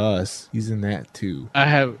This Is Us. He's in that too.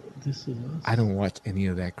 This Is Us. I don't watch any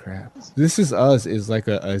of that crap. This Is Us is like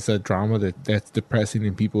a drama that's depressing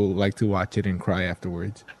and people like to watch it and cry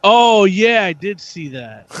afterwards. Oh yeah, I did see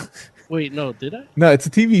that. Wait, no, did I? No, it's a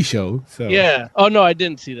TV show. So yeah. Oh no, I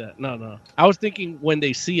didn't see that. No. I was thinking When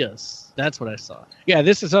They See Us. That's what I saw. Yeah,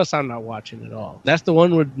 This Is Us. I'm not watching at all. That's the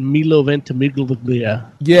one with Milo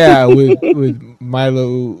Ventimiglia. Yeah, with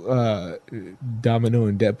Milo, Domino,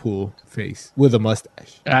 and Deadpool face with a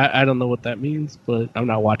mustache. I don't know what that means, but I'm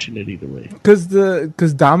not watching it either way. Because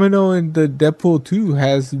Domino and the Deadpool 2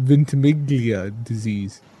 has Ventimiglia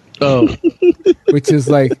disease. Oh, which is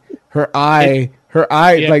like her eye.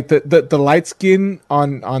 Yeah. Like the light skin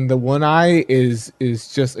on the one eye is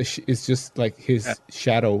just like his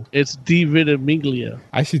shadow. It's D-Vitamiglia.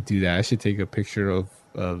 I should do that. I should take a picture of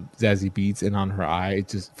Zazie Beetz, and on her eye, it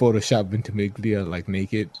just Photoshop Ventimiglia like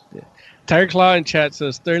naked. Yeah. Tiger Claw in chat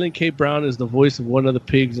says Sterling K. Brown is the voice of one of the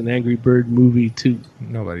pigs in Angry Bird movie 2.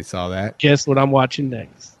 Nobody saw that. Guess what I'm watching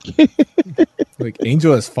next? Like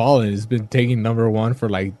Angel Has Fallen has been taking #1 for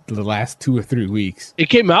like the last 2 or 3 weeks. It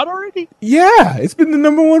came out already? Yeah, it's been the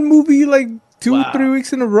 #1 movie like 2 or 3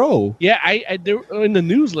 weeks in a row. Yeah, I in the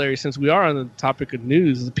news, Larry, since we are on the topic of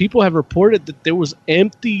news, people have reported that there was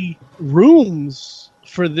empty rooms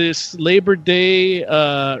for this Labor Day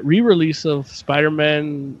re-release of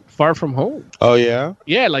Spider-Man Far From Home. Oh, yeah?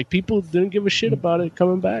 Yeah, like people didn't give a shit about it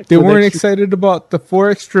coming back. They weren't excited about the 4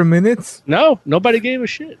 extra minutes? No, nobody gave a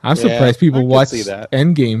shit. I'm surprised people watched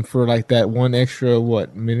Endgame for like that 1 extra,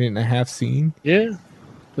 minute and a half scene? Yeah.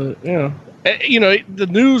 But, the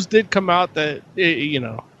news did come out that,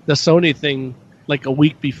 the Sony thing like a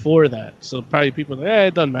week before that. So probably people were like,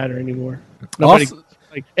 it doesn't matter anymore. Nobody...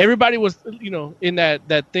 Like everybody was, in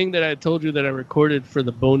that thing that I told you that I recorded for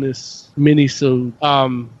the bonus mini-sode.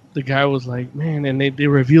 The guy was like, man, and they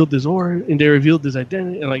revealed his aura and they revealed his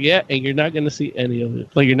identity. And like, yeah, and you're not going to see any of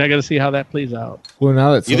it. Like, you're not going to see how that plays out. Well,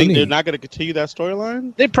 now that's you think they're not going to continue that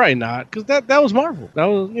storyline? They probably not, because that was Marvel. That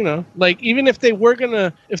was, like even if they were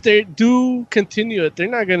gonna, if they do continue it, they're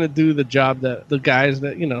not gonna do the job that the guys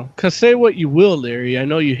that Because say what you will, Larry, I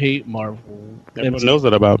know you hate Marvel. Everyone knows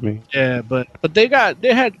that about me. Yeah, but they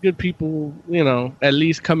had good people, at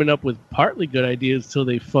least coming up with partly good ideas till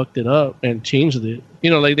they fucked it up and changed it.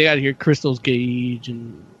 Like they got here Crystal's Gauge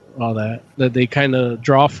and all that they kind of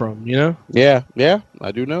draw from, Yeah,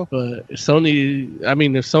 I do know. But if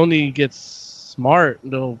Sony gets smart,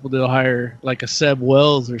 they'll hire like a Seb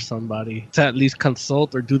Wells or somebody to at least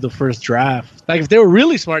consult or do the first draft. Like if they were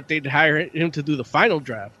really smart, they'd hire him to do the final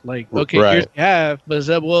draft. Like, okay, right. Here's what you have, but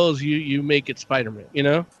Seb Wells, you make it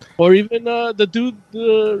Spider-Man, or even the dude,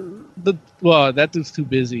 that dude's too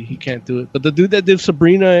busy, he can't do it. But the dude that did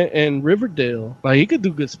Sabrina and Riverdale, like he could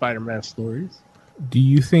do good Spider-Man stories. Do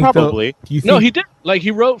you think probably? No, he did. Like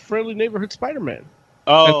he wrote Friendly Neighborhood Spider-Man.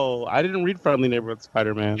 Oh, I didn't read Friendly Neighborhood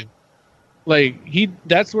Spider-Man. Like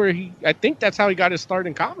I think that's how he got his start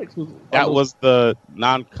in comics. That was the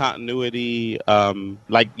non-continuity,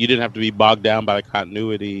 like you didn't have to be bogged down by the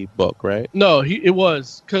continuity book, right? No, it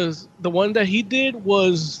was because the one that he did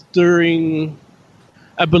was during,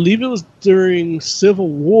 I believe it was during Civil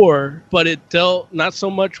War, but it dealt not so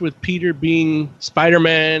much with Peter being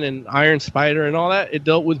Spider-Man and Iron Spider and all that. It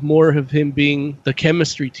dealt with more of him being the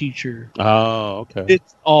chemistry teacher. Oh, okay.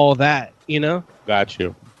 It's all that, Got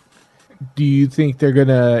you. Do you think they're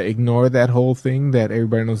gonna ignore that whole thing that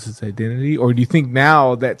everybody knows his identity, or do you think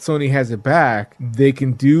now that Sony has it back, they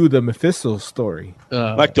can do the Mephisto story,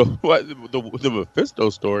 like the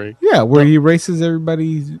Mephisto story? Yeah, where he erases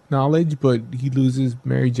everybody's knowledge, but he loses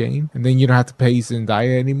Mary Jane, and then you don't have to pay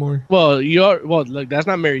Zendaya anymore. Well, look, that's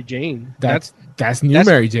not Mary Jane. That's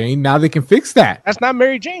Mary Jane. Now they can fix that. That's not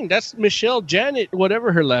Mary Jane. That's Michelle Janet,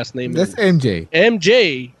 whatever her last name is. That's MJ.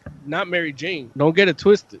 MJ. Not Mary Jane. Don't get it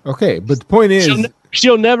twisted. Okay, but the point is...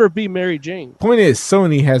 She'll never be Mary Jane. Point is,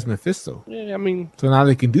 Sony has Mephisto. Yeah, I mean... So now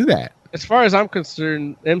they can do that. As far as I'm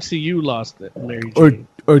concerned, MCU lost it, Mary Jane.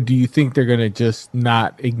 Or do you think they're going to just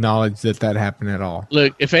not acknowledge that happened at all?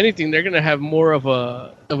 Look, if anything, they're going to have more of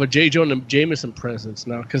a J. Jonah Jameson presence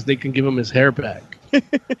now because they can give him his hair back.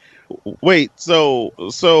 Wait, so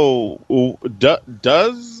does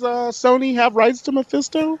Sony have rights to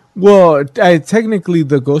Mephisto? Well, technically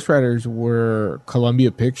the Ghost Riders were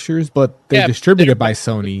Columbia Pictures, but they're distributed by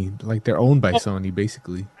Sony. Like they're owned by Sony,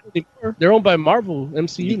 basically. They're owned by Marvel,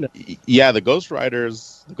 MCU now. Yeah, the Ghost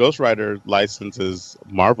Rider license is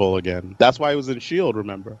Marvel again. That's why it was in S.H.I.E.L.D.,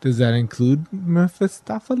 remember? Does that include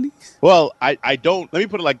Mephistopheles? Well, I don't... Let me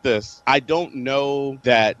put it like this. I don't know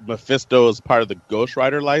that Mephisto is part of the Ghost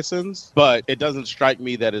Rider license, but it doesn't strike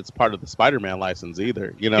me that it's part of the Spider-Man license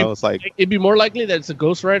either. It's like... It'd be more likely that it's a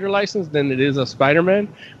Ghost Rider license than it is a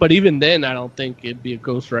Spider-Man, but even then, I don't think it'd be a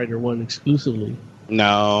Ghost Rider one exclusively.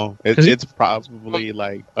 No, it's probably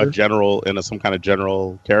like a general in some kind of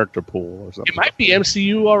general character pool or something. It might be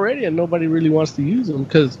MCU already, and nobody really wants to use him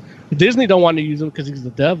because Disney don't want to use him because he's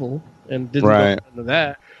the devil, and Disney don't want to do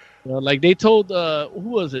that. Like they told, who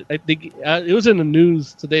was it? I think it was in the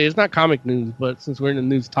news today. It's not comic news, but since we're in the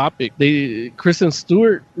news topic, Kristen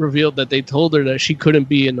Stewart revealed that they told her that she couldn't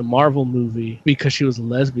be in the Marvel movie because she was a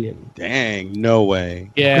lesbian. Dang, no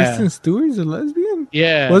way. Yeah, Kristen Stewart's a lesbian.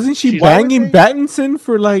 Yeah, wasn't she banging Pattinson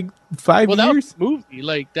for like 5 years? That was a movie.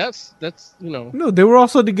 Like that's No, they were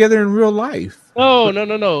also together in real life.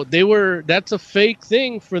 No. They were. That's a fake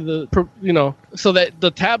thing for so that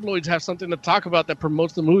the tabloids have something to talk about that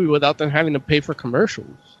promotes the movie without them having to pay for commercials.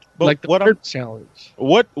 But like the what third challenge.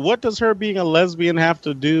 What does her being a lesbian have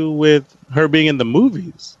to do with her being in the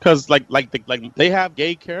movies? Because like they have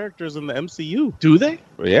gay characters in the MCU. Do they?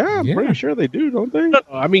 Yeah, I'm pretty sure they do, don't they? No,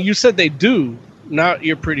 I mean, you said they do. Not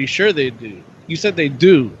you're pretty sure they do. You said they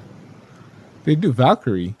do. They do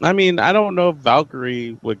Valkyrie. I mean, I don't know if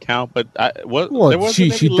Valkyrie would count, but there wasn't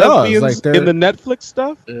she any does. lesbians Like in the Netflix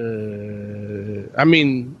stuff. I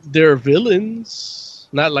mean, they're villains,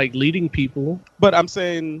 not like leading people. But I'm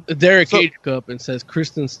saying Derek Cage up and says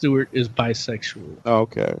Kristen Stewart is bisexual.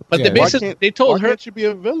 Okay, but Yeah. they basically they told her can't she be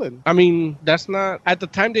a villain? I mean, that's not at the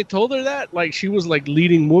time they told her that. Like she was like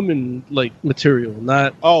leading woman like material,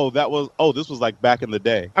 not. This was like back in the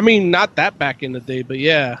day. I mean, not that back in the day, but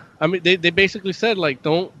yeah. I mean, they basically said like,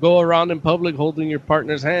 don't go around in public holding your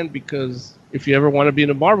partner's hand because if you ever want to be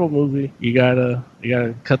in a Marvel movie, you gotta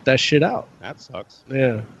cut that shit out. That sucks.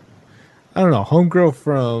 Yeah. I don't know. Homegirl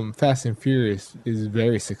from Fast and Furious is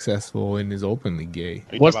very successful and is openly gay.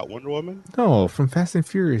 Are you talking about Wonder Woman? No, from Fast and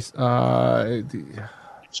Furious.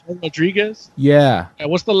 Rodriguez. Yeah,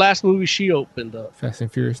 What's the last movie she opened up? Fast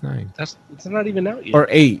and Furious 9 It's not even out yet. or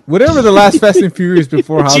 8, whatever the last Fast and Furious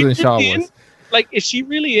before Hobbs and Shaw was. Like, is she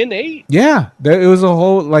really in 8? Yeah, it was a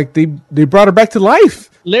whole like they brought her back to life.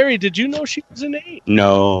 Larry, did you know she was in 8?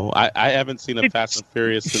 No, I haven't seen a Fast and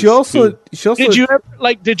Furious. Since She also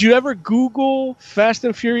Did you ever Google Fast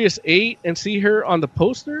and Furious 8 and see her on the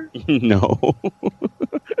poster? No.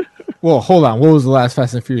 Well, hold on. What was the last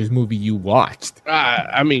Fast and Furious movie you watched?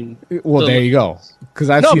 I mean, Well, there you go. Because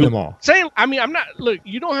I've seen them all. I mean, I'm not. Look,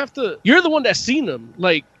 you don't have to. You're the one that's seen them.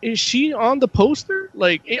 Like, is she on the poster?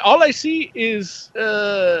 Like, all I see is,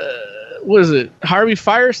 what is it? Harvey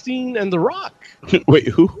Firestein and The Rock. Wait,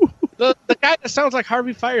 who? The guy that sounds like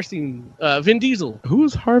Harvey Firestein, Vin Diesel. Who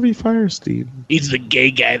is Harvey Firestein? He's the gay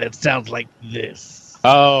guy that sounds like this.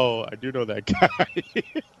 Oh, I do know that guy.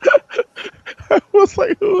 I was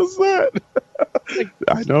like, who is that?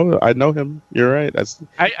 I know him. You're right.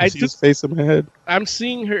 I see his face in my head. I'm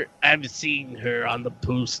seeing her on the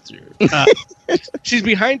poster. She's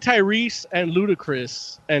behind Tyrese and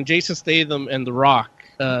Ludacris and Jason Statham and The Rock.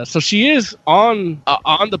 So she is on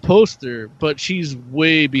the poster, but she's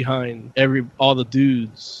way behind all the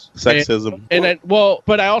dudes. Sexism.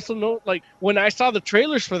 But I also know, like, when I saw the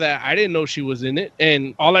trailers for that, I didn't know she was in it,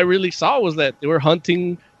 and all I really saw was that they were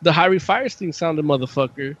hunting the Harvey Firestein sounding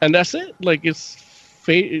motherfucker, and that's it. Like, it's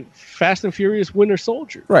Fast and Furious Winter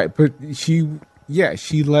Soldier. Right, but she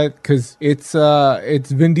let, because it's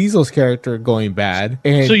Vin Diesel's character going bad,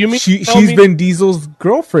 and so you mean she's Vin Diesel's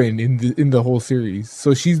girlfriend in the whole series.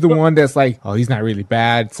 So she's the one that's like, oh, he's not really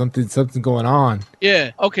bad. Something's going on. Yeah.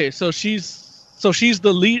 Okay. So she's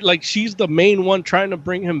the lead. Like, she's the main one trying to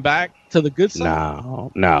bring him back to the good side.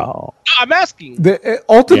 No. I'm asking.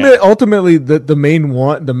 Ultimately, the main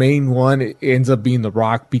one ends up being The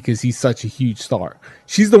Rock because he's such a huge star.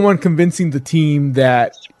 She's the one convincing the team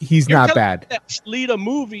that he's not bad. That she lead a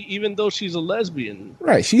movie even though she's a lesbian.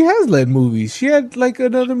 Right. She has led movies. She had like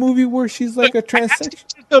another movie where she's like a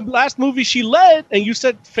transsexual. The last movie she led, and you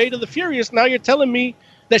said Fate of the Furious. Now you're telling me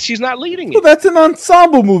that she's not leading it. Well, that's an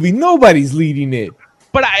ensemble movie. Nobody's leading it.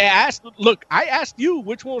 But I asked you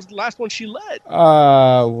which one was the last one she led.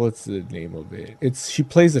 What's the name of it? She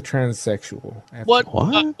plays a transsexual.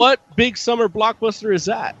 What big summer blockbuster is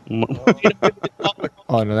that?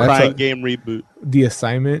 Oh no, that's Crying Game reboot. The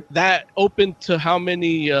Assignment. That open to how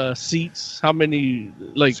many seats? How many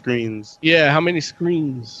screens? Yeah, how many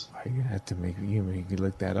screens? You have to make you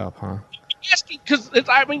look that up, huh? Yes, because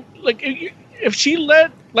if she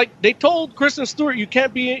led, like, they told Kristen Stewart, you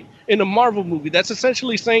can't be in a Marvel movie. That's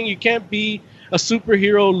essentially saying you can't be a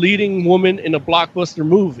superhero leading woman in a blockbuster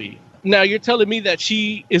movie. Now you're telling me that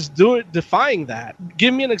she is defying that.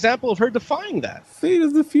 Give me an example of her defying that. Fate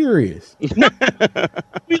of the Furious.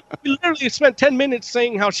 we literally spent 10 minutes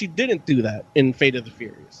saying how she didn't do that in Fate of the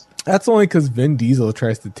Furious. That's only because Vin Diesel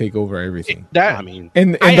tries to take over everything.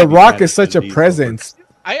 And The Rock is such a presence.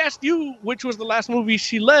 I asked you which was the last movie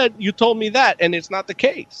she led. You told me that, and it's not the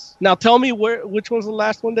case. Now tell me which one's the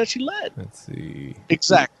last one that she led. Let's see.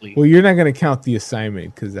 Exactly. Well, you're not going to count The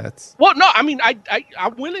Assignment because that's. Well, no. I mean,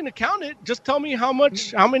 I'm willing to count it. Just tell me how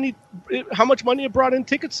much money it brought in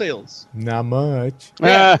ticket sales. Not much.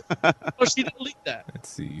 Yeah. Oh, she didn't lead that. Let's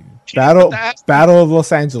see. Battle of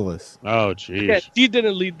Los Angeles. Oh, geez. Yeah, she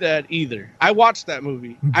didn't lead that either. I watched that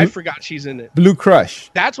movie. I forgot she's in it. Blue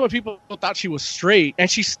Crush. That's when people thought she was straight,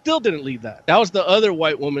 and she still didn't lead that. That was the other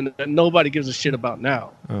white woman that nobody gives a shit about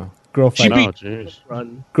now. Oh, Girl Fight.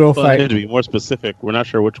 Girl Fight. To be more specific, we're not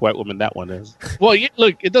sure which white woman that one is. Well,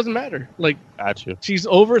 look, it doesn't matter. Like, got you. She's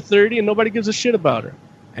over 30 and nobody gives a shit about her.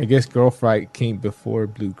 I guess Girl Fight came before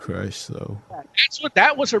Blue Crush, so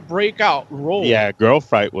that was her breakout role. Yeah, Girl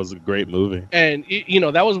Fight was a great movie. And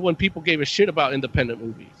that was when people gave a shit about independent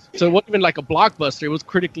movies. So it wasn't even like a blockbuster; it was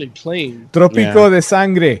critically acclaimed. Tropico de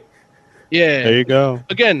Sangre. Yeah, there you go.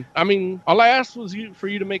 Again, I mean, all I asked was for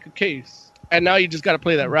you to make a case, and now you just got to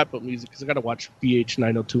play that wrap up music because I got to watch BH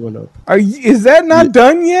 90210. Is that not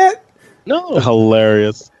done yet? No.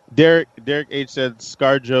 Hilarious. Derek H said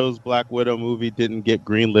ScarJo's Black Widow movie didn't get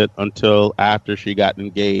greenlit until after she got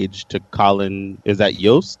engaged to Colin. Is that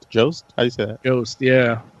Yost? Jost? How do you say that? Yost,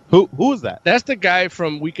 yeah. Who is that? That's the guy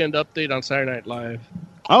from Weekend Update on Saturday Night Live.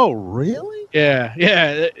 Oh, really?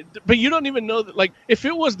 Yeah. But you don't even know that. Like, if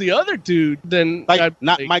it was the other dude, then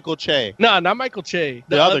Michael Che. No, not Michael Che.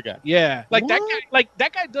 The other guy. Yeah, like what?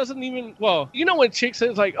 That guy doesn't even. Well, when Chick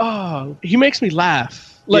says like, "Oh, he makes me laugh."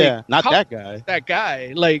 Like, yeah, not that guy. That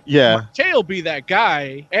guy, like, yeah, Che will be that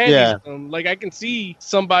guy, and like I can see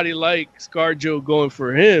somebody like ScarJo going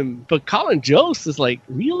for him, but Colin Jost is like,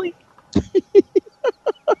 really?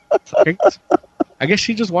 I guess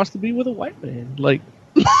she just wants to be with a white man, like.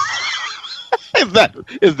 Is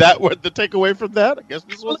that what the takeaway from that? I guess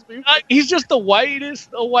this was me. He's just the whitest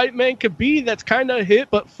a white man could be. That's kind of hip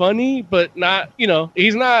but funny, but not.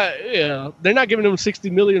 He's not. They're not giving him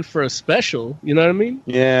 $60 million for a special. You know what I mean?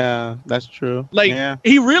 Yeah, that's true. Like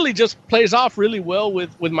he really just plays off really well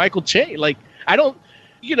with Michael Che. Like I don't.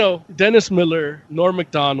 Dennis Miller, Norm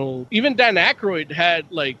Macdonald, even Dan Aykroyd had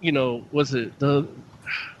was it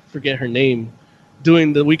forget her name.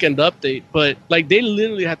 Doing the Weekend Update, but like they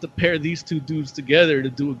literally had to pair these two dudes together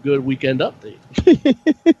to do a good Weekend Update.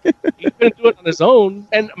 He couldn't do it on his own,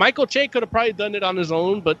 and Michael Che could have probably done it on his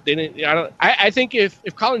own, but they didn't. I think if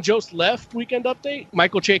Colin Jost left Weekend Update,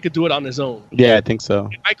 Michael Che could do it on his own. Yeah, I think so.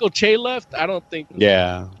 If Michael Che left, I don't think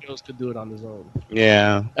Jost could do it on his own.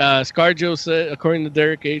 Yeah. ScarJo said, according to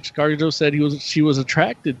Derek H., ScarJo said she was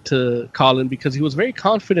attracted to Colin because he was very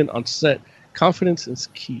confident on set. Confidence is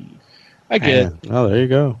key. I get. Oh, there you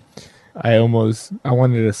go. I wanted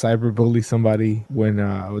to cyberbully somebody when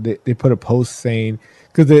they put a post saying,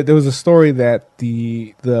 because there was a story that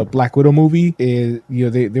the Black Widow movie is,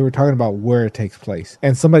 they were talking about where it takes place,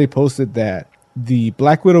 and somebody posted that the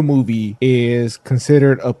Black Widow movie is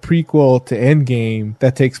considered a prequel to Endgame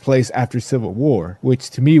that takes place after Civil War, which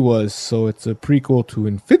to me was, so it's a prequel to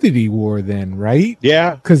Infinity War then, right?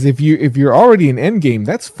 Yeah. Because if you're already in Endgame,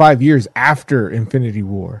 that's 5 years after Infinity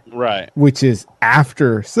War. Right. Which is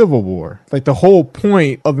after Civil War. Like the whole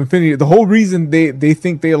point of Infinity, the whole reason they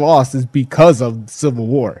think they lost is because of Civil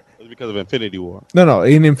War. Because of Infinity War. No.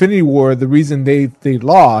 In Infinity War, the reason they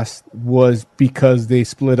lost was because they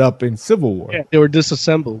split up in Civil War. Yeah, they were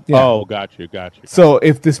disassembled. Yeah. Oh, got you. So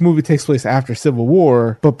if this movie takes place after Civil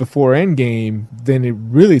War, but before Endgame, then it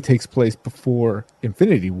really takes place before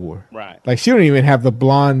Infinity War. Right. Like she don't even have the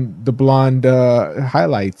blonde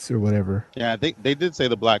highlights or whatever. Yeah, I think they did say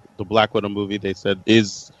the Black Widow movie. They said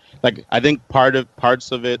is. Like, I think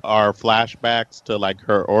parts of it are flashbacks to like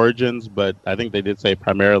her origins, but I think they did say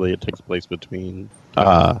primarily it takes place between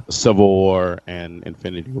Civil War and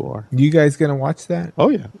Infinity War. You guys gonna watch that? Oh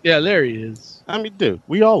yeah. Yeah, there he is. I mean, dude,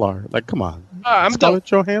 we all are. Like, come on. I'm Scarlett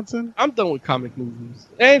Johansson. I'm done with comic movies,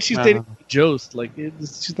 and she's dating Jost. Like,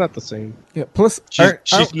 she's not the same. Yeah. Plus,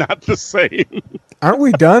 she's not the same. Aren't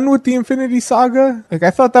we done with the Infinity Saga? Like,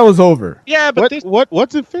 I thought that was over. Yeah, but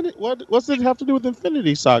what's Infinity? What's it have to do with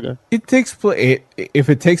Infinity Saga? It takes place. If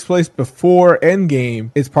it takes place before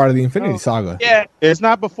Endgame, it's part of the Infinity Saga. Yeah, it's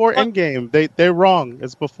not before Endgame. They're wrong.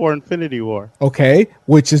 It's before Infinity War. Okay,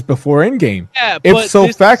 which is before Endgame. Yeah, if so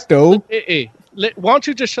facto. Why don't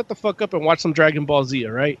you just shut the fuck up and watch some Dragon Ball Z,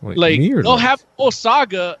 all right? Wait, like, they'll have a whole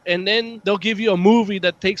saga, and then they'll give you a movie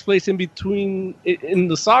that takes place in between in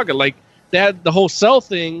the saga. Like, they had the whole Cell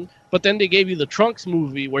thing, but then they gave you the Trunks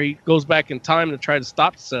movie where he goes back in time to try to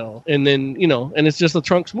stop Cell, and then, and it's just a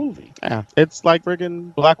Trunks movie. Yeah, it's like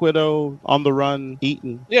friggin' Black Widow on the run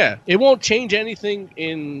eating. Yeah, it won't change anything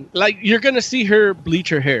in, like, you're gonna see her bleach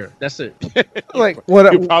her hair. That's it. Like, what?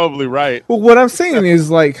 You're probably right. Well, what I'm saying is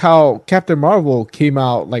like how Captain Marvel came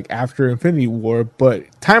out like after Infinity War, but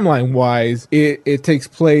timeline wise, it takes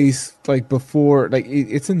place like before, like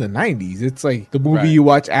it's in the 90s. It's like the movie you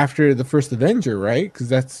watch after the first Avenger, right?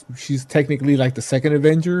 Because she's technically like the second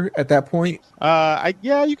Avenger at that point.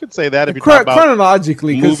 You could say that if you talk about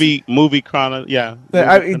chronologically. Movie chrono. Yeah.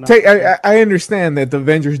 I understand that the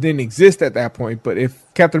Avengers didn't exist at that point, but if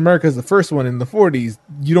Captain America is the first one in the 40s,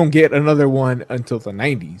 you don't get another one until the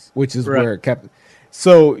 90s, which is where Captain.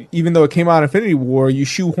 So even though it came out Infinity War, you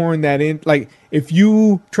shoehorn that in. Like if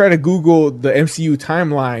you try to Google the MCU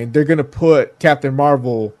timeline, they're gonna put Captain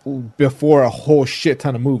Marvel before a whole shit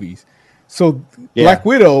ton of movies. So Black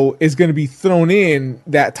Widow is going to be thrown in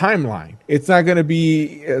that timeline. It's not going to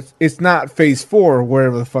be. It's not Phase 4,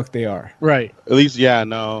 wherever the fuck they are. Right. At least,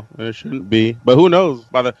 no, it shouldn't be. But who knows?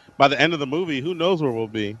 By the end of the movie, who knows where we'll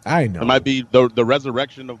be? I know. It might be the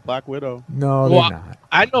resurrection of Black Widow. No, they're not.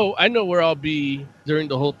 I know where I'll be during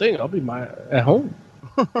the whole thing. I'll be at home.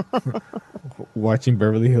 Watching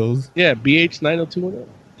Beverly Hills. Yeah, BH 90210.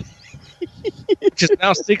 Just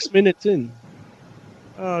now 6 minutes in.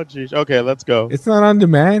 Oh, jeez. Okay, let's go. It's not on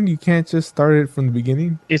demand. You can't just start it from the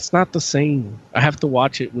beginning. It's not the same. I have to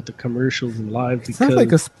watch it with the commercials and live. It's not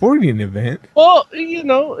like a sporting event. Well,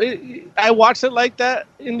 I watched it like that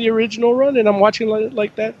in the original run, and I'm watching it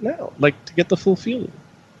like that now, like to get the full feeling.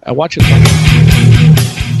 I watch it live.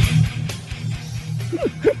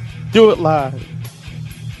 Do it live.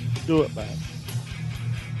 Do it live.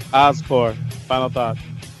 Oscorp, final thought.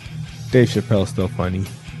 Dave Chappelle's still funny.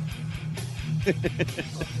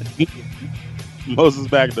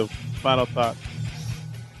 Moses Magnum, final thought.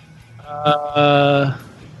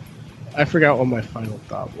 I forgot what my final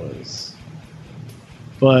thought was,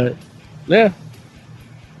 but yeah,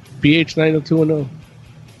 BH 90210.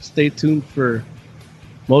 Stay tuned for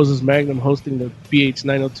Moses Magnum hosting the BH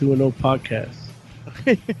 90210 podcast.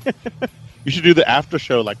 You should do the after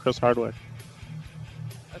show like Chris Hardwick.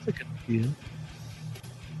 That's a good idea.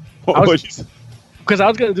 Because I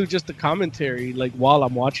was gonna do just the commentary like while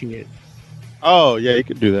I'm watching it. Oh yeah, you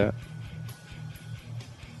could do that.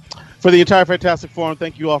 For the entire Fantastic Forum,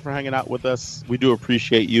 thank you all for hanging out with us. We do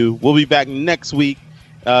appreciate you. We'll be back next week.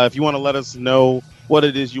 If you want to let us know what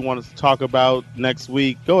it is you want us to talk about next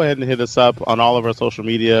week, go ahead and hit us up on all of our social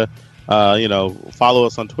media. Follow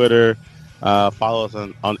us on Twitter. Follow us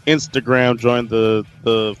on Instagram. Join the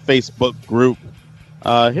Facebook group.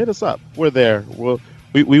 Hit us up. We're there.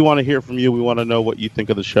 We want to hear from you. We want to know what you think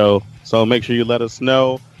of the show. So make sure you let us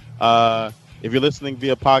know. If you're listening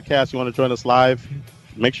via podcast, you want to join us live,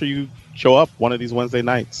 make sure you show up one of these Wednesday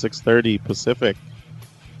nights, 6:30 Pacific.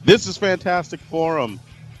 This is Fantastic Forum,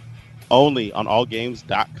 only on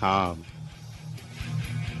allgames.com.